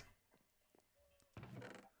sus.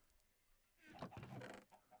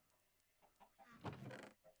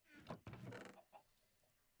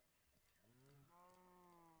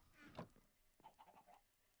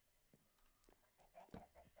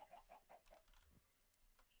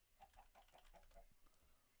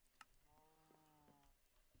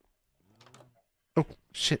 Oh,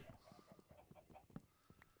 shit.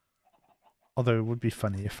 Although it would be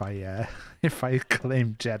funny if I if I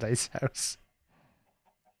claimed Jedi's house.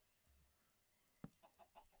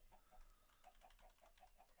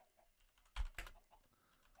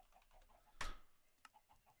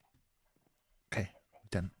 Okay, we're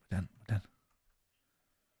done.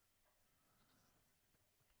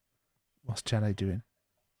 What's Jedi doing?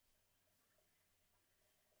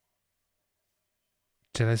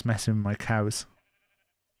 Jedi's messing with my cows.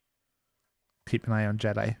 Keep an eye on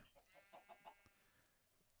Jedi.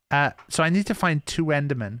 So I need to find 2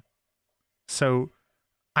 Endermen. So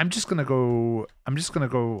I'm just gonna go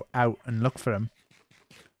out and look for them.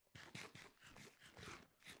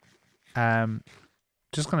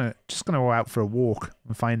 Just gonna go out for a walk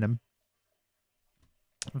and find them.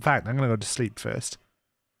 In fact, I'm gonna go to sleep first,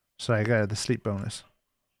 so I get the sleep bonus.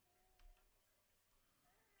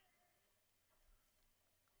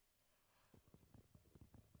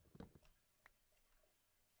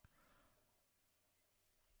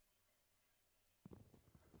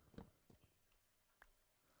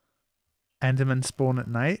 Endermen spawn at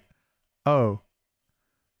night. Oh,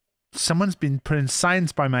 someone's been putting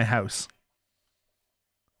signs by my house.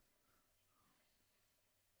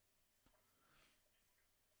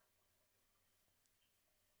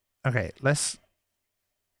 Okay, let's.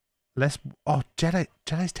 Oh,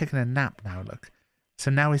 Jedi's taking a nap now. Look, so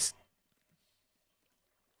now it's.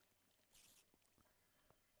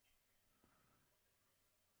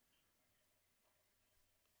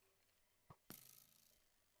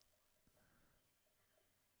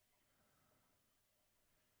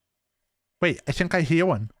 Wait, I think I hear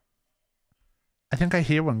one. I think I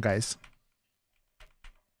hear one, guys.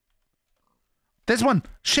 There's one!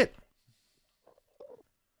 Shit!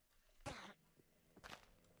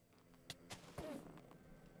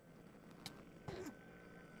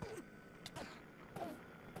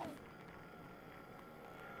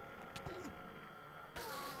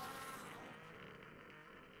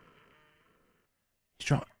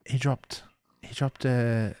 He dropped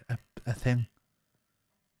a thing.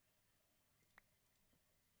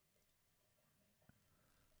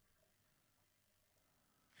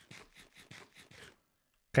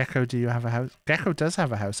 Gecko, do you have a house? Gecko does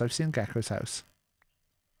have a house. I've seen Gecko's house.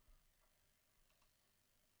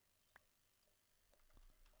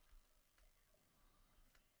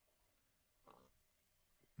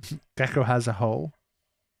 Gecko has a hole.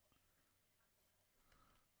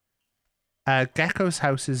 Gecko's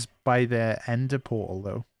house is by the Ender portal,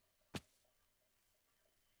 though.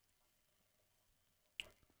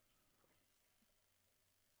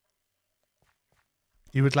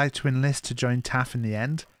 You would like to enlist to join Taff in the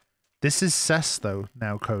end? This is sus, though,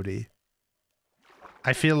 now, Cody.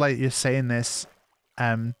 I feel like you're saying this,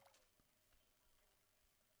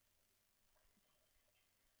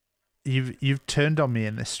 You've turned on me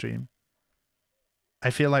in this stream. I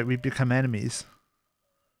feel like we've become enemies.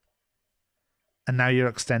 And now you're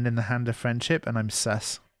extending the hand of friendship, and I'm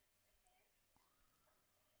sus.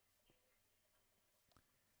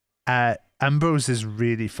 Ambrose is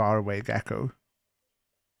really far away, Gecko.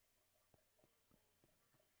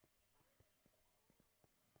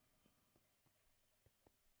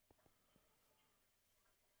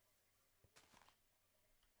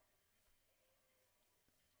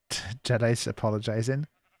 Jedi's apologizing.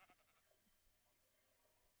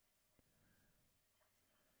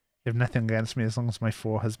 You have nothing against me as long as my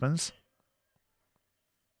 4 husbands.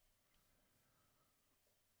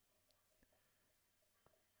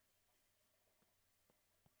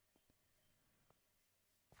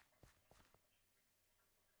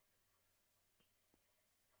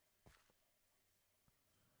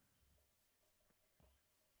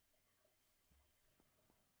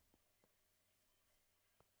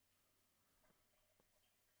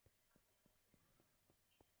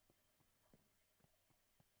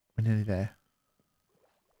 We're nearly there.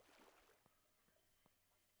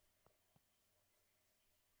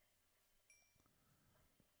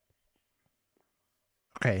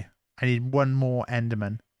 Okay, I need one more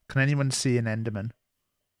Enderman. Can anyone see an Enderman?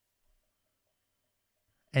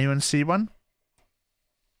 Anyone see one?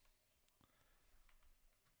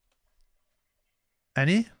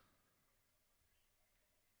 Any?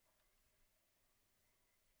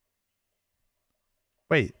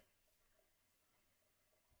 Wait.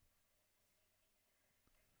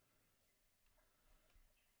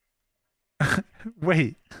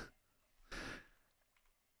 Wait.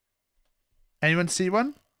 Anyone see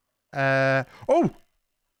one? Oh!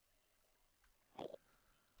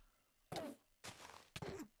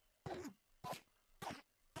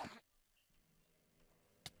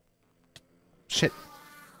 Shit.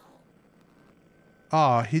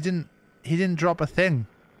 Oh, he didn't drop a thing.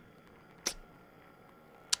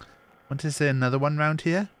 Want to see another one round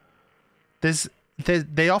here?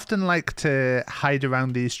 They often like to hide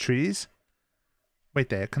around these trees. Wait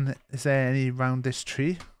there, is there any around this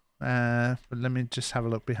tree? But let me just have a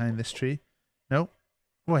look behind this tree. No.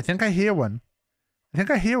 Oh, I think I hear one. I think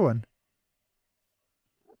I hear one.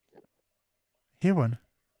 Hear one.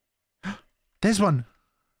 There's one.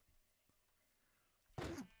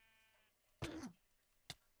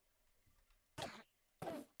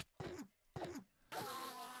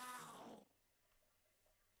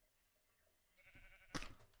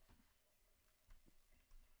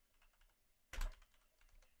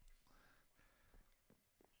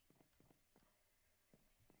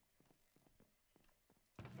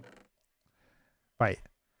 Right.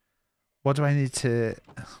 What do I need to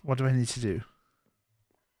do?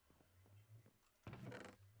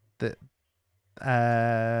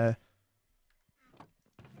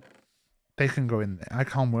 They can go in there. I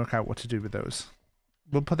can't work out what to do with those.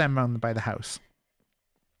 We'll put them around by the house.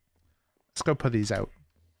 Let's go put these out.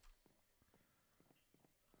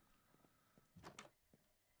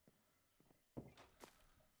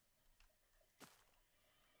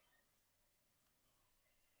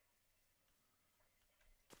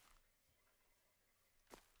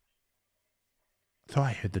 I thought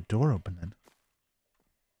I heard the door open then.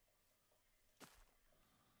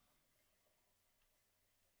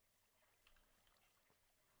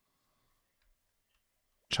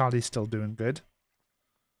 Charlie's still doing good.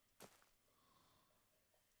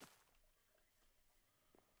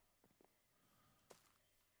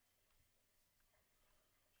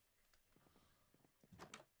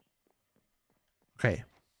 Okay.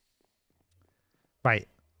 Right.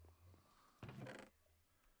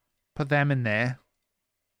 Put them in there.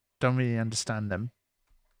 Don't really understand them.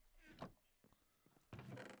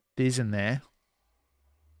 These in there.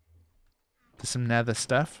 There's some nether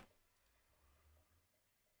stuff.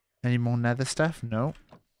 Any more nether stuff? No.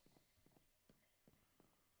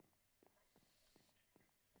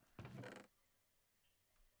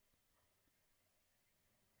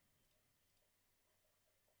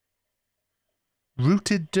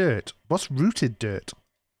 Rooted dirt. What's rooted dirt?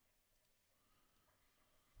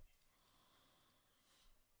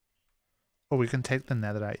 Oh, we can take the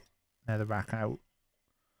netherrack out.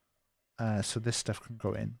 So this stuff can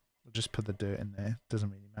go in. We'll just put the dirt in there.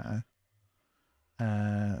 Doesn't really matter.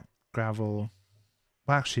 Gravel.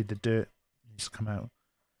 Well, actually, the dirt needs to come out.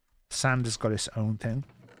 Sand has got its own thing.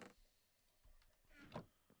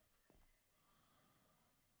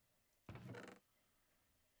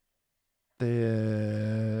 You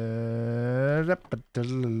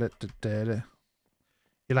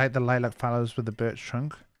like the lilac fallows with the birch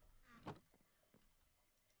trunk?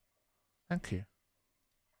 Thank you.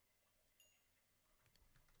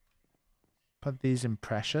 Put these in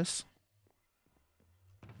precious.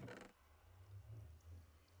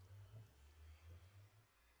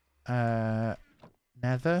 Nether.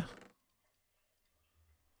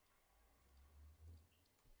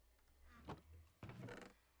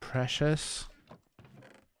 Precious.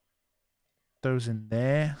 Those in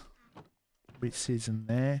there. Wheat seeds in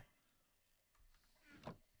there.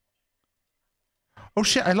 Oh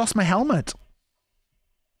shit, I lost my helmet.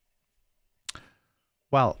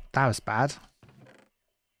 Well, that was bad.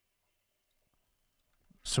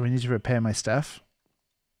 So we need to repair my stuff.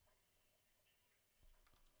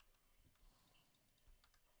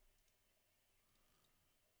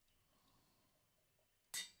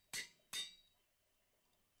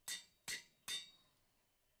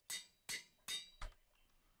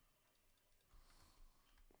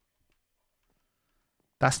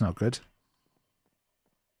 That's not good.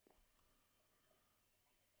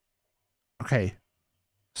 Okay.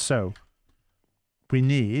 So, we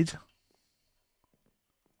need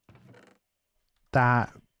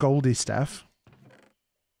that goldy stuff.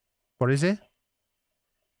 What is it?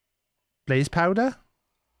 Blaze powder?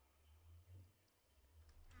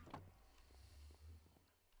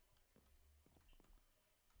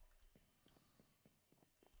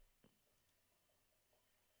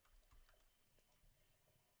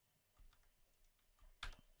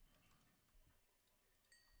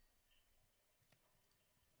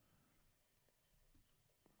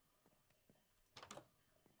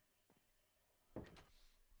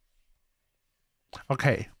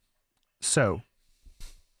 Okay, so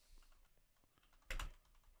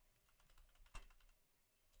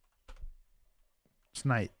it's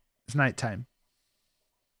night. It's nighttime.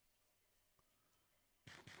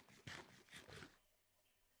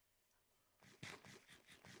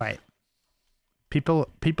 Right. People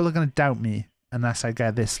are gonna doubt me unless I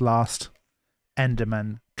get this last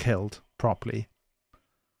Enderman killed properly.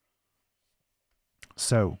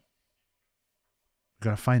 So we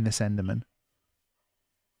gotta find this Enderman.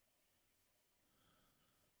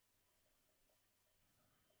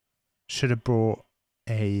 Should have brought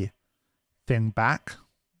a thing back,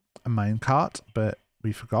 a minecart, but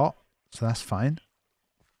we forgot, so that's fine.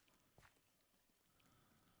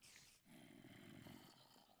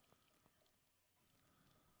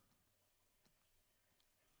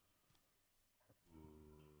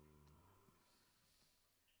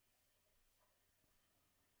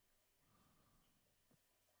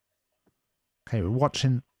 Okay, we're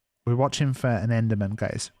watching for an Enderman,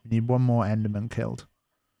 guys. We need one more Enderman killed.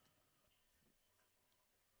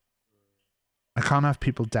 I can't have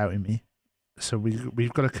people doubting me, so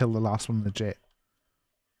we've got to kill the last one legit.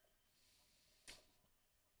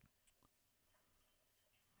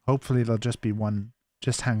 Hopefully there'll just be one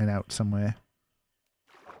just hanging out somewhere.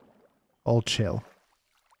 All chill.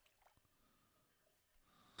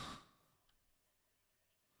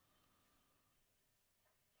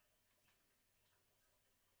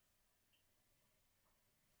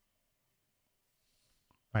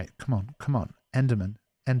 Right, come on, come on. Enderman,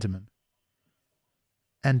 Enderman.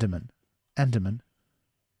 Enderman, Enderman.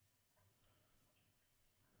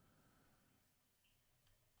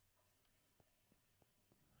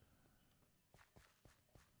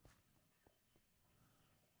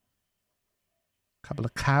 Couple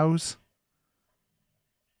of cows.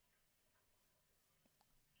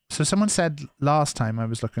 So someone said last time I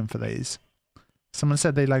was looking for these. Someone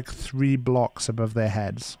said they like 3 blocks above their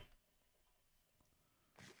heads.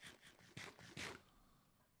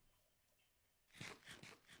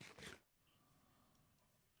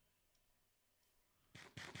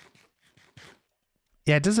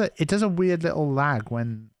 Yeah, it does a weird little lag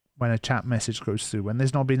when a chat message goes through, when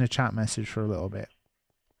there's not been a chat message for a little bit.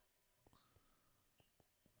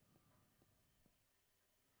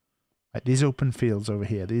 Right, these open fields over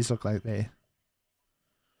here, these look like they're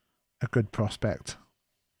a good prospect.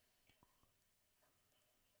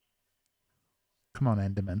 Come on,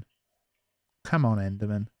 Enderman. Come on,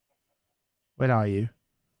 Enderman. Where are you?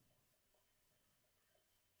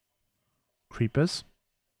 Creepers.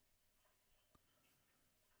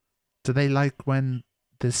 Do they like when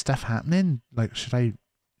there's stuff happening? Like, should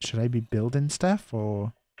I be building stuff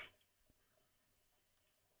or?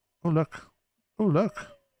 Oh look! Oh look!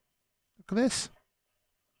 Look at this!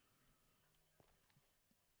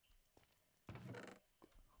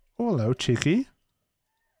 Oh hello, cheeky.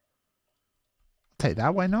 I'll take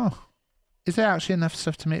that. Why not? Is there actually enough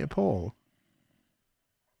stuff to make a portal?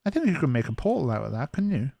 I think you could make a portal out of that,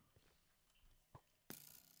 couldn't you?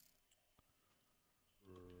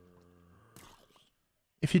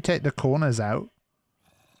 If you take the corners out.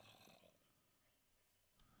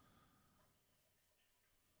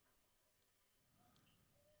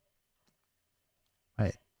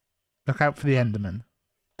 Right. Look out for the Enderman.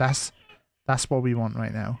 That's what we want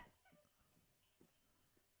right now.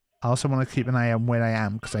 I also want to keep an eye on where I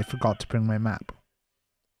am because I forgot to bring my map.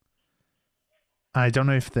 I don't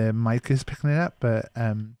know if the mic is picking it up, but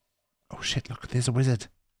oh shit, look, there's a wizard.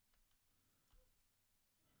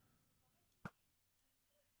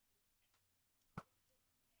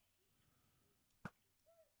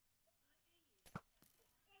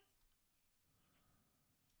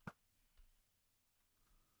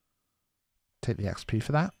 Take the XP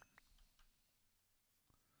for that.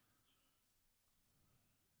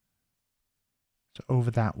 So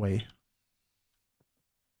over that way.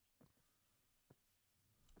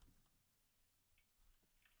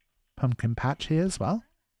 Pumpkin patch here as well.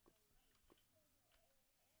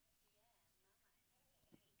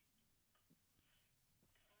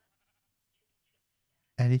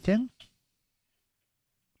 Anything?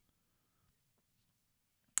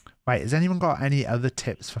 Right, has anyone got any other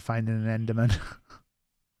tips for finding an Enderman?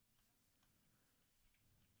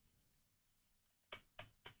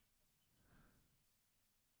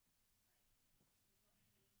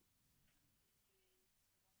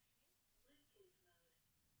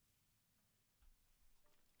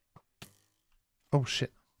 Oh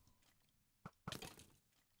shit.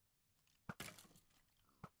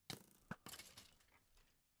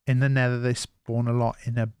 In the Nether they spawn a lot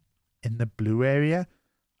in the blue area.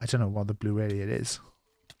 I don't know what the blue area is.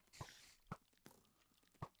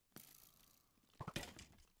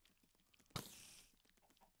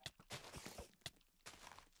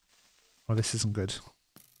 Oh, this isn't good.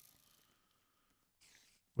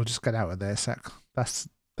 We'll just get out of there a sec. That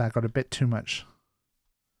got a bit too much.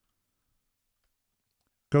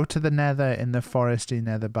 Go to the Nether in the foresty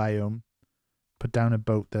Nether biome. Put down a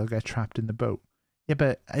boat. They'll get trapped in the boat. Yeah,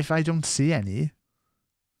 but if I don't see any.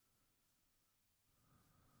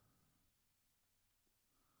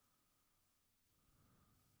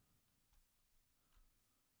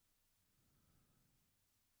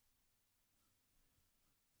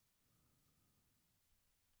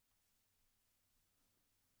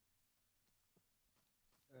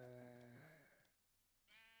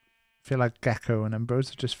 I feel like Gecko and Ambrose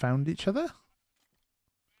have just found each other.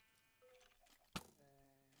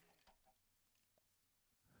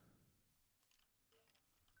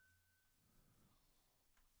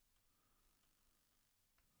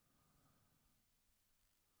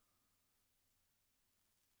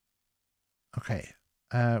 Okay,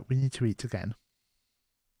 we need to eat again.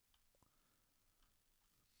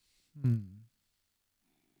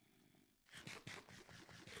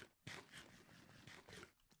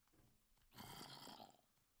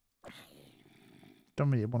 don't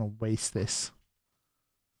really want to waste this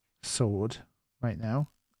sword right now.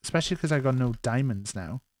 Especially because I got no diamonds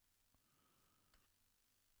now.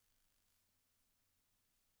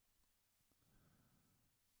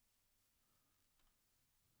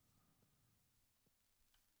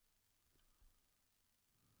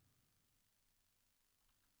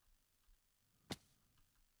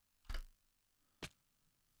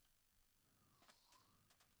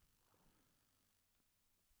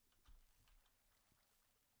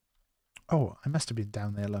 Oh, I must have been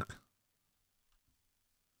down there, look.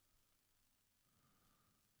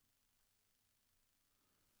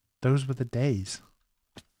 Those were the days.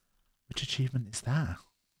 Which achievement is that?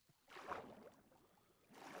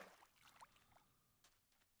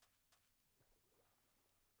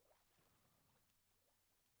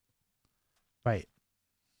 Right.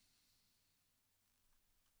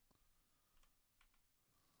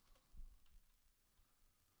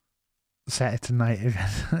 Set it to night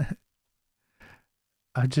again.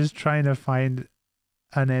 I'm just trying to find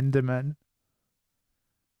an Enderman.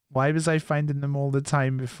 Why was I finding them all the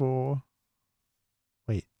time before?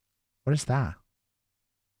 Wait, what is that?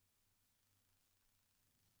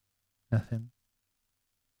 Nothing.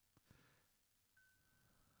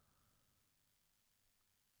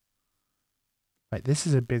 Right, this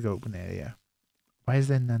is a big open area. Why is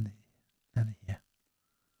there none here?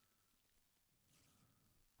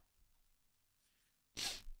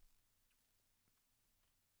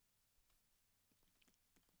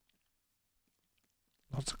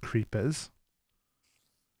 Lots of creepers.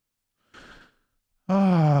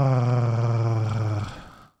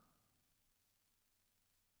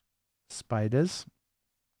 Spiders.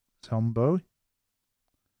 Zombo.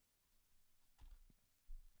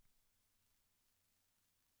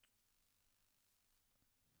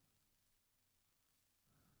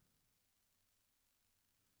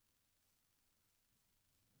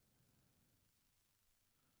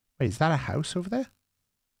 Wait, is that a house over there?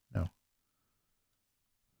 No.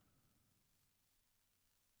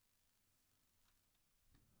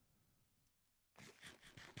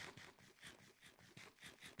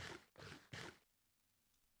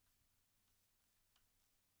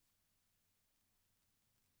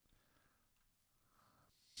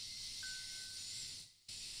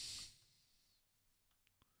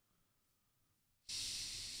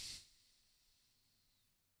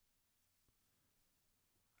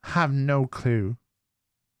 Have no clue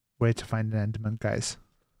where to find an Enderman, guys.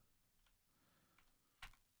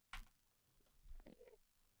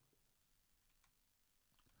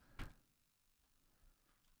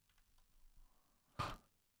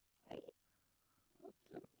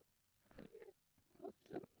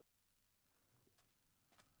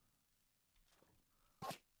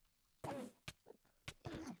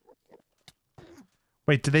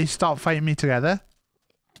 Wait, do they stop fighting me together?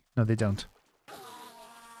 No, they don't.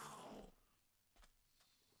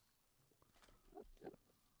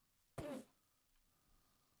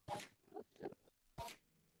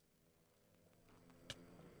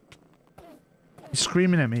 He's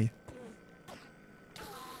screaming at me.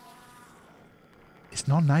 It's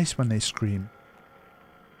not nice when they scream.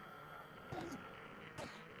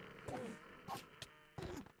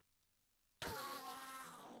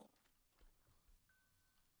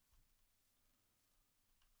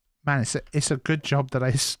 Man, it's a good job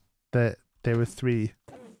that that there were 3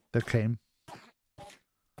 that came.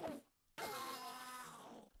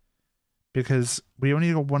 Because we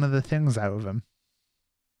only got one of the things out of them.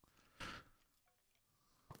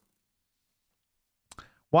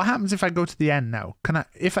 What happens if I go to the end now? Can I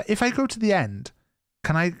if I go to the end,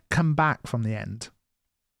 can I come back from the end?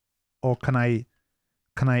 Or can I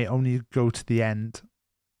only go to the end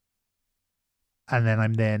and then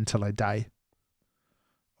I'm there until I die?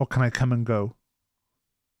 Or can I come and go?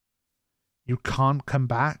 You can't come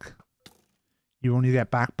back. You only get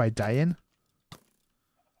back by dying.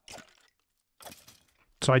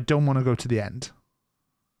 So I don't want to go to the end.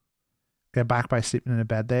 Get back by sleeping in a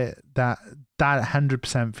bed. That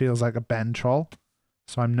 100% feels like a Ben troll.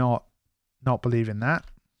 So I'm not believing that.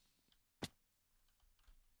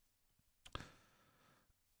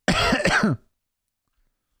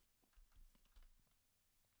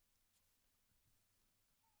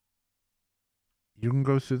 You can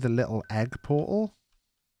go through the little egg portal,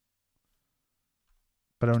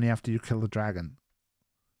 but only after you kill the dragon.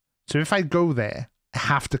 So if I go there, I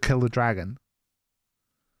have to kill the dragon.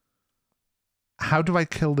 How do I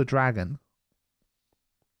kill the dragon?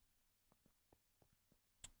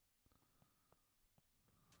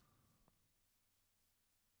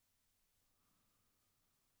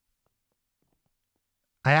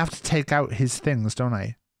 I have to take out his things, don't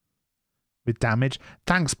I? with damage.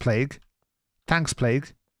 Thanks, Plague. Thanks,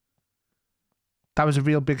 Plague. That was a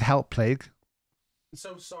real big help, Plague. I'm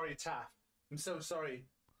so sorry, Taff. I'm so sorry.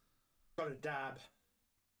 Got a dab.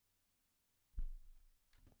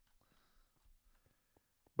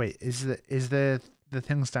 Wait, is the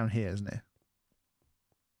things down here, isn't it?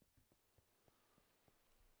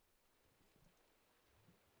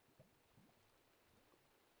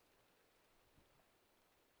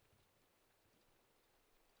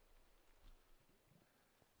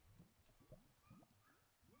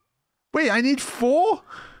 Wait, I need 4?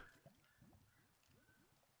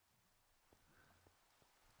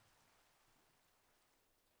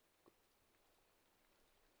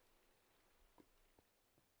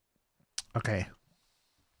 Okay.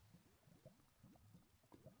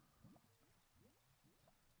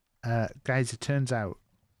 Guys, it turns out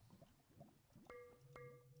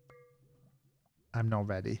I'm not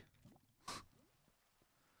ready.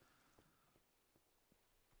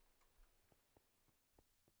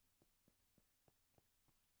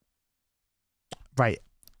 Right.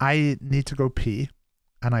 I need to go pee,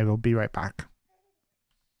 and I will be right back.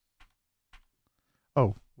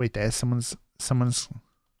 Oh, wait, there's someone's...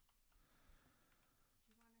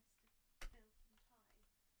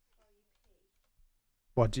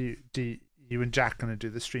 What, do you and Jack gonna do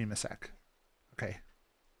the stream a sec? Okay.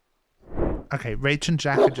 Okay, Rach and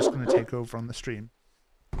Jack are just gonna take over on the stream.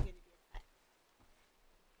 You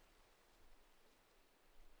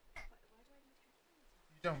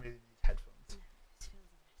don't really need headphones.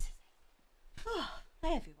 Oh,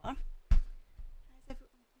 hi everyone.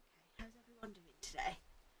 How's everyone doing today?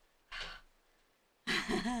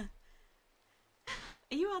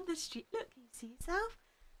 Are you on the street? Look, can you see yourself?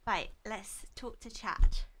 Right, let's talk to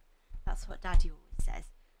chat. That's what Daddy always says.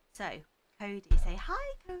 So, Cody, say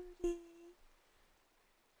hi, Cody.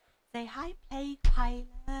 Say hi, Plague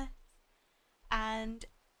Pilot. And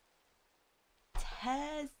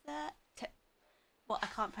Teza. What, I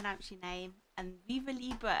can't pronounce your name. And Viva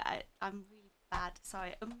Libra. I'm really bad.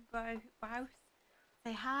 Sorry, Umbro Rouse.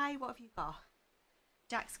 Say hi, what have you got?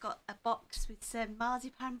 Jack's got a box with some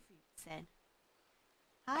marzipan fruits in.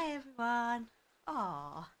 Hi everyone.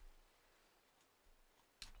 Aww.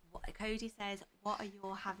 Cody says, what are you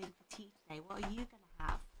all having for tea today? What are you going to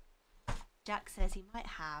have? Jack says he might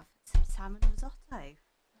have some salmon risotto.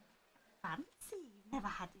 Fancy. He's never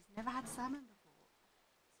had salmon before.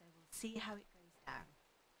 So we'll see how it goes down.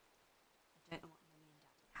 I don't know what Mummy and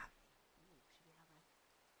Daddy are having. Ooh, should we have a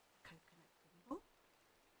coconut crumble?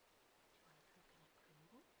 Do you want a coconut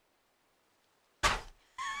crumble?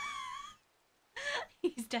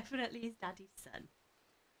 He's definitely his daddy's son.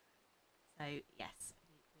 So, yes,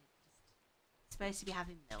 we're just supposed to be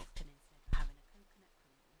having milk, and instead we're having a coconut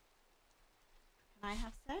crumble. Can I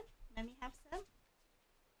have some? Mummy have some?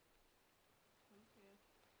 Thank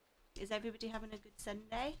you. Is everybody having a good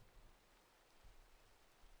Sunday?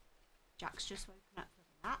 Jack's just woken up from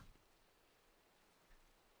a nap.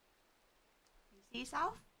 Can you see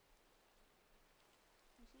yourself?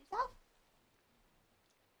 Can you see yourself?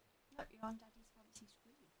 Look, you're on Daddy's fancy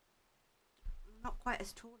screen. I'm not quite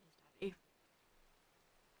as tall as Daddy.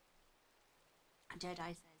 Jedi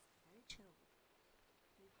says, very chilled.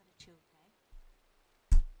 We've had a chilled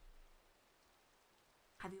day.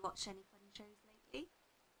 Have you watched any funny shows lately?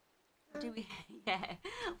 What did we? Yeah.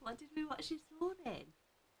 What did we watch this morning?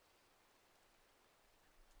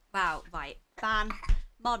 Wow. Right. Ban.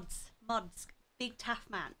 Mods.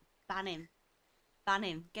 BigTaffMan. Ban him.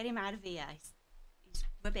 Get him out of here. He's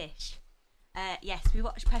rubbish. Yes, we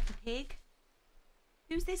watched Peppa Pig.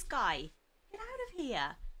 Who's this guy? Get out of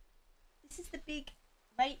here. This is the big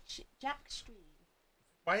Rach Jack stream.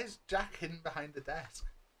 Why is Jack hidden behind the desk?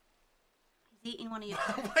 He's eating one of your...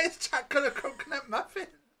 Why has Jack got a coconut muffin?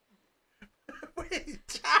 Wait,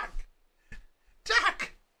 Jack!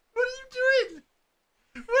 Jack! What are you doing?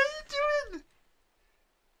 What are you doing?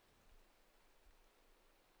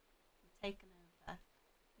 I'm taking over.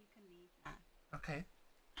 You can leave now. Okay.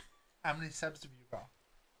 How many subs have you got?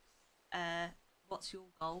 What's your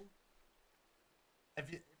goal? Have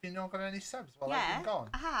you not got any subs while Yeah, I've been gone?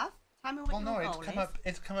 I have. Tell me what your goal is.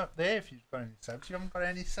 It's come up there if you've got any subs. You haven't got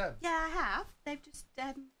any subs. Yeah, I have. They've just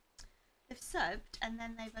they've subbed and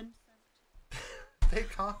then they've unsubbed. They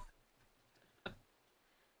can't.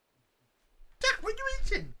 Jack, what are you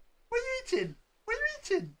eating? What are you eating? What are you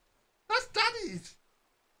eating? That's Daddy's.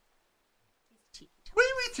 He's cheeky. What are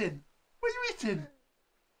you eating? What are you eating?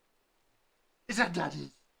 Is that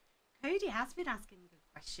Daddy's? Cody has been asking good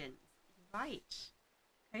questions. You're right.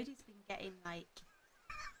 Cody's been getting like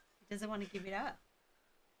he doesn't want to give it up.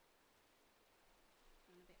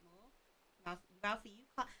 And a bit more. Ralphie, you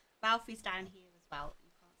can't. Ralphie's down here as well.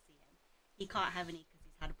 You can't see him. He can't have any because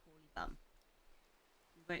he's had a poorly bum.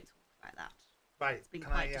 We won't talk about that. Right. It's been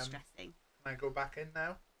Can quite I distressing. can I go back in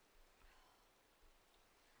now?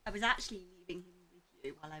 I was actually leaving him with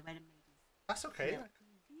you while I went and made his. That's okay. milk.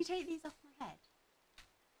 Can you take these off my head?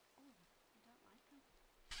 Oh, I don't like them.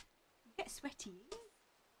 You get sweaty ears.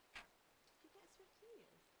 Do you get sweaty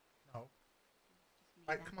ears? No. Just me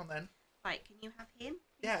Right, then. come on then. Right, can you have him?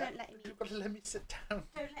 Please Yeah. don't let him You've eat. got to let me sit down.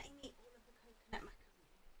 Don't let him eat all of the coconut macaroni.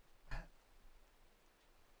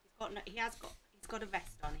 He's got a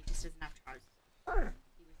vest on. He just doesn't have trousers on.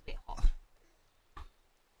 He was a bit hot.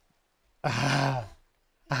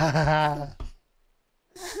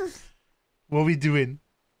 What are we doing?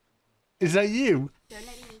 Is that you? Don't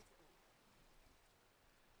let him eat it all.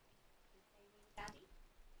 You say me, Daddy?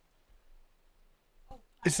 Oh,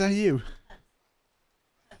 Is that you?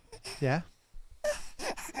 Yeah.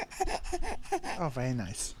 Oh, very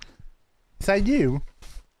nice. Is that you?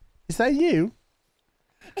 Is that you?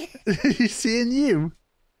 You seeing you?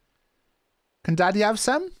 Can Daddy have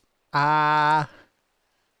some?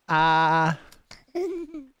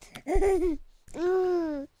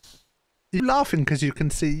 You laughing because you can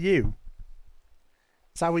see you?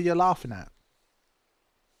 Is that what you're laughing at?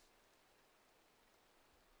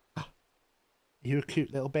 Are you a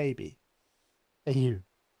cute little baby? Are you?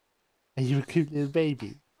 Are you a cute little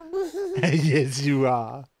baby? Yes, you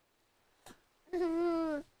are.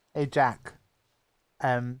 Hey, Jack.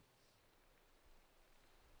 We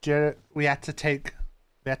had to take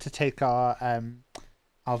our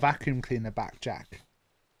vacuum cleaner back, Jack.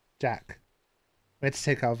 Jack, we had to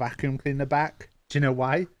take our vacuum cleaner back. Do you know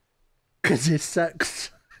why? 'Cause it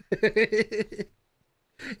sucks.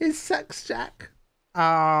 It sucks, Jack.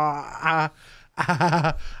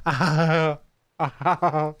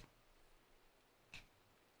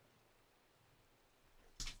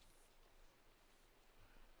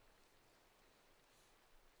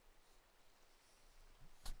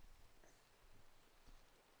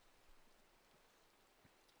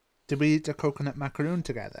 Did we eat a coconut macaroon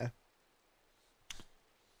together?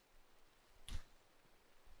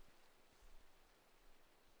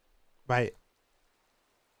 Right.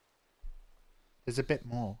 There's a bit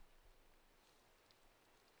more.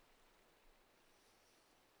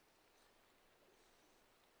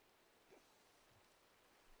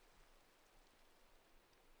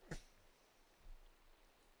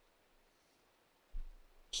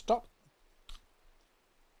 Stop.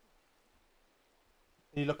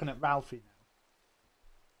 Are you looking at Ralphie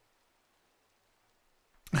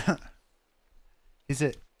now?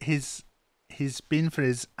 He's been for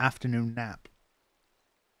his afternoon nap.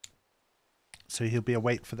 So he'll be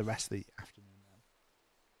awake for the rest of the afternoon nap.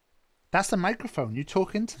 That's the microphone. You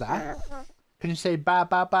talk into that. Can you say ba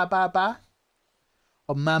ba ba ba ba?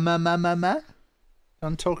 Or ma ma ma ma ma?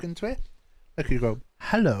 Don't talk into it. Look, you go,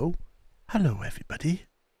 hello. Hello everybody.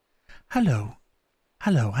 Hello.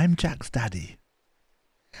 Hello, I'm Jack's daddy.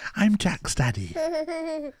 I'm Jack's daddy.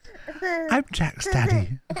 I'm Jack's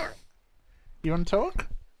daddy. You want to talk?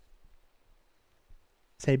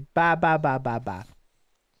 Say ba ba ba ba ba.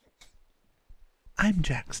 I'm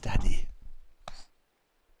Jack's daddy.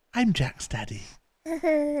 I'm Jack's daddy.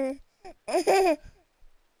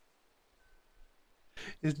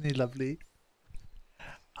 Isn't he lovely?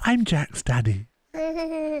 I'm Jack's daddy.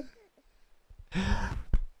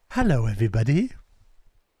 Hello everybody.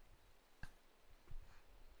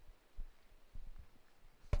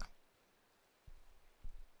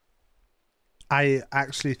 I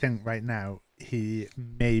actually think right now he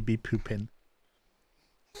may be pooping.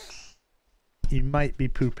 He might be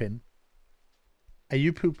pooping. Are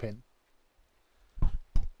you pooping?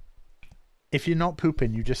 If you're not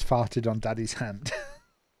pooping, you just farted on Daddy's hand.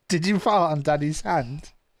 Did you fart on Daddy's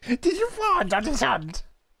hand? Did you fart on Daddy's hand?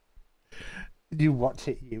 You watch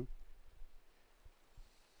it, you.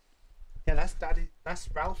 Yeah, that's Daddy. That's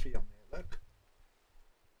Ralphie on there, look.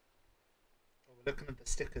 Oh, we're looking at the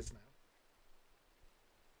stickers now.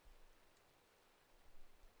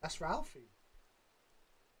 That's Ralphie.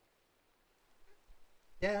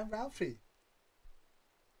 Yeah, Ralphie.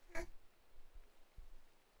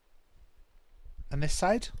 And this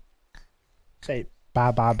side? Say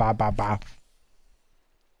ba ba ba ba ba.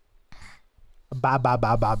 Ba ba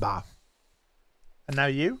ba ba ba. And now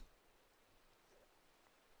you?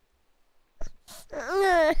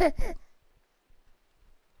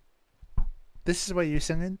 This is what you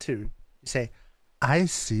sing into. You say, I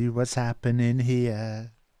see what's happening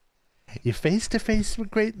here. You're face to face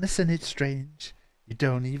with greatness and it's strange. You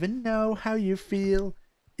don't even know how you feel.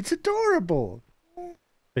 It's adorable.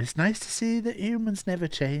 But it's nice to see that humans never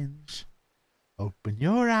change. Open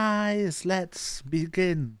your eyes, let's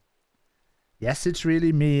begin. Yes, it's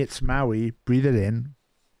really me, it's Maui. Breathe it in.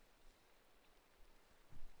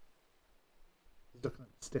 He's looking at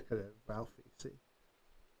the sticker of Ralphie, see?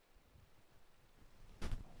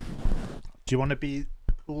 Do you want to be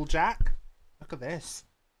cool, Jack? Look at this.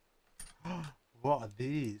 What are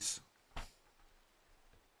these?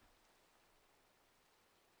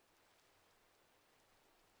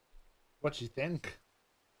 What do you think?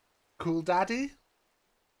 Cool, Daddy?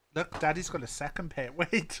 Look, Daddy's got a second pair.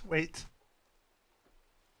 Wait, wait.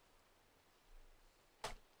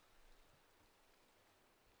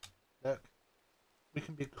 Look. We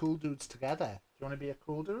can be cool dudes together. Do you want to be a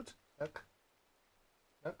cool dude? Look.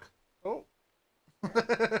 Look. Oh.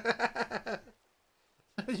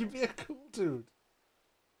 You be a cool dude.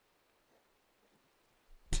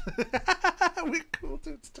 We're cool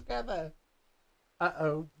dudes together.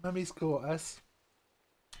 Uh-oh. Mummy's caught us.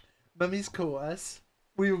 Mummy's caught us.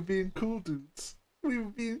 We were being cool dudes. We were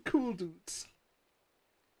being cool dudes.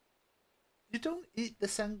 You don't eat the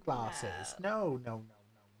sunglasses. No, no, no,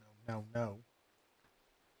 no, no, no, no.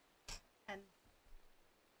 And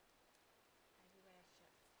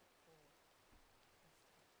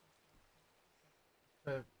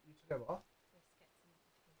You to go what?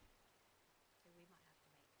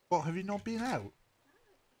 What, have you not been out?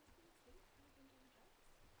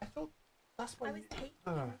 I thought that's why I was you... taking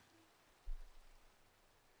Oh.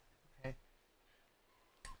 Okay.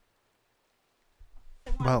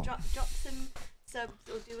 someone Well- drop some subs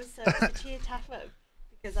or do a sub to cheer Taff up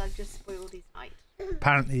because I've just spoiled his night.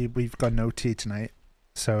 Apparently, we've got no tea tonight,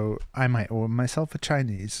 so I might order myself a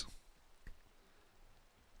Chinese.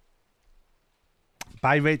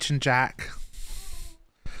 Bye, Rach and Jack.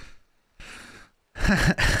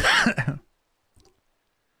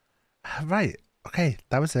 Right. Okay.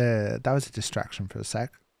 That was a distraction for a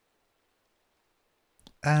sec.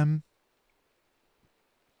 I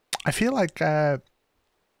feel like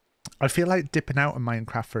dipping out of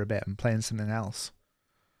Minecraft for a bit and playing something else.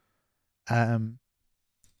 I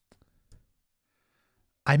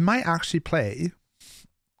might actually play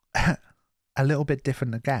a little bit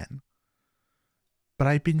different again. But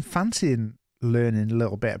I've been fancying learning a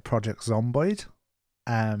little bit of Project Zomboid.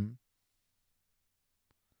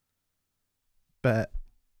 But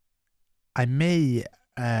I may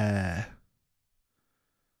I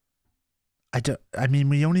mean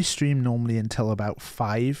we only stream normally until about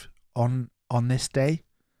 5 on this day.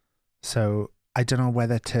 So I don't know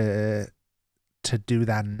whether to do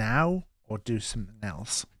that now or do something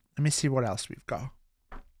else. Let me see what else we've got.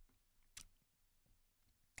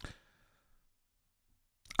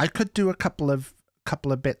 I could do a couple of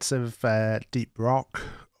bits of deep rock,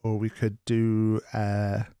 or we could do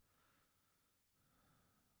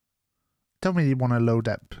don't really want to load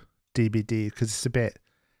up DBD because it's a bit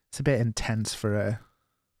intense for a...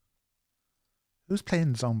 Who's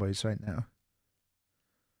playing Zomboids right now?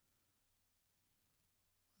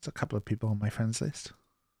 There's a couple of people on my friends list.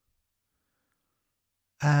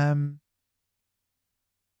 I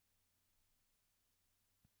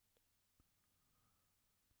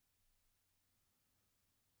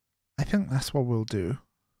think that's what we'll do.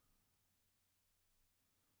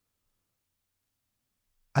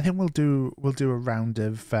 I think we'll do a round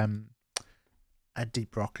of a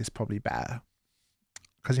deep rock is probably better,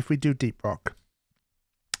 because if we do deep rock,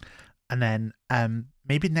 and then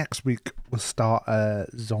maybe next week we'll start a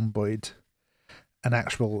Zomboid, an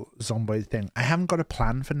actual Zomboid thing. I haven't got a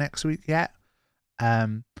plan for next week yet.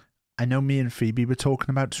 I know me and Phoebe were talking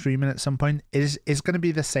about streaming at some point. It's going to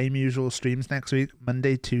be the same usual streams next week: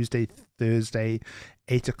 Monday, Tuesday, Thursday,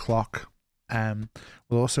 8 o'clock.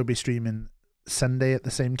 We'll also be streaming Sunday at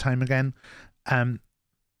the same time again.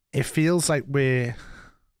 It feels like we're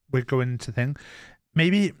going to thing.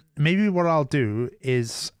 Maybe what I'll do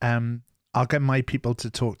is I'll get my people to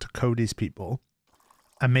talk to Cody's people,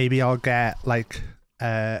 and maybe I'll get like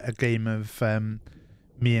a game of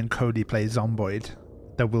me and Cody play Zomboid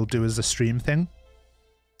that we'll do as a stream thing,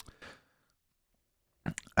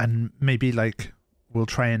 and maybe like we'll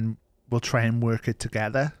try and work it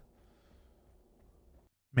together.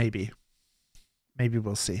 Maybe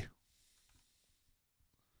we'll see.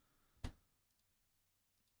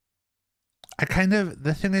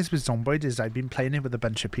 The thing is with Zomboid is I've been playing it with a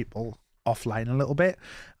bunch of people offline a little bit,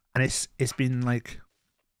 and it's been like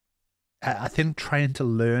I think trying to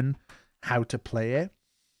learn how to play it.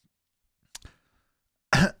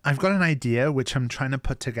 I've got an idea which I'm trying to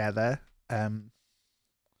put together.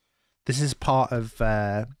 This is part of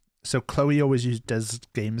so Chloe always does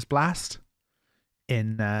Games Blast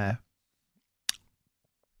in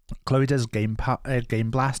Chloe does Game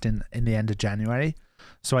Blast in the end of January.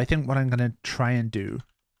 So I think what I'm going to try and do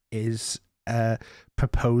is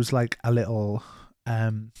propose like a little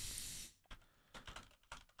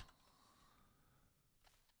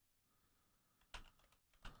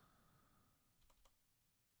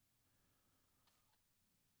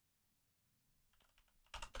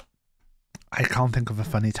I can't think of a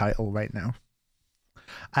funny title right now.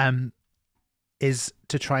 Is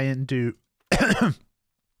to try and do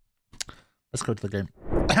let's go to the game.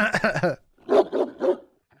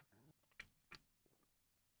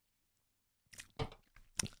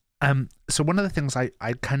 So one of the things I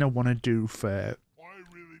kind of want to do for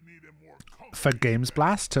Games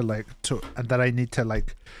Blast that I need to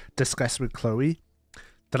like discuss with Chloe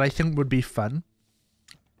that I think would be fun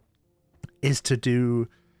is to do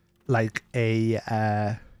like a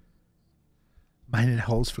mining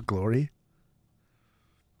holes for glory.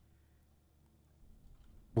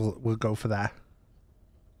 We'll go for that.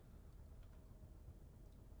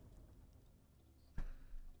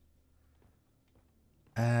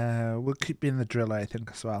 We'll keep being the driller, I think,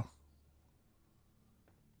 as well.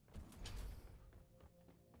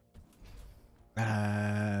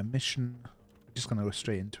 Mission. I'm just gonna go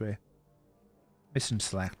straight into it. Mission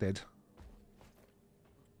selected.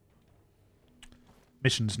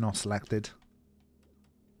 Mission's not selected.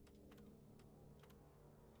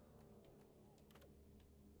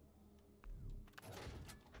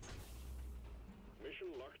 Mission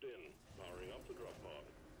locked in. Powering up the drop pod.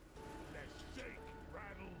 Let's shake,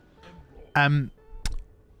 rattle, and roll.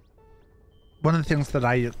 One of the things that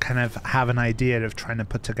I kind of have an idea of trying to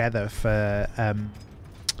put together for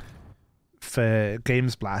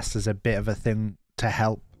Games Blast as a bit of a thing to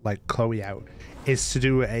help like Chloe out is to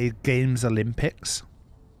do a Games Olympics.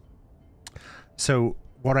 So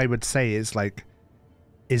what I would say is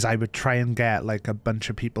I would try and get like a bunch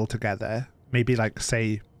of people together, maybe like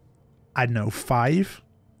say, I don't know, 5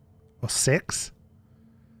 or 6,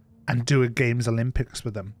 and do a Games Olympics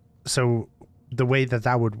with them. So the way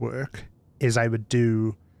that would work is I would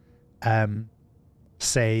do,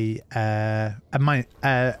 say, a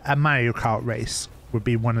Mario Kart race would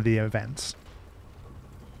be one of the events.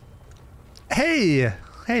 Hey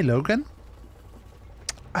Logan.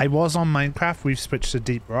 I was on Minecraft. We've switched to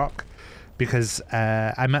Deep Rock because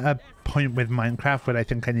I'm at a point with Minecraft where I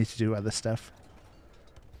think I need to do other stuff.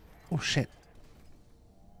 Oh shit.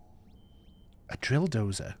 A drill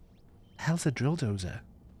dozer. The hell's a drill dozer?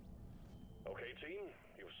 Okay, team,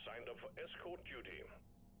 you've signed up for escort duty.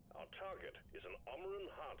 Our target is an Omran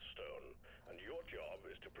Heartstone, and your job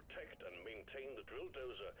is to protect and maintain the drill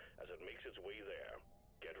dozer as it makes its way there.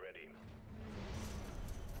 Get ready.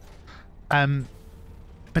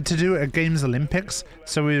 But to do a Games Olympics,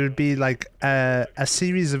 so it would be like a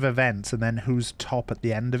series of events and then who's top at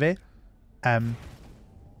the end of it.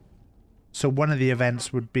 So one of the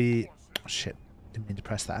events would be... Oh, shit, didn't mean to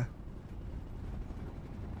press that.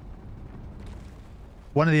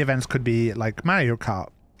 One of the events could be like Mario Kart,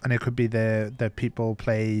 and it could be the people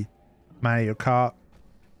play Mario Kart.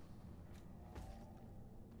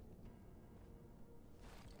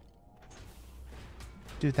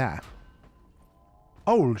 Do that.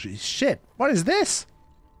 Holy shit, what is this?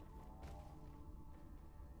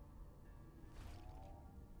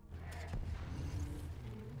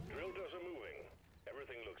 Drill dozer moving.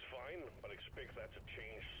 Everything looks fine, but expect that to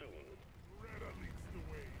change soon. Reda leads the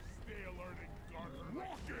way. Stay alert and guard her.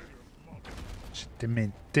 Rocket! Shit,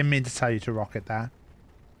 didn't mean to tell you to rocket that.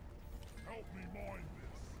 Help me mine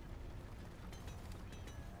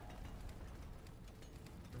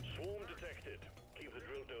this. Swarm detected. Keep the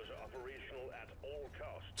drill dozer operational at all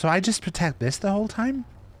costs. So I just protect this the whole time?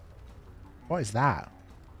 What is that?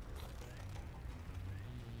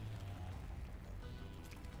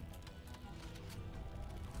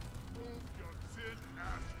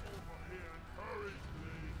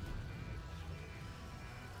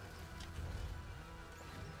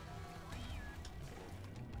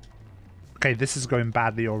 Okay, this is going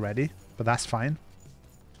badly already, but that's fine.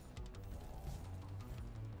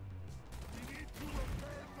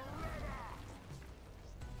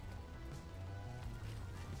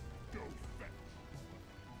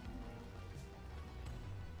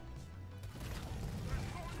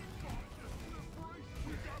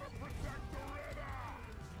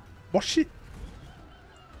 What's she...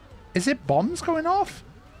 Is it bombs going off?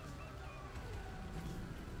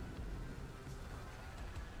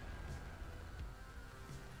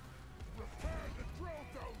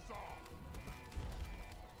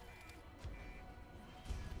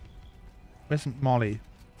 Where's Molly?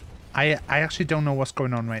 I actually don't know what's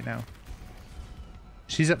going on right now.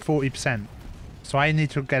 She's at 40%. So I need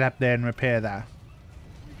to get up there and repair that.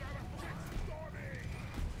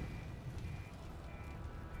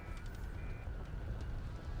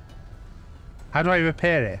 How do I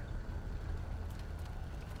repair it?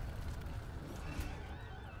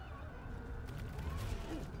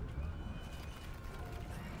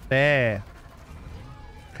 There.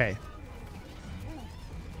 Okay.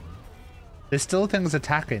 There's still things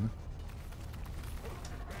attacking.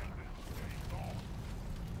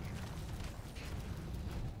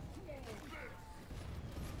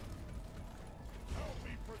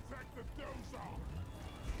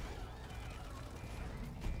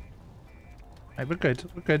 Right, we're good.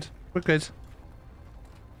 We're good. We're good.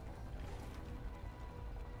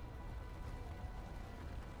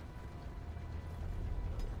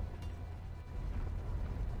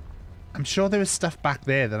 I'm sure there was stuff back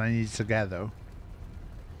there that I needed to get, though.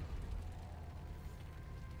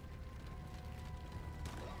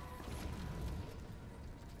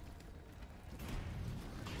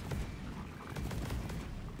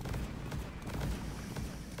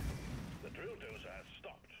 The drill dozer has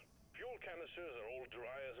stopped. Fuel canisters are all dry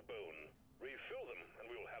as a bone. Refill them, and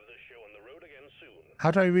we will have this show on the road again soon.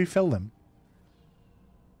 How do I refill them?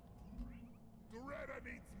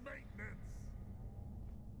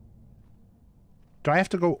 Do I have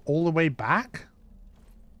to go all the way back?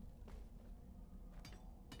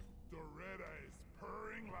 Doretta is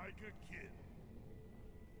purring like a kid.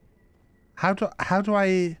 How do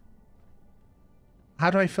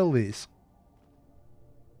I fill these?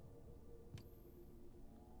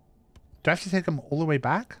 Do I have to take them all the way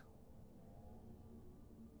back?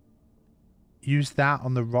 Use that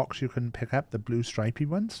on the rocks you can pick up, the blue stripy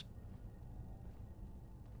ones?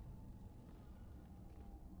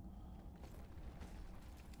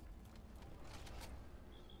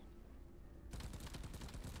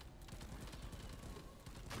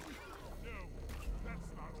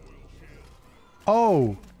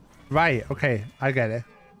 Oh, right. Okay, I get it.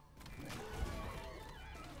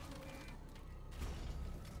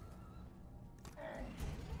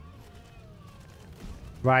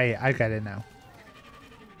 Right, I get it now.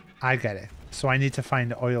 I get it. So I need to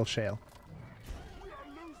find the oil shale. We are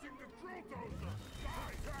losing the drill dozer.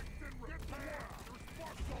 Protect and repair.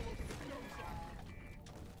 Response all over the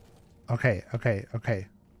dozer. Okay, okay, okay.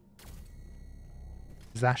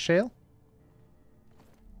 Is that shale?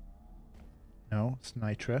 No, it's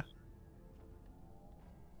nitra.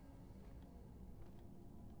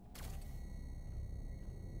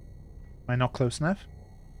 Am I not close enough?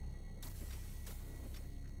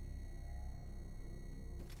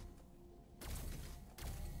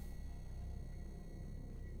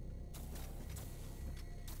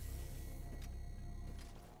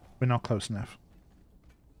 We're not close enough.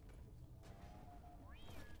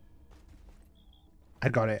 I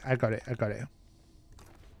got it, I got it, I got it.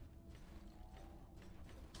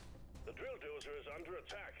 The drill dozer is under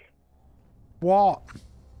attack. What?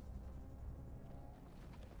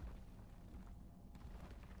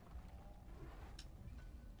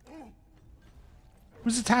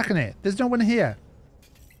 Who's attacking it? There's no one here.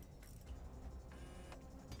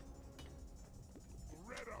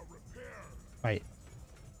 Right.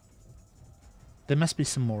 There must be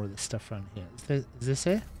some more of this stuff around here. Is this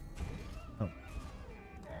it? Oh.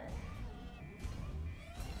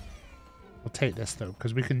 We'll take this though,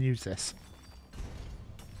 because we can use this.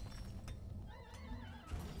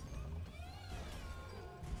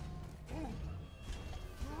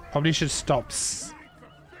 Probably should stop.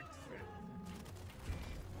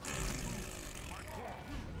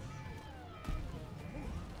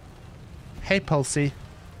 Hey, Pulsey.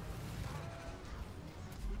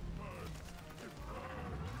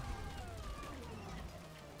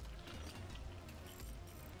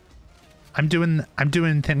 I'm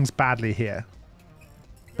doing things badly here.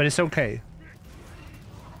 But it's okay.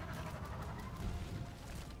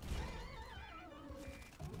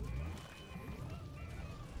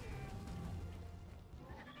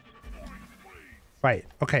 Right,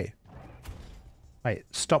 okay. Right,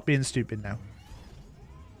 stop being stupid now.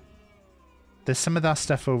 There's some of that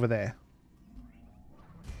stuff over there.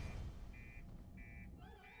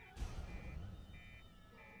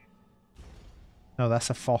 No, that's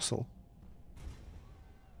a fossil.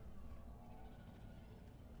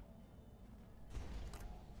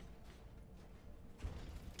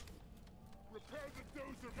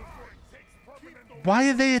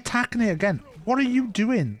 Why are they attacking it again? What are you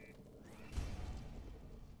doing?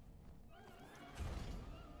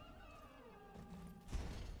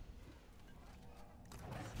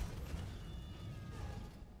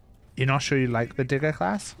 You're not sure you like the digger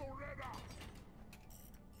class?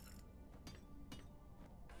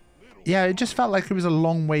 Yeah, it just felt like it was a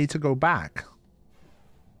long way to go back.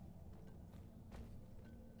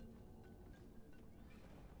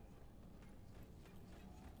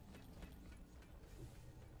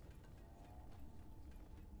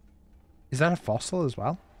 Is that a fossil as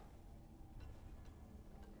well?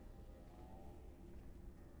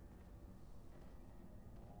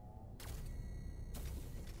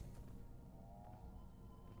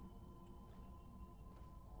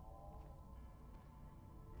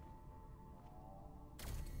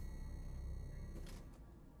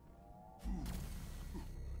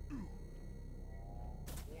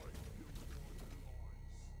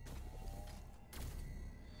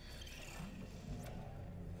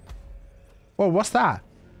 Whoa, what's that?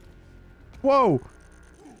 Whoa!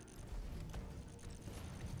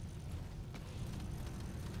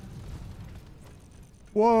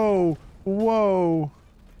 Whoa! Whoa!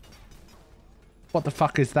 What the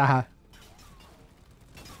fuck is that?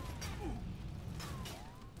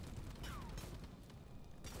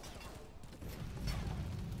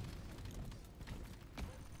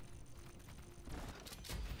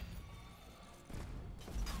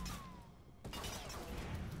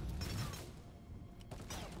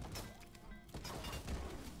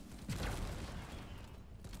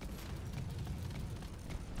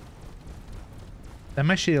 Let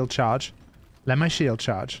my shield charge. Let my shield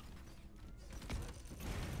charge.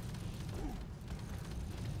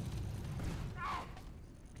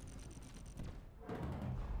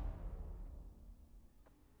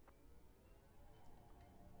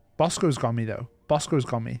 Bosco's got me though. Bosco's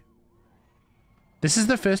got me. This is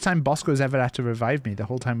the first time Bosco's ever had to revive me the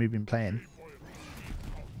whole time we've been playing.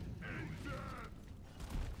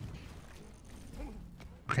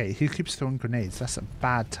 Okay, he keeps throwing grenades. That's a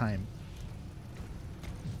bad time.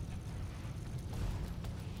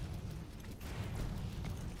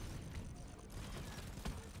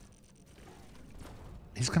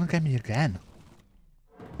 He's gonna get me again.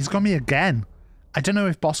 He's got me again. I don't know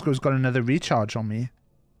if Bosco's got another recharge on me.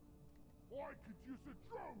 I could use a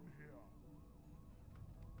drone here.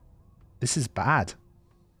 This is bad.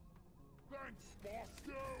 Thanks,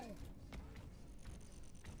 Bosco.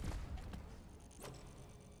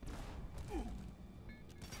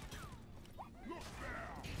 Look there.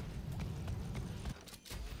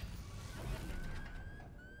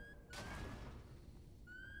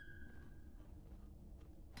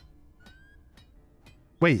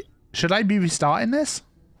 Wait, should I be restarting this?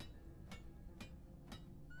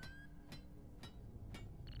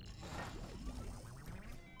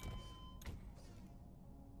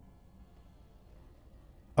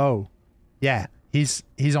 Oh, yeah, he's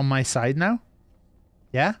on my side now.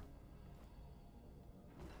 Yeah?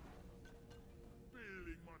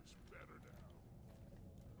 Feeling much better now.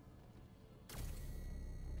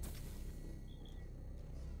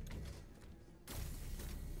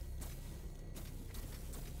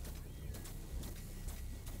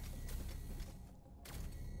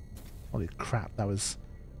 Holy crap, that was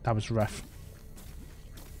rough.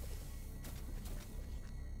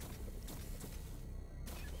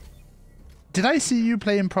 Did I see you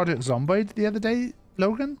playing Project Zomboid the other day,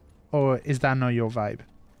 Logan? Or is that not your vibe?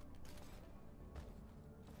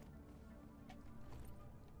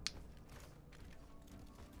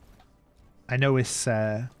 I know it's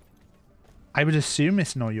I would assume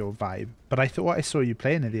it's not your vibe, but I thought I saw you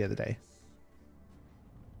playing it the other day.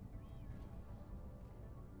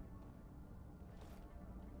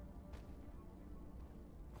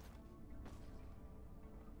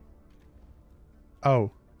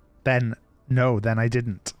 Oh, then no, then I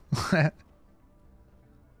didn't.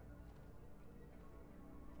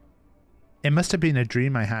 It must have been a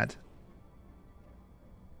dream I had.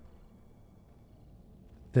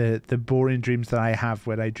 The boring dreams that I have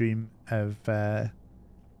when I dream of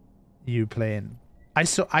you playing. I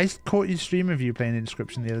caught you stream of you playing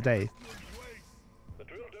Inscription the other day. The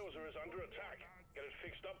drill dozer is under attack. Get it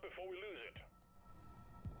fixed up before we lose it.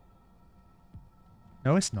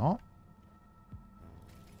 No, it's not.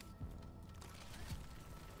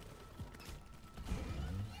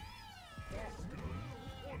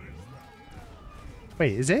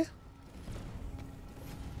 Wait, is it?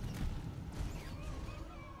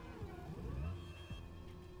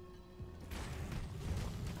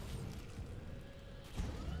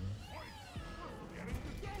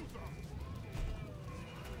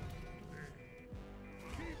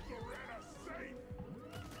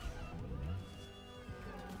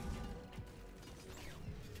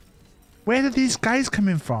 Where did these guys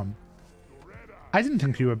coming from? I didn't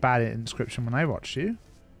think you were bad at Inscription when I watched you.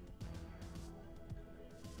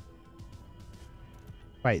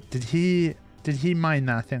 Wait, did he mine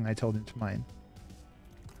that thing I told him to mine?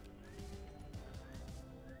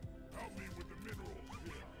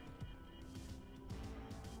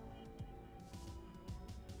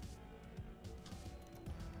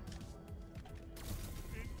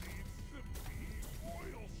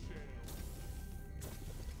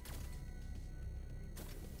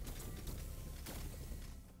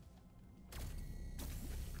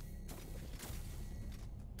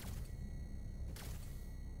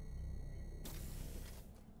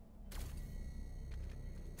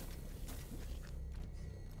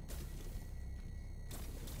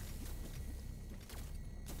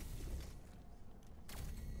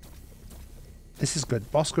 This is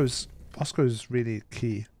good. Bosco's really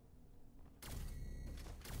key.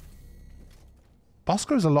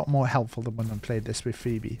 Bosco's a lot more helpful than when I played this with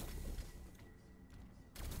Phoebe.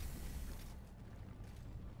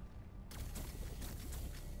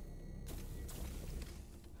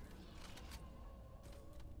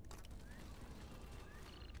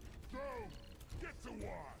 Go! Get to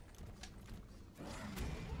work!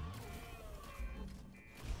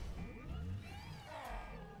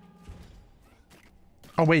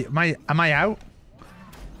 Oh wait, am I out?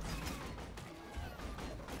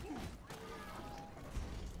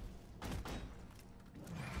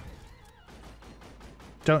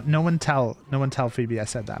 No one tell Phoebe I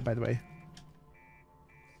said that, by the way.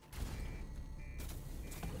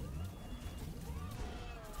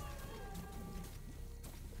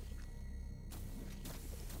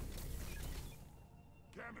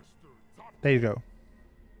 Canister, top There you go.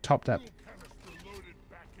 Topped up. canister loaded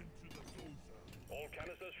back into the dozer. All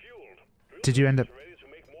canisters fueled. Did you end up? Ready to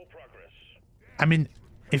make more progress. I mean,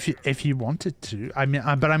 if you wanted to, I mean,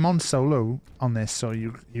 but I'm on solo on this, so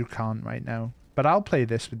you can't right now. But I'll play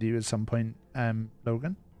this with you at some point,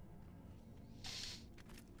 Logan.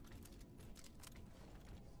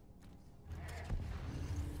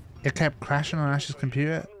 It kept crashing on Ash's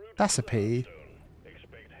computer. That's a pity.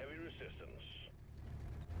 Expect heavy resistance.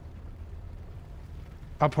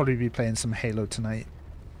 I'll probably be playing some Halo tonight.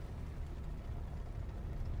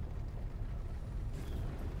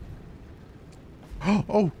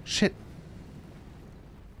 Oh shit!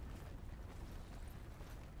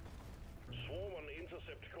 Swarm on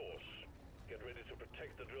intercept course. Get ready to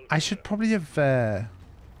protect the drill. I should probably have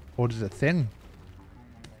ordered a thing.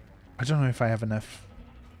 I don't know if I have enough.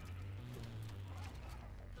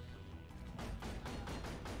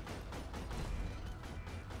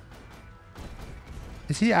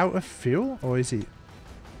 Is he out of fuel or is he?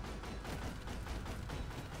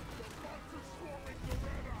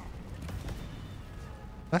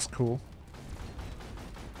 That's cool.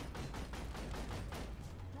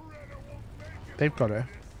 They've got her.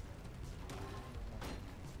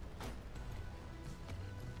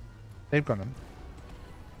 They've got him.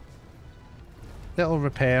 Little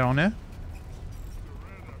repair on her.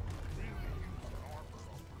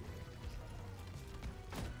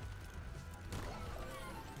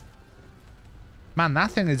 Man,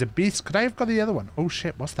 that thing is a beast. Could I have got the other one? Oh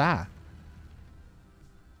shit, what's that?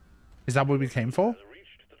 Is that what we came for? Has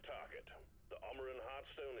reached the target. The Omeran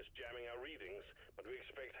Heartstone is jamming our readings, but we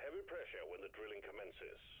expect heavy pressure when the drilling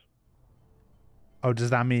commences. Oh, does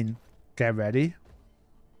that mean get ready?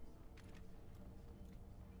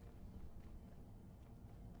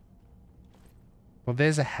 Well,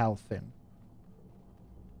 there's a health thing.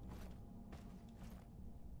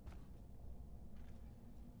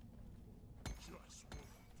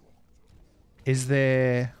 Is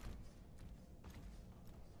there...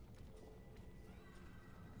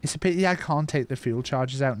 It's a pity I can't take the fuel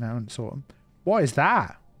charges out now and sort them. What is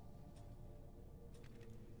that?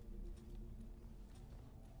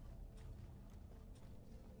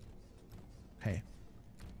 Okay.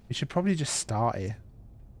 We should probably just start here.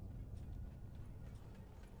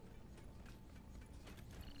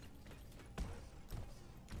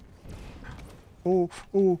 Oh,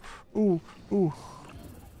 oh, oh, oh.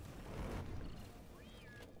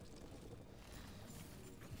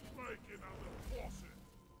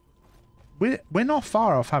 We're not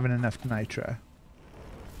far off having enough nitro.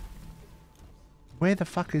 Where the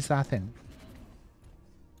fuck is that thing?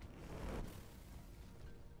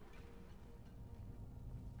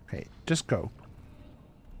 Okay, just go.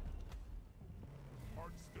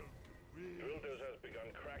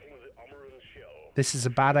 This is a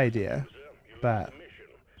bad idea, but...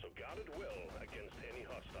 So guard it well against any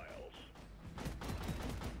hostiles.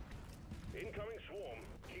 Incoming swarm.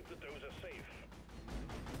 Keep the dozer safe.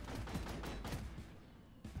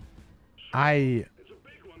 I It's a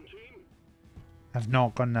big one, team. have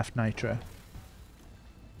not got enough nitro.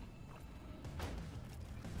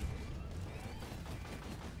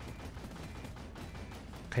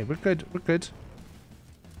 Okay, we're good. We're good.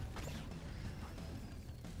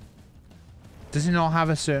 Does he not have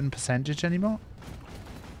a certain percentage anymore?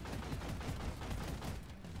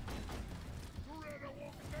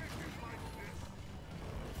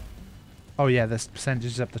 Oh yeah, this percentage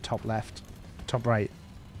is up the top left. Top right.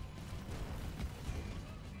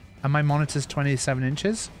 And my monitor's 27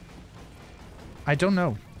 inches? I don't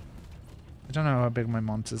know. I don't know how big my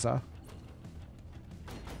monitors are.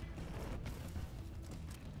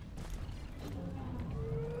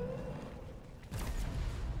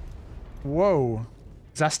 Whoa.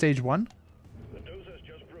 Is that stage 1? The dozer's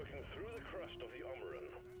just broken through the crust of the Omeran.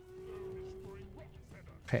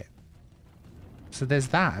 So there's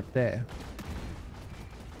that up there.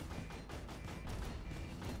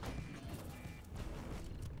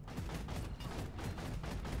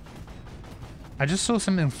 I just saw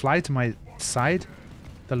something fly to my side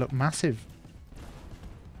that looked massive.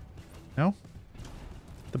 No?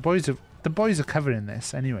 The boys are covering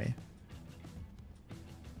this anyway.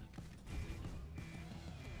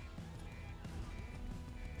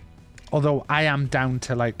 Although I am down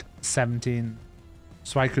to like 17,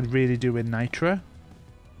 so I could really do with nitra.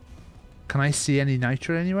 Can I see any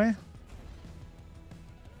nitra anywhere?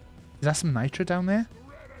 Is that some nitra down there?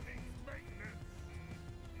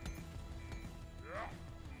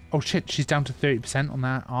 Oh shit, she's down to 30% on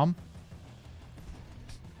that arm.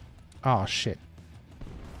 Oh shit.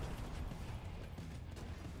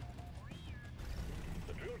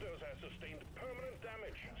 The drill dozer has sustained permanent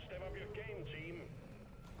damage. Step up your game, team.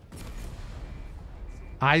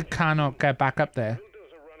 I cannot get back up there. Drill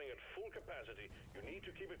dozer running at full capacity. You need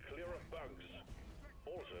to keep it clear of bugs.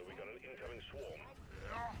 Also, we got an incoming swarm.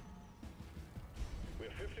 We're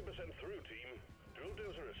 50% through, team. Drill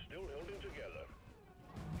dozer is still holding together.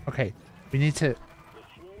 Okay, we need to... The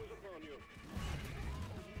swarm is upon you.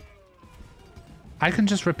 I can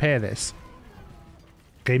just repair this.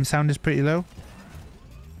 Game sound is pretty low.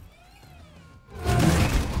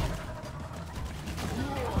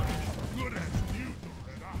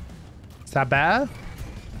 Is that better?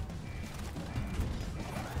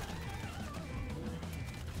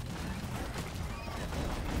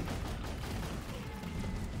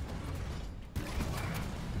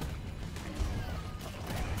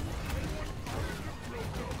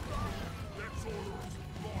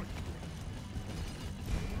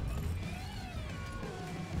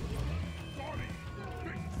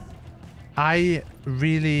 I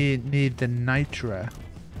really need the nitra.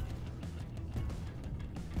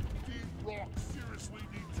 Team Rock seriously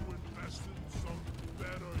need to invest in some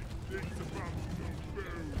better things about your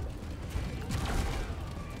food.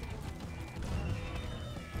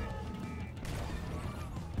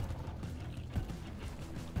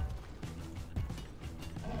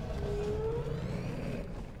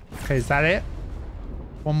 Okay, is that it?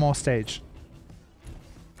 One more stage.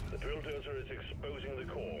 The drill dozer is exposing the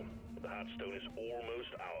core. The Heartstone is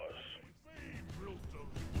almost ours. Drill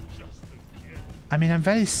dozer just again. I mean, I'm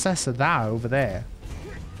very sus of that over there.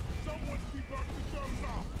 Someone keep up the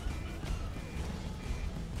dozer.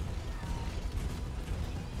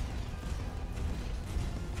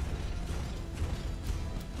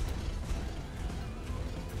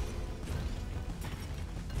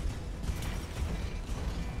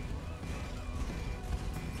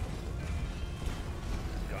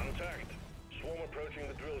 Contact. Swarm approaching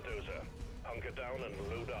the drill dozer. Hunker down and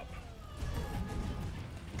load up.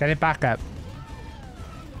 Get it back up.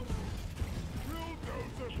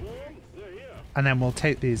 Swarm, they're here. And then we'll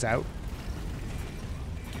take these out.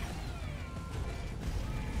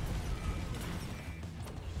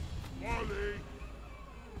 Molly.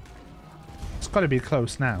 It's got to be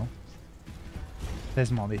close now.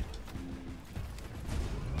 There's Molly.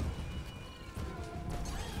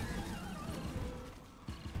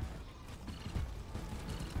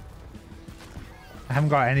 I haven't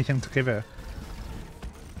got anything to give her.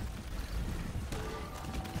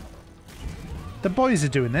 The boys are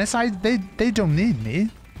doing this. They don't need me.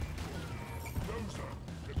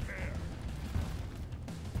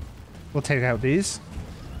 We'll take out these.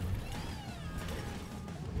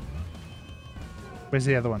 Where's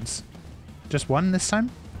the other ones? Just one this time?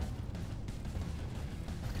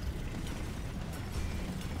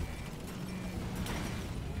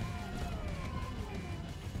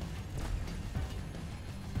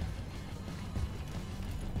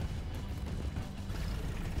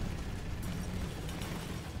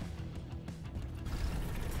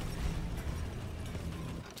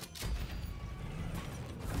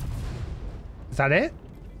 Is that it?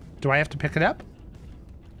 Do I have to pick it up?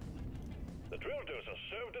 The drill dozer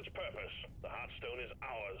served its purpose. The Heartstone is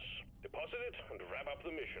ours. Deposit it and wrap up the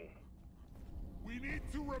mission. We need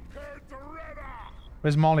to repair Doretta.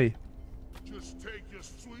 Where's Molly? Just take your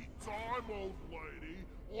sweet time, old lady.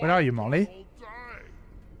 Where are you, Molly? All day.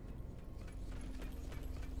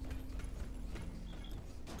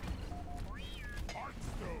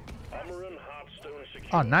 Heartstone. Armor and Heartstone secure.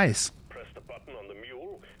 Oh, nice. Press the button on the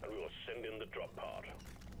mule and we will send in the drop pod.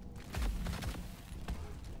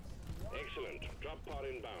 Excellent. Drop pod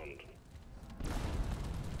inbound.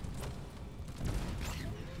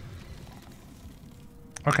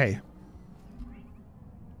 Okay.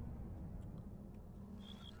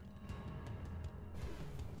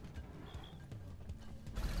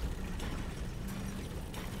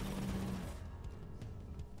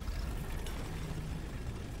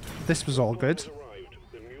 this was all good. Arrived.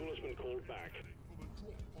 The mule has been called back.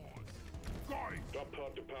 Drop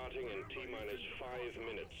pod departing in T-minus 5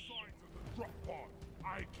 minutes. Drop pod.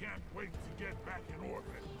 I can't wait to get back in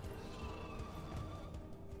orbit.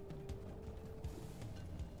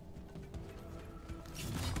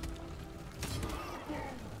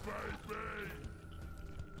 Baby!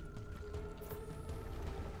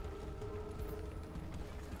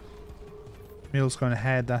 Mule's going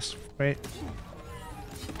ahead, that's great.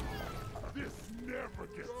 This never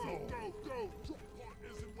gets old. Go, go! Drop pod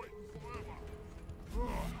isn't waiting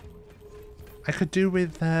forever. I could do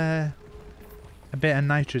with a bit of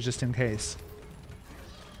nitro just in case.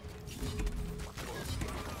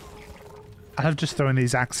 I love just throwing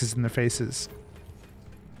these axes in their faces.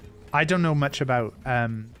 I don't know much about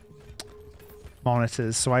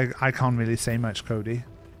monitors, so I can't really say much, Cody.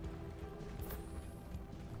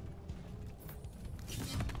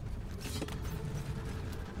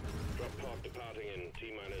 Drop pod departing in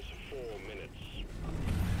T-minus 4 minutes.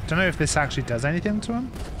 Don't know if this actually does anything to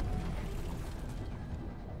him.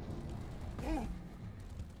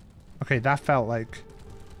 Okay, that felt like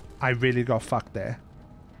I really got fucked there.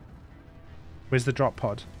 Where's the drop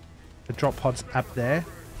pod? The drop pod's up there.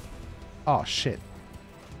 Oh shit.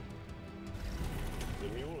 The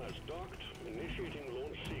mule has docked. Initiating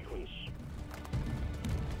launch sequence.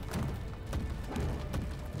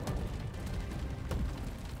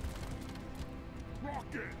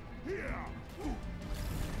 Rocket! Here!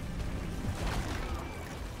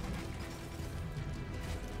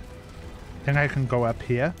 I think I can go up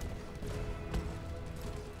here.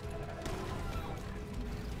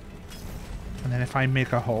 And then if I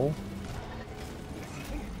make a hole.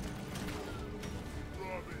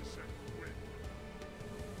 Rubbish and quick.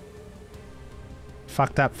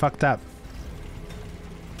 Fucked up, fucked up.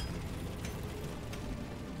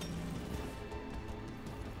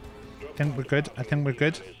 I think we're good. I think we're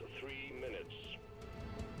good. Is 3 minutes.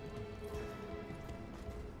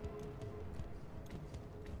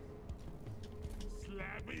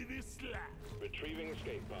 Slappy the slap. Retrieving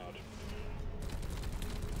escape pod.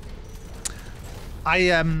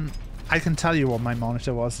 I can tell you what my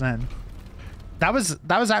monitor was then. That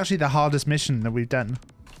was actually the hardest mission that we've done.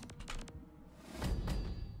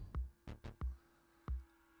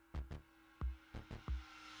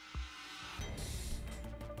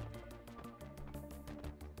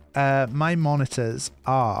 My monitors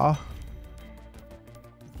are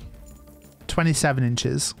 27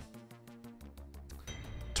 inches.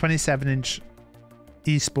 27-inch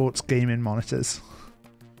esports gaming monitors.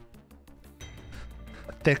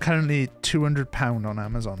 They're currently £200 on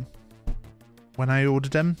Amazon. When I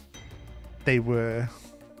ordered them, they were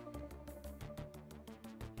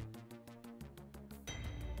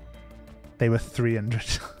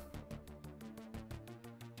 $300.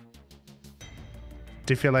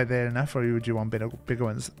 Do you feel like they're enough, or would you want bigger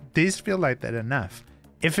ones? These feel like they're enough.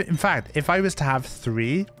 In fact, if I was to have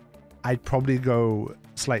 3, I'd probably go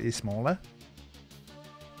slightly smaller.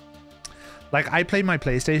 Like, I play my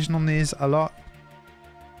PlayStation on these a lot,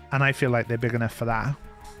 and I feel like they're big enough for that.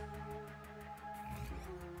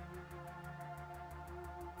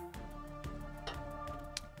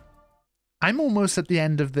 I'm almost at the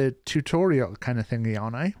end of the tutorial kind of thingy,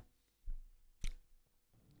 aren't I?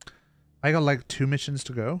 I got like 2 missions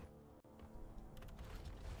to go.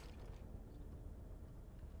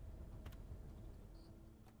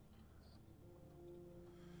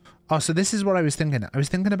 Oh, so this is what I was thinking. I was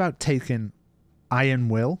thinking about taking Iron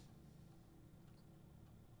Will.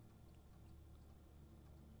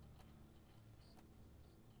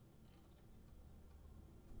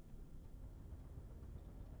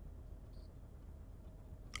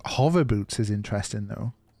 Hover boots is interesting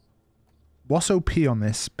though. What's OP on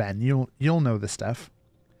this, Ben? You'll know the stuff.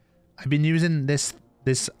 I've been using this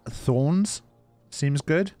Thorns. Seems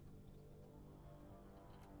good.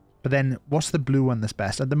 But then what's the blue one that's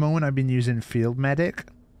best? At the moment I've been using Field Medic.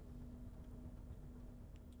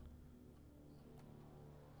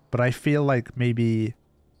 But I feel like maybe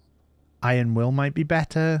Iron Will might be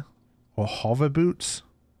better. Or Hover Boots.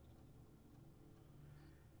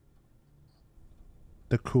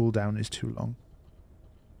 The cooldown is too long.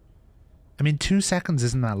 I mean, 2 seconds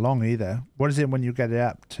isn't that long either. What is it when you get it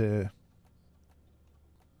up to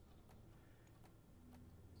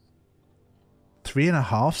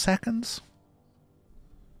 3.5 seconds?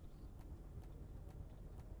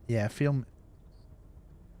 Yeah,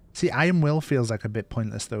 See, Iron Will feels like a bit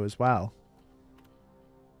pointless though as well.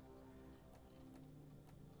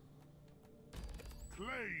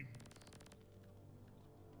 Claim.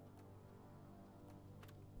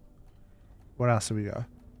 What else have we got?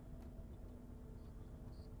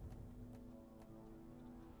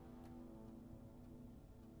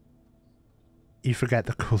 you forget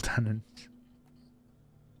the cooldown. And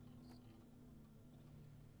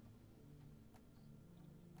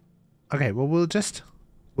okay, well we'll just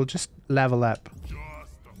level up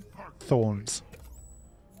thorns.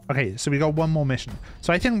 Okay, so we got one more mission.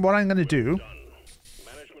 So I think what I'm gonna do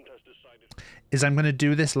is I'm gonna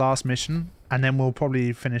do this last mission, and then we'll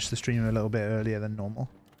probably finish the stream a little bit earlier than normal.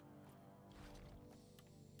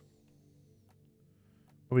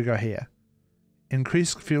 What we got here?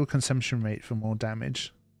 Increased fuel consumption rate for more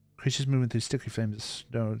damage. Creatures moving through sticky flames are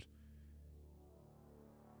slowed.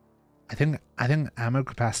 I think ammo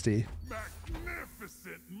capacity.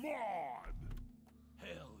 Magnificent mod!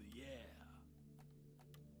 Hell yeah!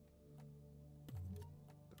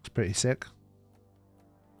 Looks pretty sick.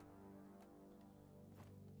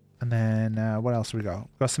 And then what else have we got?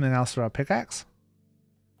 Got something else for our pickaxe?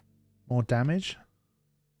 More damage.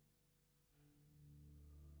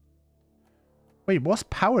 Wait, what's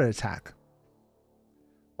power attack?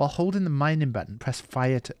 While holding the mining button, press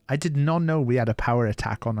fire to... I did not know we had a power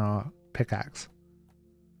attack on our pickaxe.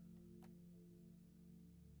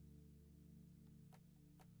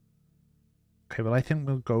 Okay, well I think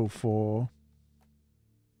we'll go for...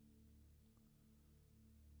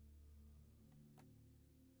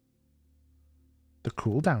 the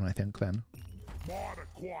cooldown, I think, then. Mod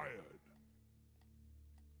acquired.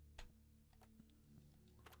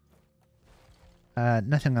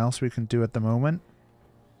 Nothing else we can do at the moment.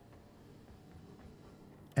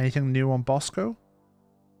 Anything new on Bosco?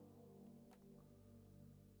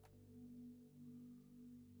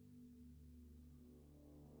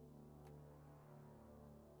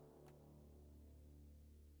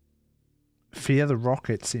 Fear the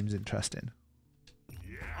Rocket seems interesting.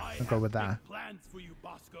 I'll go with that. Plans for you,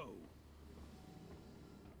 Bosco.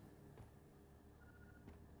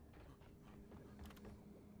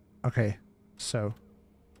 Okay, so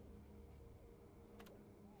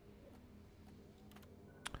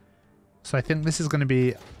I think this is going to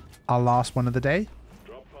be our last one of the day,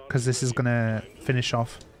 because this is going to finish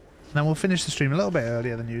off. And then we'll finish the stream a little bit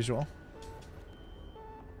earlier than usual.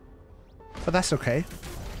 But that's okay.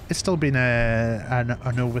 It's still been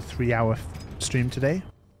an over 3 hour stream today.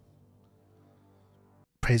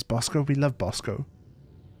 Praise Bosco. We love Bosco.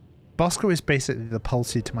 Bosco is basically the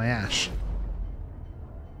Pulsey to my Ash.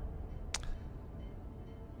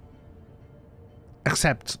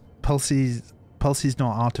 Except Pulsey's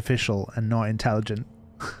not artificial and not intelligent.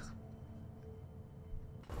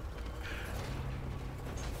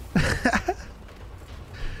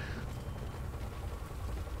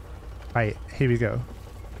 Right, here we go.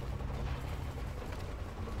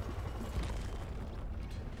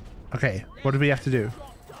 Okay, what do we have to do?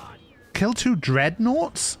 Kill 2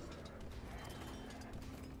 dreadnoughts?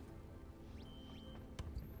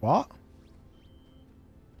 What?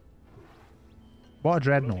 What are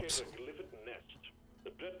dreadnoughts?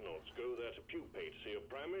 The dreadnoughts go there to pupate, so your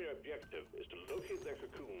primary objective is to locate their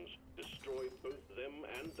cocoons, destroy both them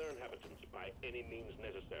and their inhabitants by any means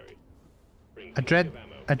necessary.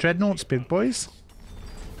 A dreadnoughts big boys?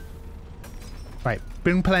 Right,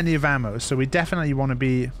 bring plenty of ammo, so we definitely want to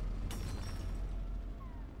be...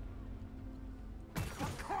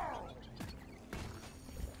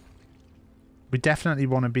 We definitely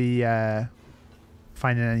want to be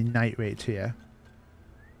finding any night raids here.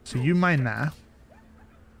 So you mind that.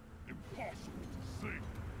 Impossible to see.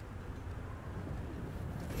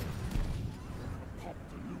 Pop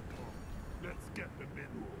the loophole. Let's get the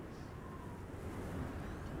minerals.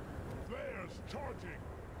 There's charging.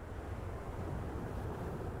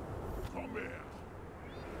 Come here.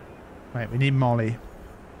 Right, we need Molly.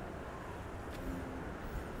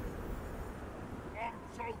 I'm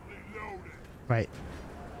totally loaded. Right.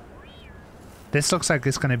 This looks like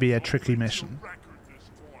it's going to be a tricky mission. Record this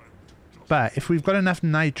time. Just But if we've got enough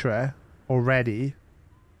nitra already,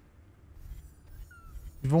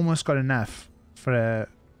 we've almost got enough for a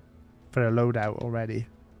loadout already.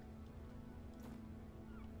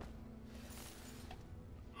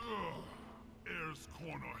 air's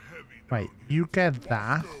corner heavy. Right, you get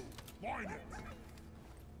that. Find it.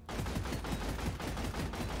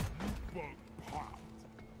 Bug popped.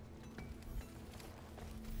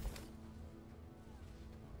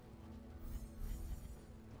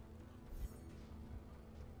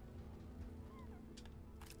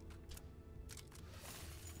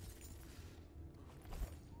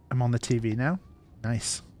 I'm on the TV now.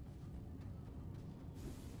 Nice.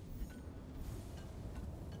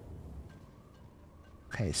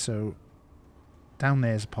 Okay, so down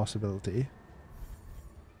there's a possibility.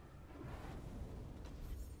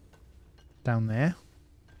 Down there.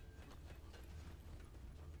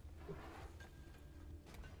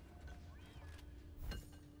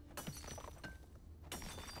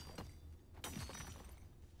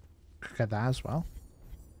 get that as well.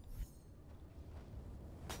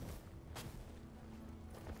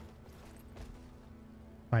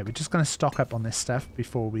 Right, we're just going to stock up on this stuff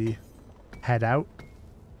before we head out.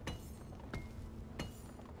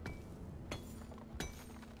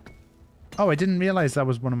 Oh, I didn't realize that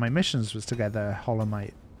was one of my missions, was to get the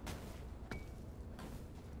Holomite.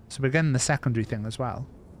 So we're getting the secondary thing as well.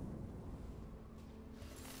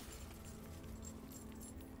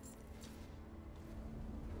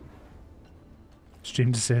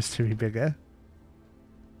 Stream deserves to be bigger.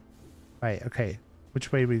 Right, okay.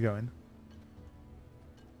 Which way are we going?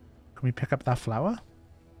 Can we pick up that flower?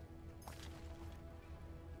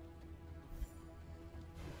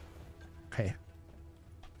 Okay.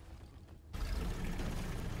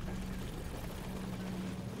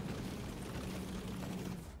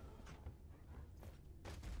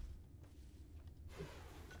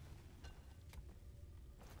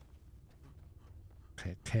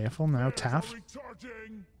 Okay, careful now, Taff.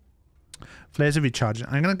 Flares are recharging.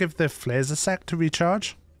 I'm going to give the flares a sec to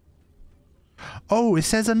recharge. Oh, it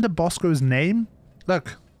says under Bosco's name.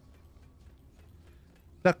 Look.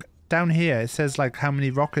 Look, down here it says like how many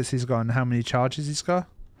rockets he's got and how many charges he's got.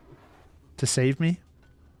 To save me.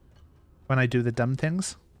 When I do the dumb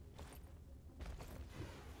things.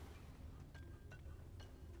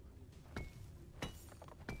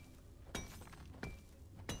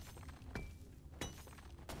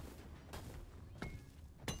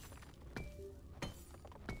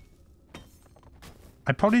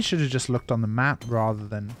 I probably should have just looked on the map rather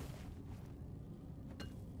than...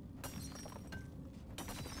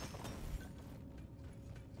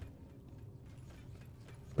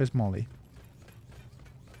 Where's Molly?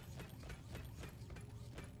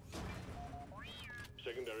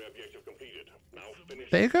 Secondary objective completed. Now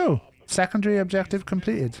finish. There you go. Secondary objective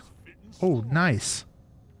completed. Oh, nice.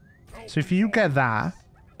 So if you get that,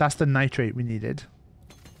 that's the nitrate we needed.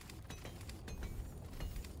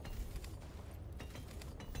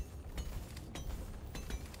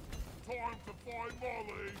 Time to find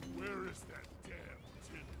Molly. Where is that damn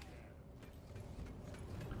tin can?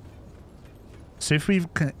 So if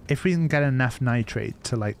we can get enough nitrate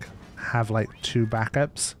to like have like 2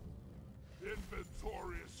 backups.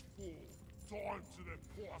 Inventory is full. Time to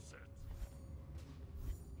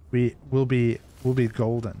deposit. We'll be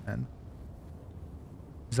golden then.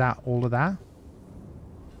 Is that all of that?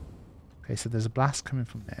 Okay, so there's a blast coming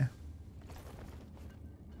from there.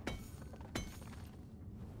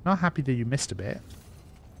 Not happy that you missed a bit.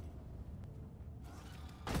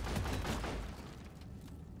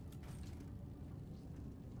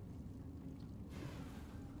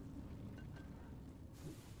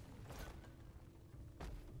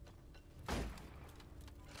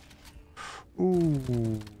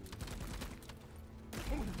 Ooh.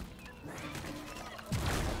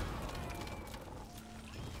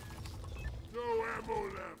 No ammo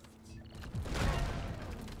left.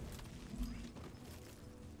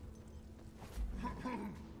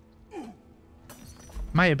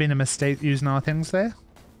 Might have been a mistake using our things there.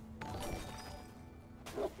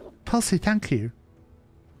 Pulsey, thank you.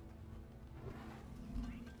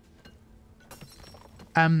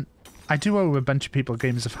 I do owe a bunch of people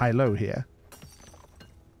games of high-low here.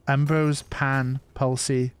 Ambrose, Pan,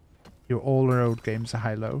 Pulsey, you all are owed games of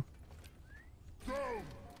high-low. Go.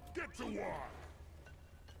 Get to work.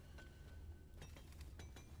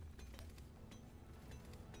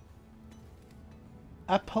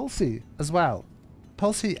 Pulsey as well.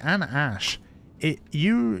 Pulsey and Ash.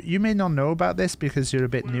 You may not know about this because you're a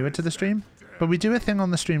bit newer to the stream, but we do a thing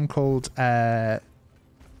on the stream called the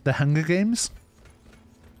Hunger Games.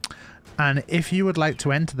 And if you would like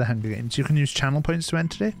to enter the Hunger Games, you can use channel points to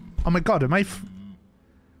enter it. Oh my god,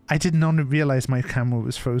 I did not realize my camera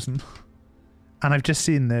was frozen. And I've just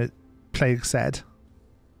seen the Plague said.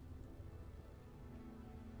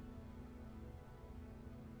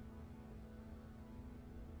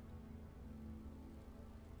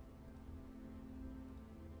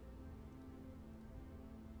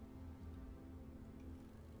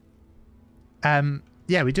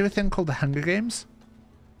 Yeah, we do a thing called the Hunger Games.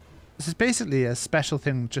 This is basically a special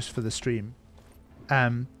thing just for the stream.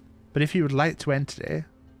 But if you would like to enter it,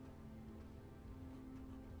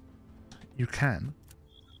 you can.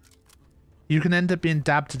 You can end up being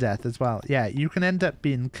dabbed to death as well. Yeah, you can end up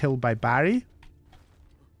being killed by Barry.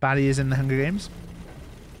 Barry is in the Hunger Games.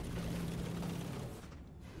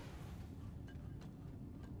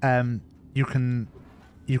 You can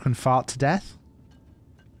fart to death.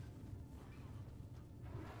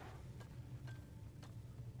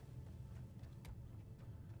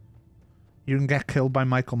 You can get killed by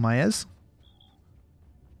Michael Myers.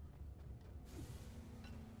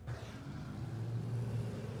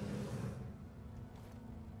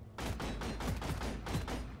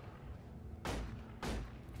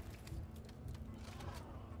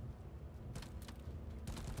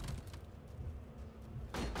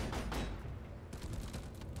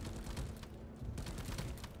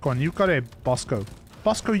 Go on, you got it, Bosco.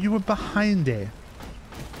 Bosco, you were behind it.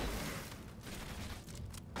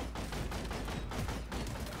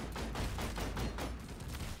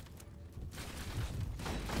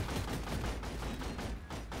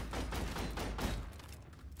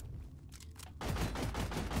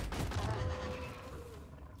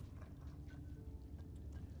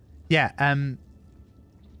 Yeah,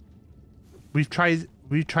 we've tried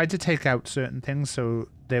to take out certain things, so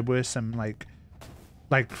there were some like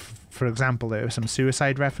for example, there were some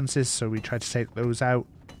suicide references, so we tried to take those out.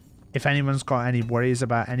 If anyone's got any worries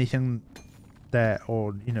about anything that,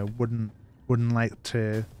 or you know, wouldn't like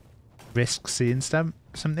to risk seeing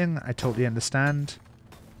something, I totally understand.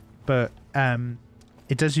 But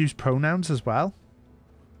it does use pronouns as well.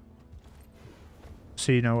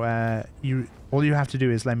 So you know, all you have to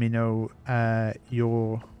do is let me know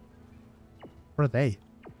your... What are they?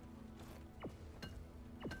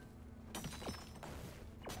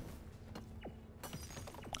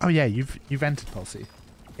 Oh yeah, you've entered Pulsey.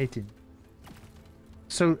 18.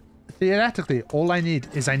 So theoretically, all I need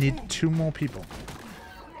is 2 more people.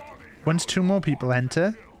 Once 2 more people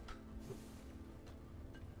enter...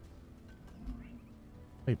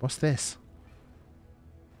 Wait, what's this?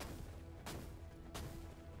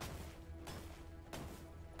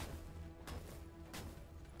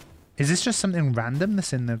 Is this just something random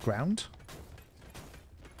that's in the ground?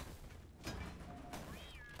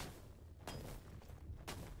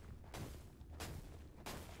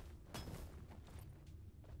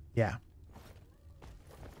 Yeah.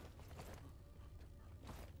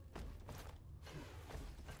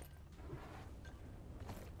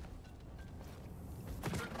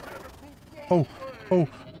 Oh, oh,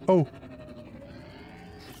 oh.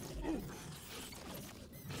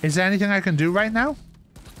 Is there anything I can do right now?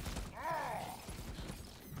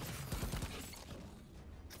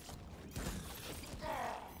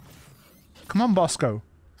 Come on, Bosco.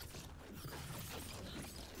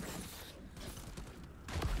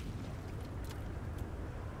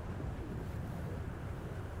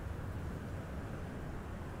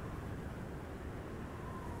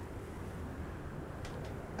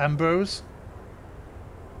 Ambrose.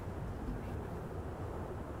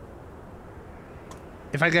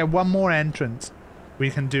 If I get one more entrance, we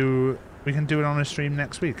can do it on a stream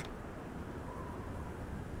next week.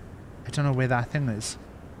 I don't know where that thing is.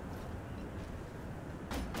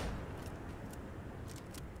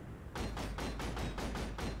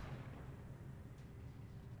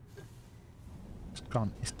 It's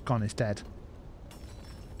gone. It's gone. It's dead.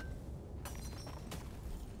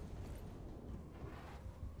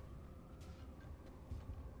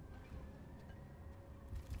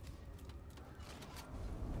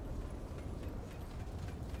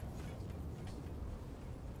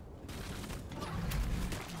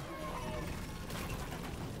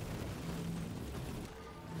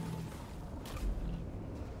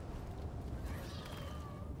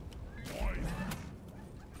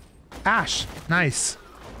 Ash, nice.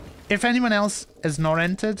 If anyone else has not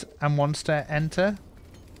entered and wants to enter,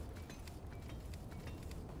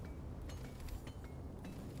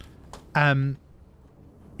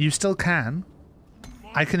 you still can.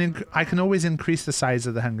 I can always increase the size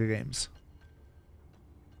of the Hunger Games.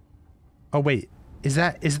 Oh wait, is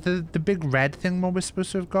the big red thing what we're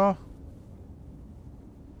supposed to have got?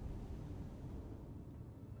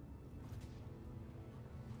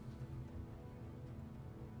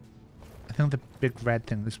 I think the big red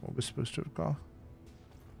thing is what we're supposed to have got.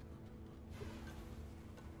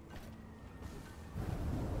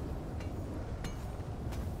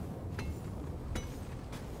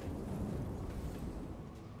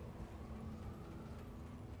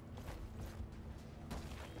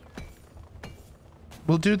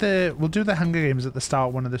 We'll do the Hunger Games at the start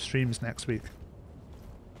of one of the streams next week.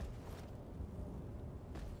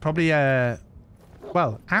 Probably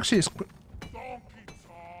well, actually it's...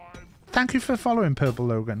 Thank you for following, Purple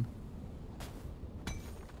Logan.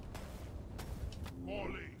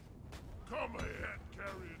 Molly, come here,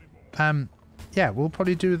 carry anymore. Yeah, we'll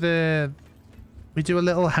probably do we do a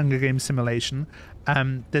little Hunger Games simulation.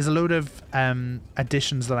 There's a load of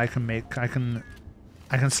additions that I can make. I can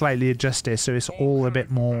slightly adjust it so it's all a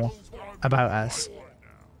bit more about us.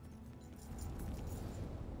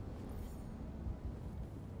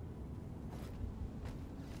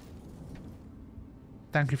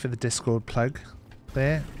 Thank you for the Discord plug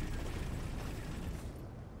there.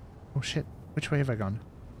 Oh shit, which way have I gone?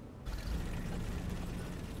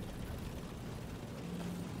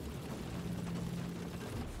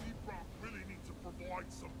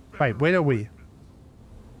 Right, where are we?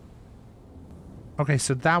 Okay,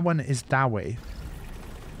 so that one is that way.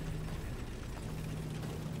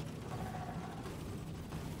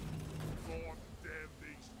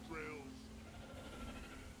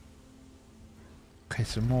 Okay,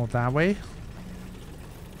 so more that way.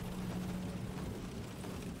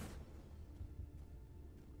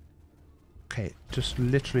 Okay, just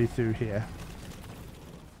literally through here.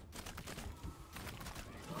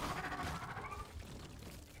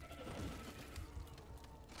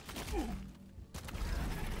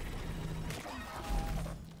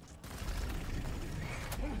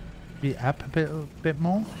 Be up a bit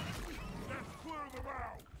more.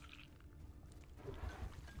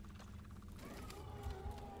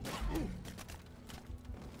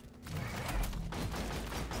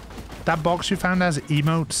 That box you found has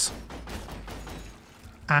emotes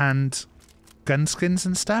and gun skins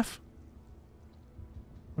and stuff.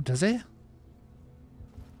 What does it?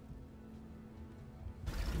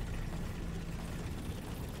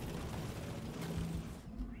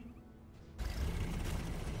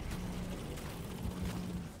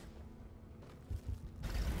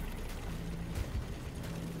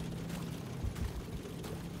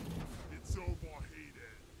 It's overheated.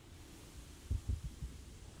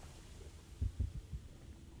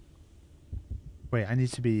 Wait, I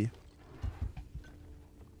need to be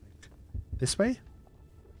this way?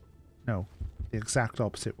 No, the exact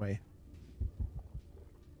opposite way.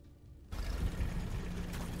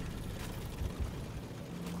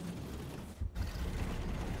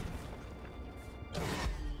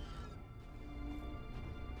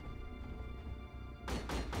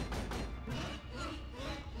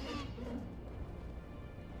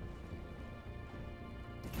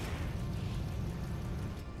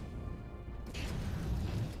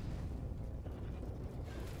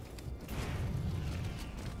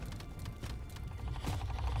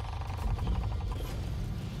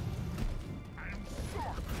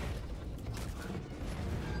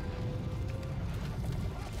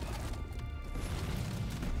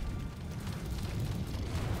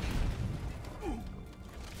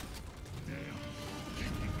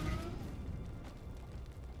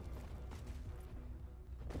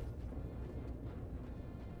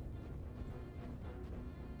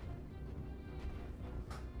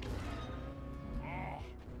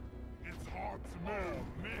 Oh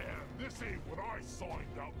man, this ain't what I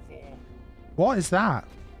signed up for. What is that?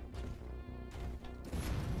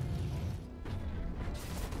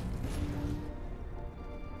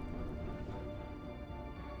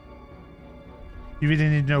 You really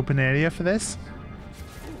need an open area for this?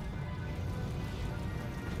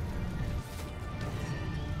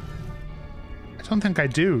 I don't think I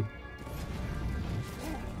do.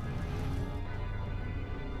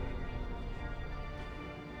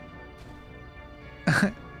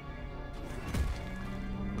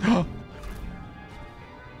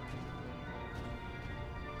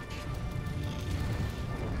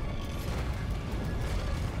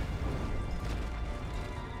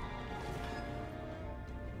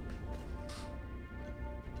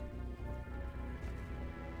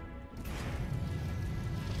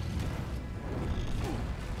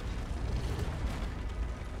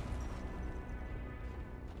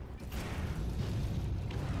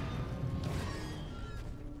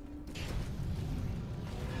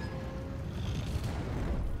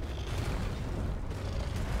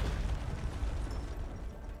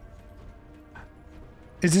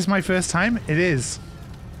 Is this my first time? It is.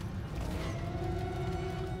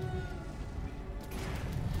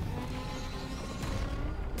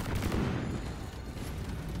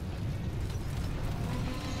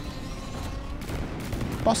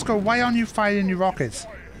 Bosco, why aren't you firing your rockets?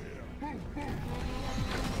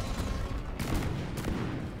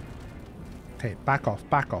 Okay, back off,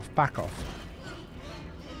 back off, back off.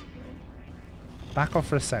 Back off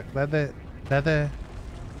for a sec. They're the...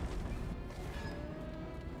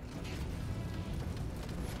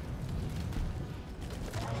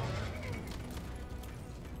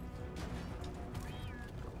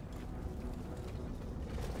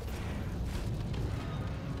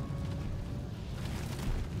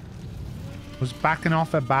 Was backing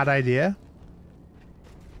off a bad idea?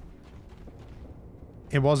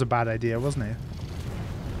 It was a bad idea, wasn't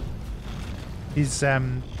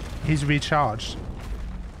it? He's recharged.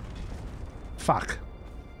 Fuck.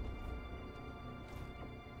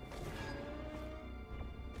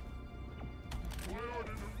 I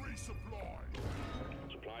ordered a resupply.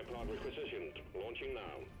 Supply pod requisitioned. Launching now.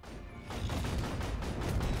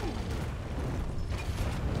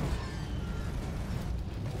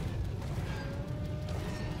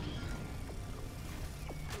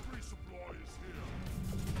 The resupply is here.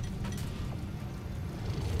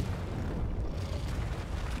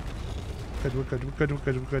 Good, we're good, we're good, we're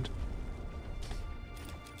good, we're good.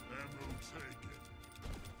 Ammo taken.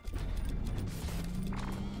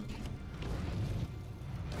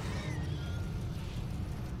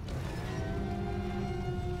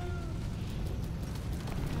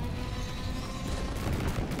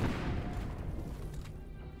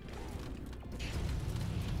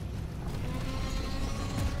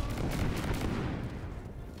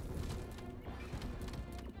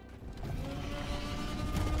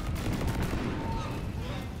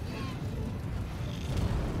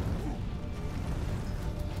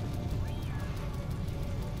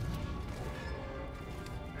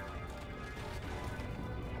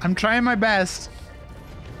 I'm trying my best.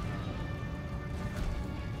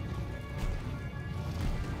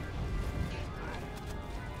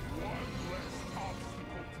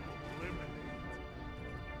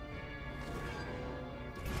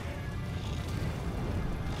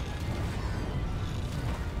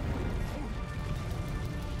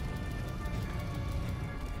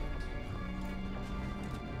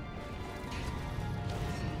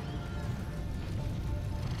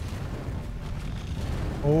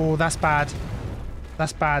 Oh, that's bad.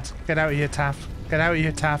 That's bad. Get out of here, Taff. Get out of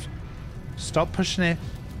here, Taff. Stop pushing it.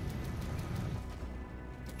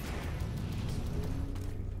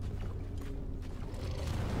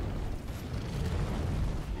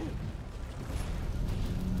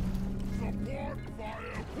 Support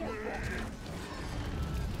fire, please.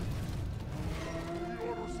 We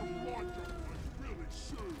order support like really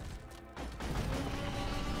soon.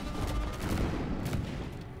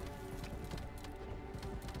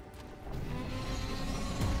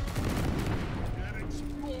 Getting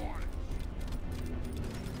supplies.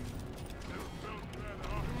 Never felt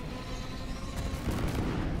better.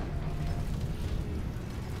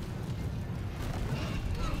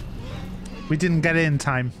 We didn't get it in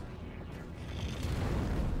time.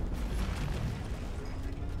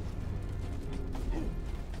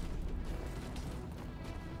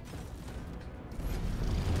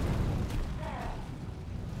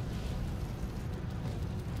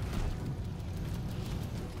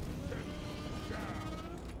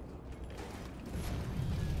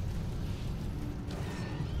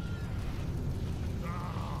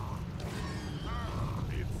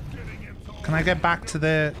 It's getting into Can I get back to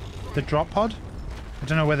the drop pod? I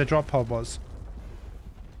don't know where the drop pod was.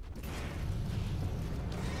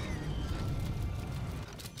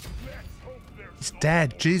 let's hope there's He's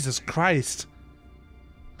dead. Jesus Christ.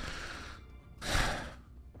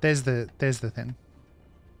 There's the thing.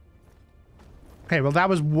 Okay, well that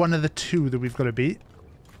was one of the two that we've got to beat.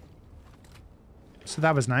 So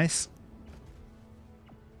that was nice.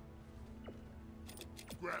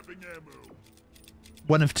 grabbing ammo.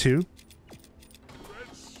 One of two.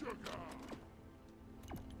 Red sugar.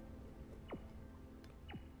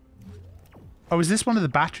 Oh, is this one of the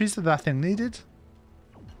batteries that that thing needed?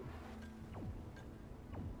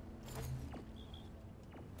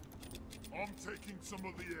 I'm taking some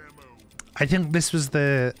of the ammo. I think this was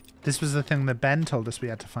the thing that Ben told us we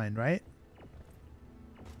had to find, right?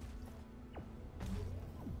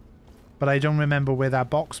 But I don't remember where that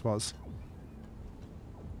box was.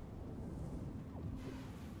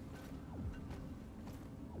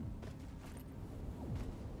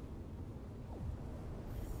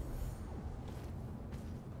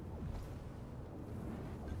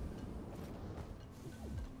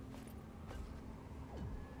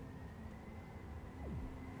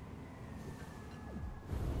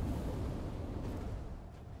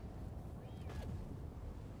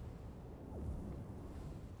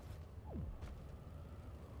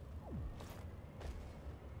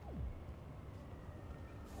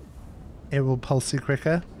 It will pulse you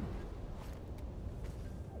quicker.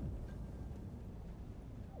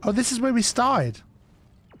 Oh, this is where we started.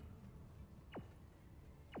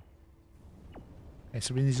 Okay,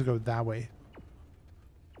 so we need to go that way.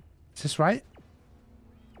 Is this right?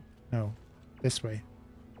 No, this way.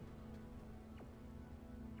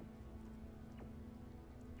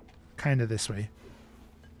 Kind of this way.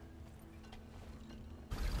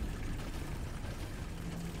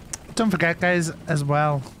 Don't forget, guys, as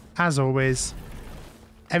well, as always,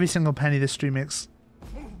 every single penny this stream makes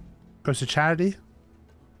goes to charity.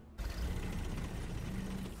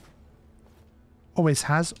 Always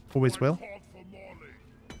has, always will. Called for Molly.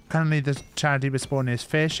 Currently, the charity we're supporting is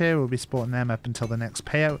Fair Share. We'll be supporting them up until the next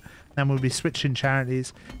payout. Then we'll be switching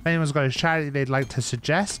charities. If anyone's got a charity they'd like to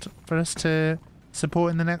suggest for us to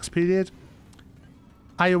support in the next period,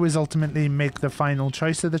 I always ultimately make the final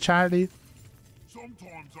choice of the charity.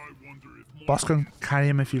 Sometimes I wonder if Boss can carry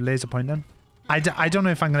him if you laser point him. I don't know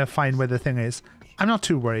if I'm going to find where the thing is. I'm not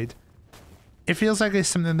too worried. It feels like it's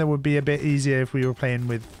something that would be a bit easier if we were playing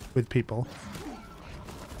with people.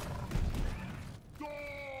 Die!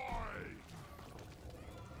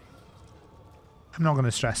 I'm not going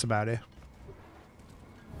to stress about it.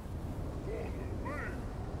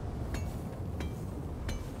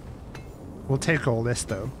 We'll take all this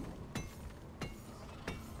though.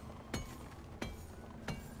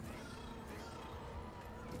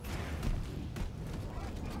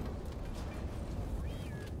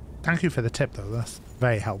 Thank you for the tip though, that's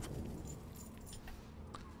very helpful.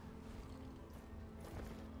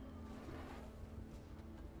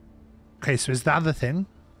 Okay, so is that the thing?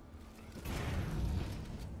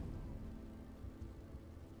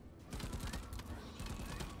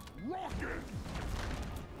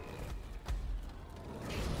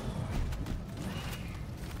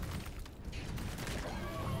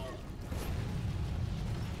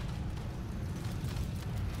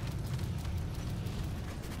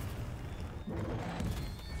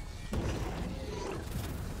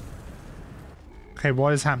 Okay,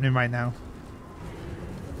 what is happening right now?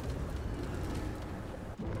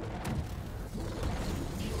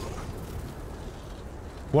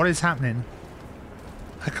 What is happening?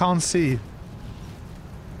 I can't see.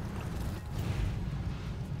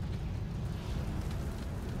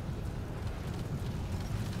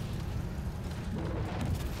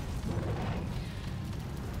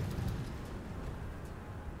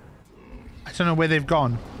 I don't know where they've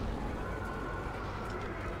gone.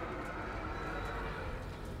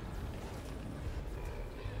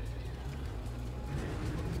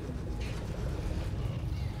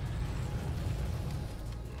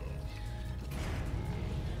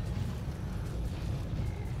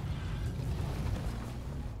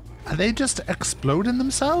 Are they just exploding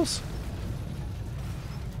themselves?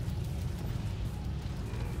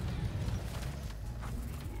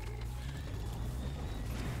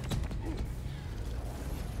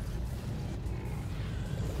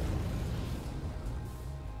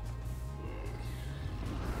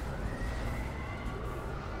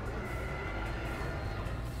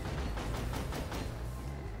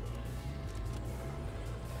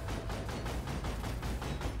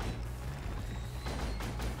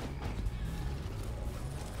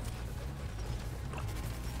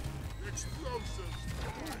 Explosives!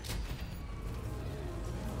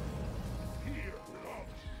 Here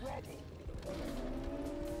comes trouble!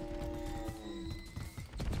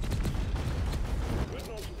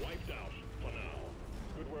 Dreadnought's wiped out, for now.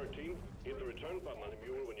 Good work, team. Hit the return button on the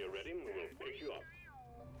mule when you're ready, and we'll pick you up.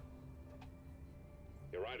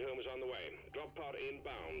 Your ride home is on the way. Drop pod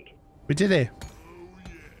inbound. We did it. Oh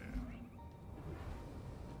yeah!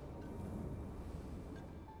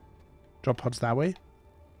 Drop pods that way.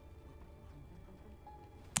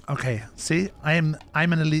 Okay, see, I'm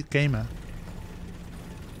an elite gamer.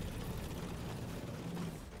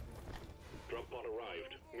 Drop pod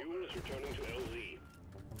arrived. Mule is returning to LZ.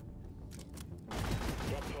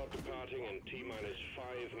 Drop pod departing in T-minus 5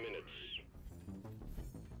 minutes.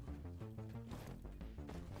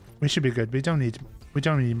 We should be good. We don't need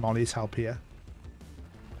Molly's help here.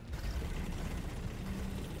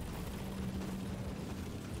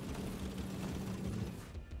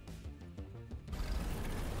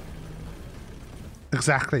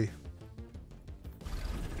 Exactly.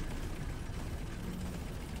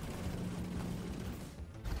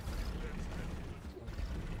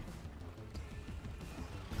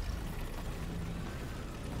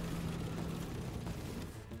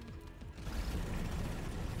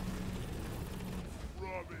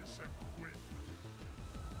 Rubbish equipment.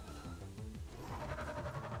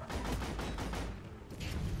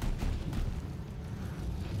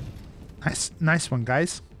 Nice one,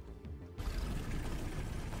 guys.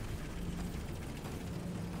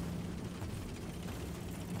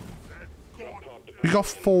 We got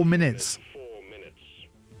 4 minutes. 4 minutes.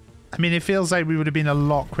 I mean, it feels like we would have been a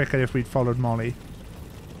lot quicker if we'd followed Molly.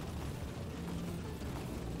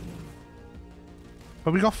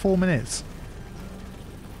 But we got 4 minutes.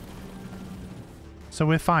 So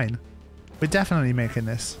we're fine. We're definitely making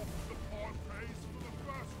this. On pace for the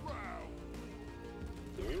first round.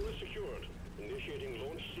 The mule is secured. Initiating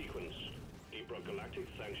launch sequence. Deep Rock Galactic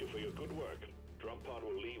thanks you for your good work. Drop pod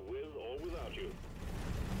will leave with or without you.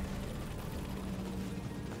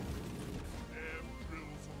 Air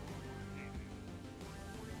drills overheated.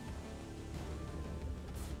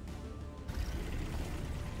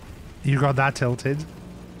 You got that tilted.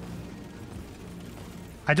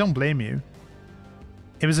 I don't blame you.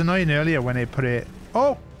 It was annoying earlier when they put it...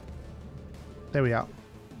 Oh! There we are.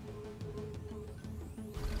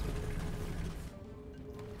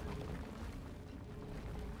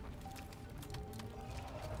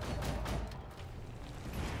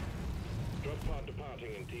 Drop pod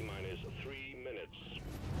departing in T-minus 3 minutes.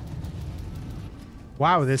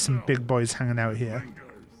 Wow, there's some big boys hanging out here.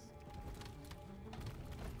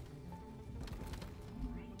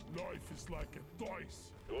 Life is like a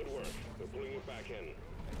dice. Good work. We're pulling you back in.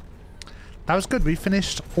 That was good. We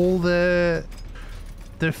finished all the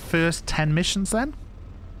first 10 missions then.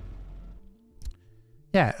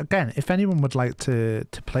 Yeah, again, if anyone would like to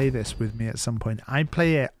play this with me at some point, I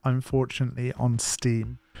play it unfortunately on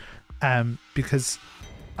Steam because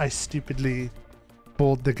I stupidly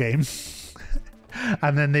bought the game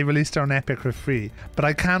and then they released it on Epic for free. But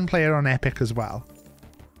I can play it on Epic as well.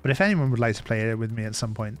 But if anyone would like to play it with me at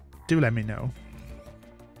some point, do let me know.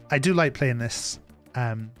 I do like playing this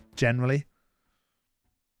generally.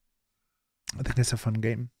 I think it's a fun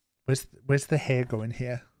game. Where's the hair going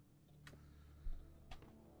here?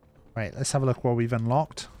 Right, let's have a look what we've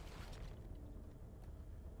unlocked.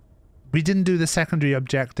 We didn't do the secondary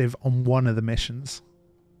objective on one of the missions.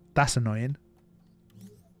 That's annoying.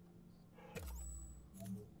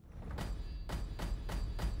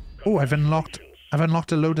 Oh, I've unlocked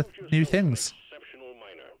a load of new things. Exceptional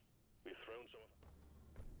miner. We've thrown some.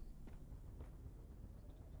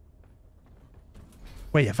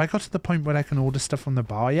 Wait, have I got to the point where I can order stuff from the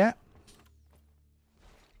bar yet?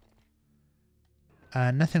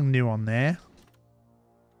 Nothing new on there.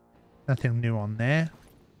 Nothing new on there.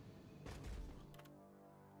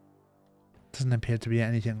 Doesn't appear to be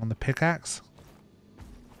anything on the pickaxe.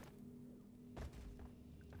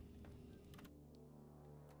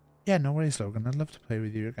 Yeah, no worries, Logan. I'd love to play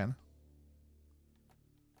with you again.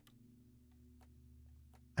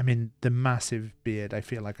 I mean, the massive beard I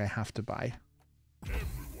feel like I have to buy.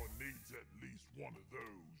 Everyone needs at least one of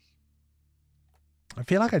those. I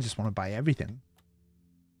feel like I just want to buy everything.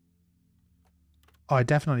 Oh, I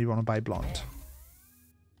definitely want to buy blonde.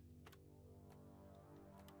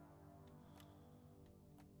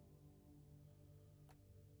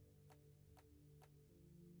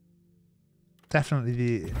 Definitely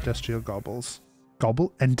the industrial gobbles.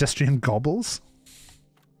 Industrial gobbles?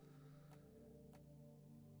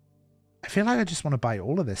 I feel like I just want to buy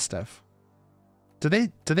all of this stuff. Do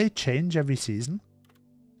they change every season?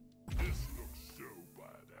 This looks so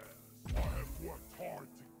badass. I have worked hard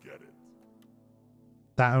to get it.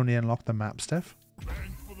 That only unlocked the map stuff.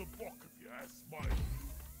 Bang for the buck if you ask Mike.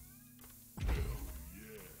 Hell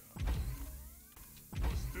yeah.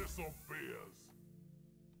 Was this or beers?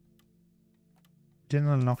 Didn't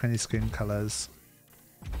unlock any skin colors.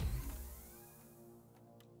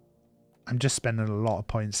 I'm just spending a lot of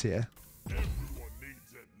points here. Everyone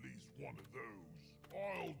needs at least one of those.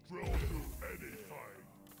 I'll drill through anything.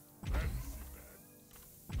 Fancy man.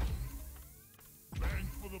 Bang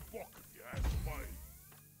for the buck if you ask Mike.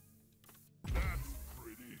 That's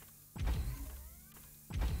pretty.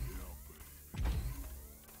 Yeah, baby.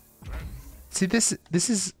 Fancy. See, this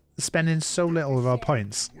is spending so little of our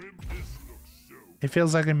points. Whim, this looks so. It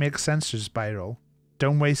feels like it makes sense to just buy it all.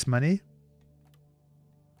 Don't waste money.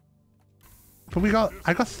 But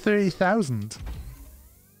I got 30,000.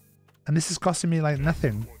 And this is costing me like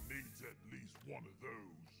nothing. Everyone needs at least one of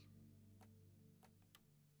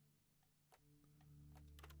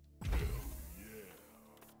those. Hell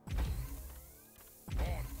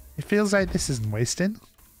yeah. On. It feels like this isn't wasting.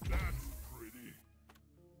 That's pretty.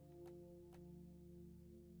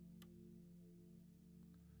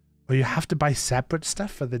 Or you have to buy separate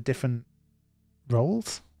stuff for the different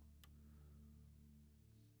roles.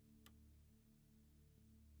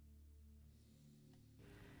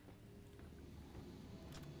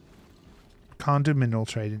 Can't do mineral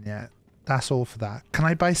trading yet. That's all for that. Can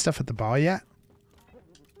I buy stuff at the bar yet?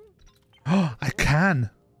 Oh, I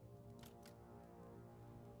can.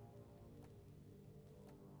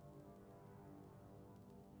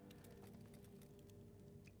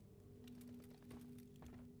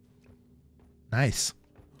 Nice.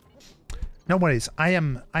 No worries.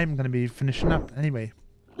 I'm going to be finishing up anyway.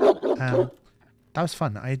 That was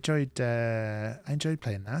fun. I enjoyed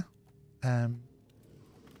playing that.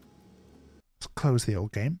 Let's close the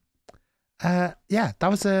old game. Yeah, that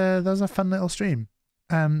was a fun little stream.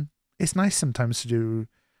 It's nice sometimes to do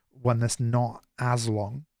one that's not as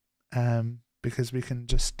long, because we can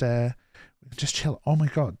just chill. Oh my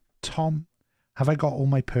god, Tom, have I got all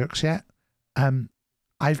my perks yet?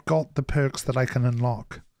 I've got the perks that I can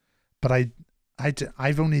unlock, but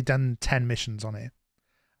I've only done 10 missions on it.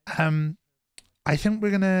 I think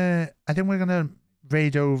we're gonna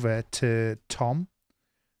raid over to Tom,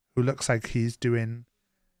 who looks like he's doing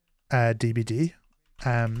DBD.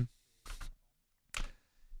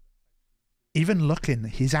 Even looking,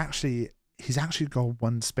 he's actually got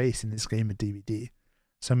one space in this game of DBD,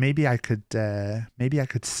 so maybe I could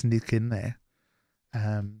sneak in there.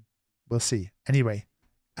 We'll see. Anyway,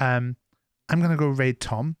 I'm gonna go raid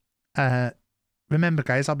Tom. Remember,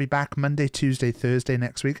 guys, I'll be back Monday, Tuesday, Thursday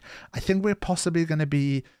next week. I think we're possibly gonna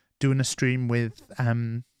be doing a stream with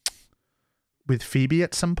Phoebe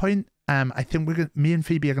at some point. I think me and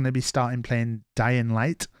Phoebe are going to be starting playing Dying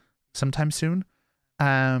Light sometime soon.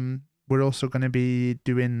 We're also going to be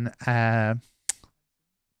doing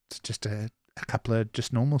just a couple of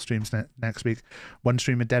just normal streams next week. One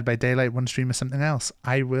stream of Dead by Daylight, one stream of something else.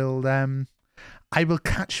 I will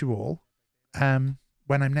catch you all when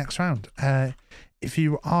I'm next round. If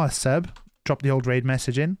you are a sub, drop the old raid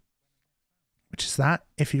message in, which is that.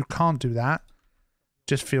 If you can't do that,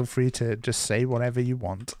 just feel free to just say whatever you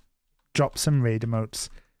want. Drop some raid emotes.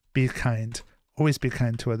 Be kind. Always be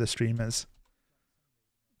kind to other streamers,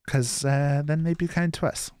 because then they be kind to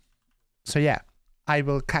us. So yeah, I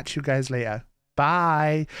will catch you guys later.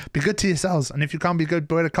 Bye. Be good to yourselves, and if you can't be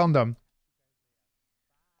good, wear a condom.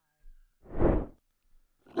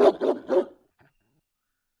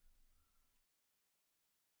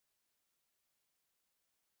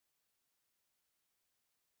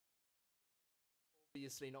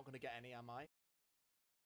 obviously not going to get any, am I?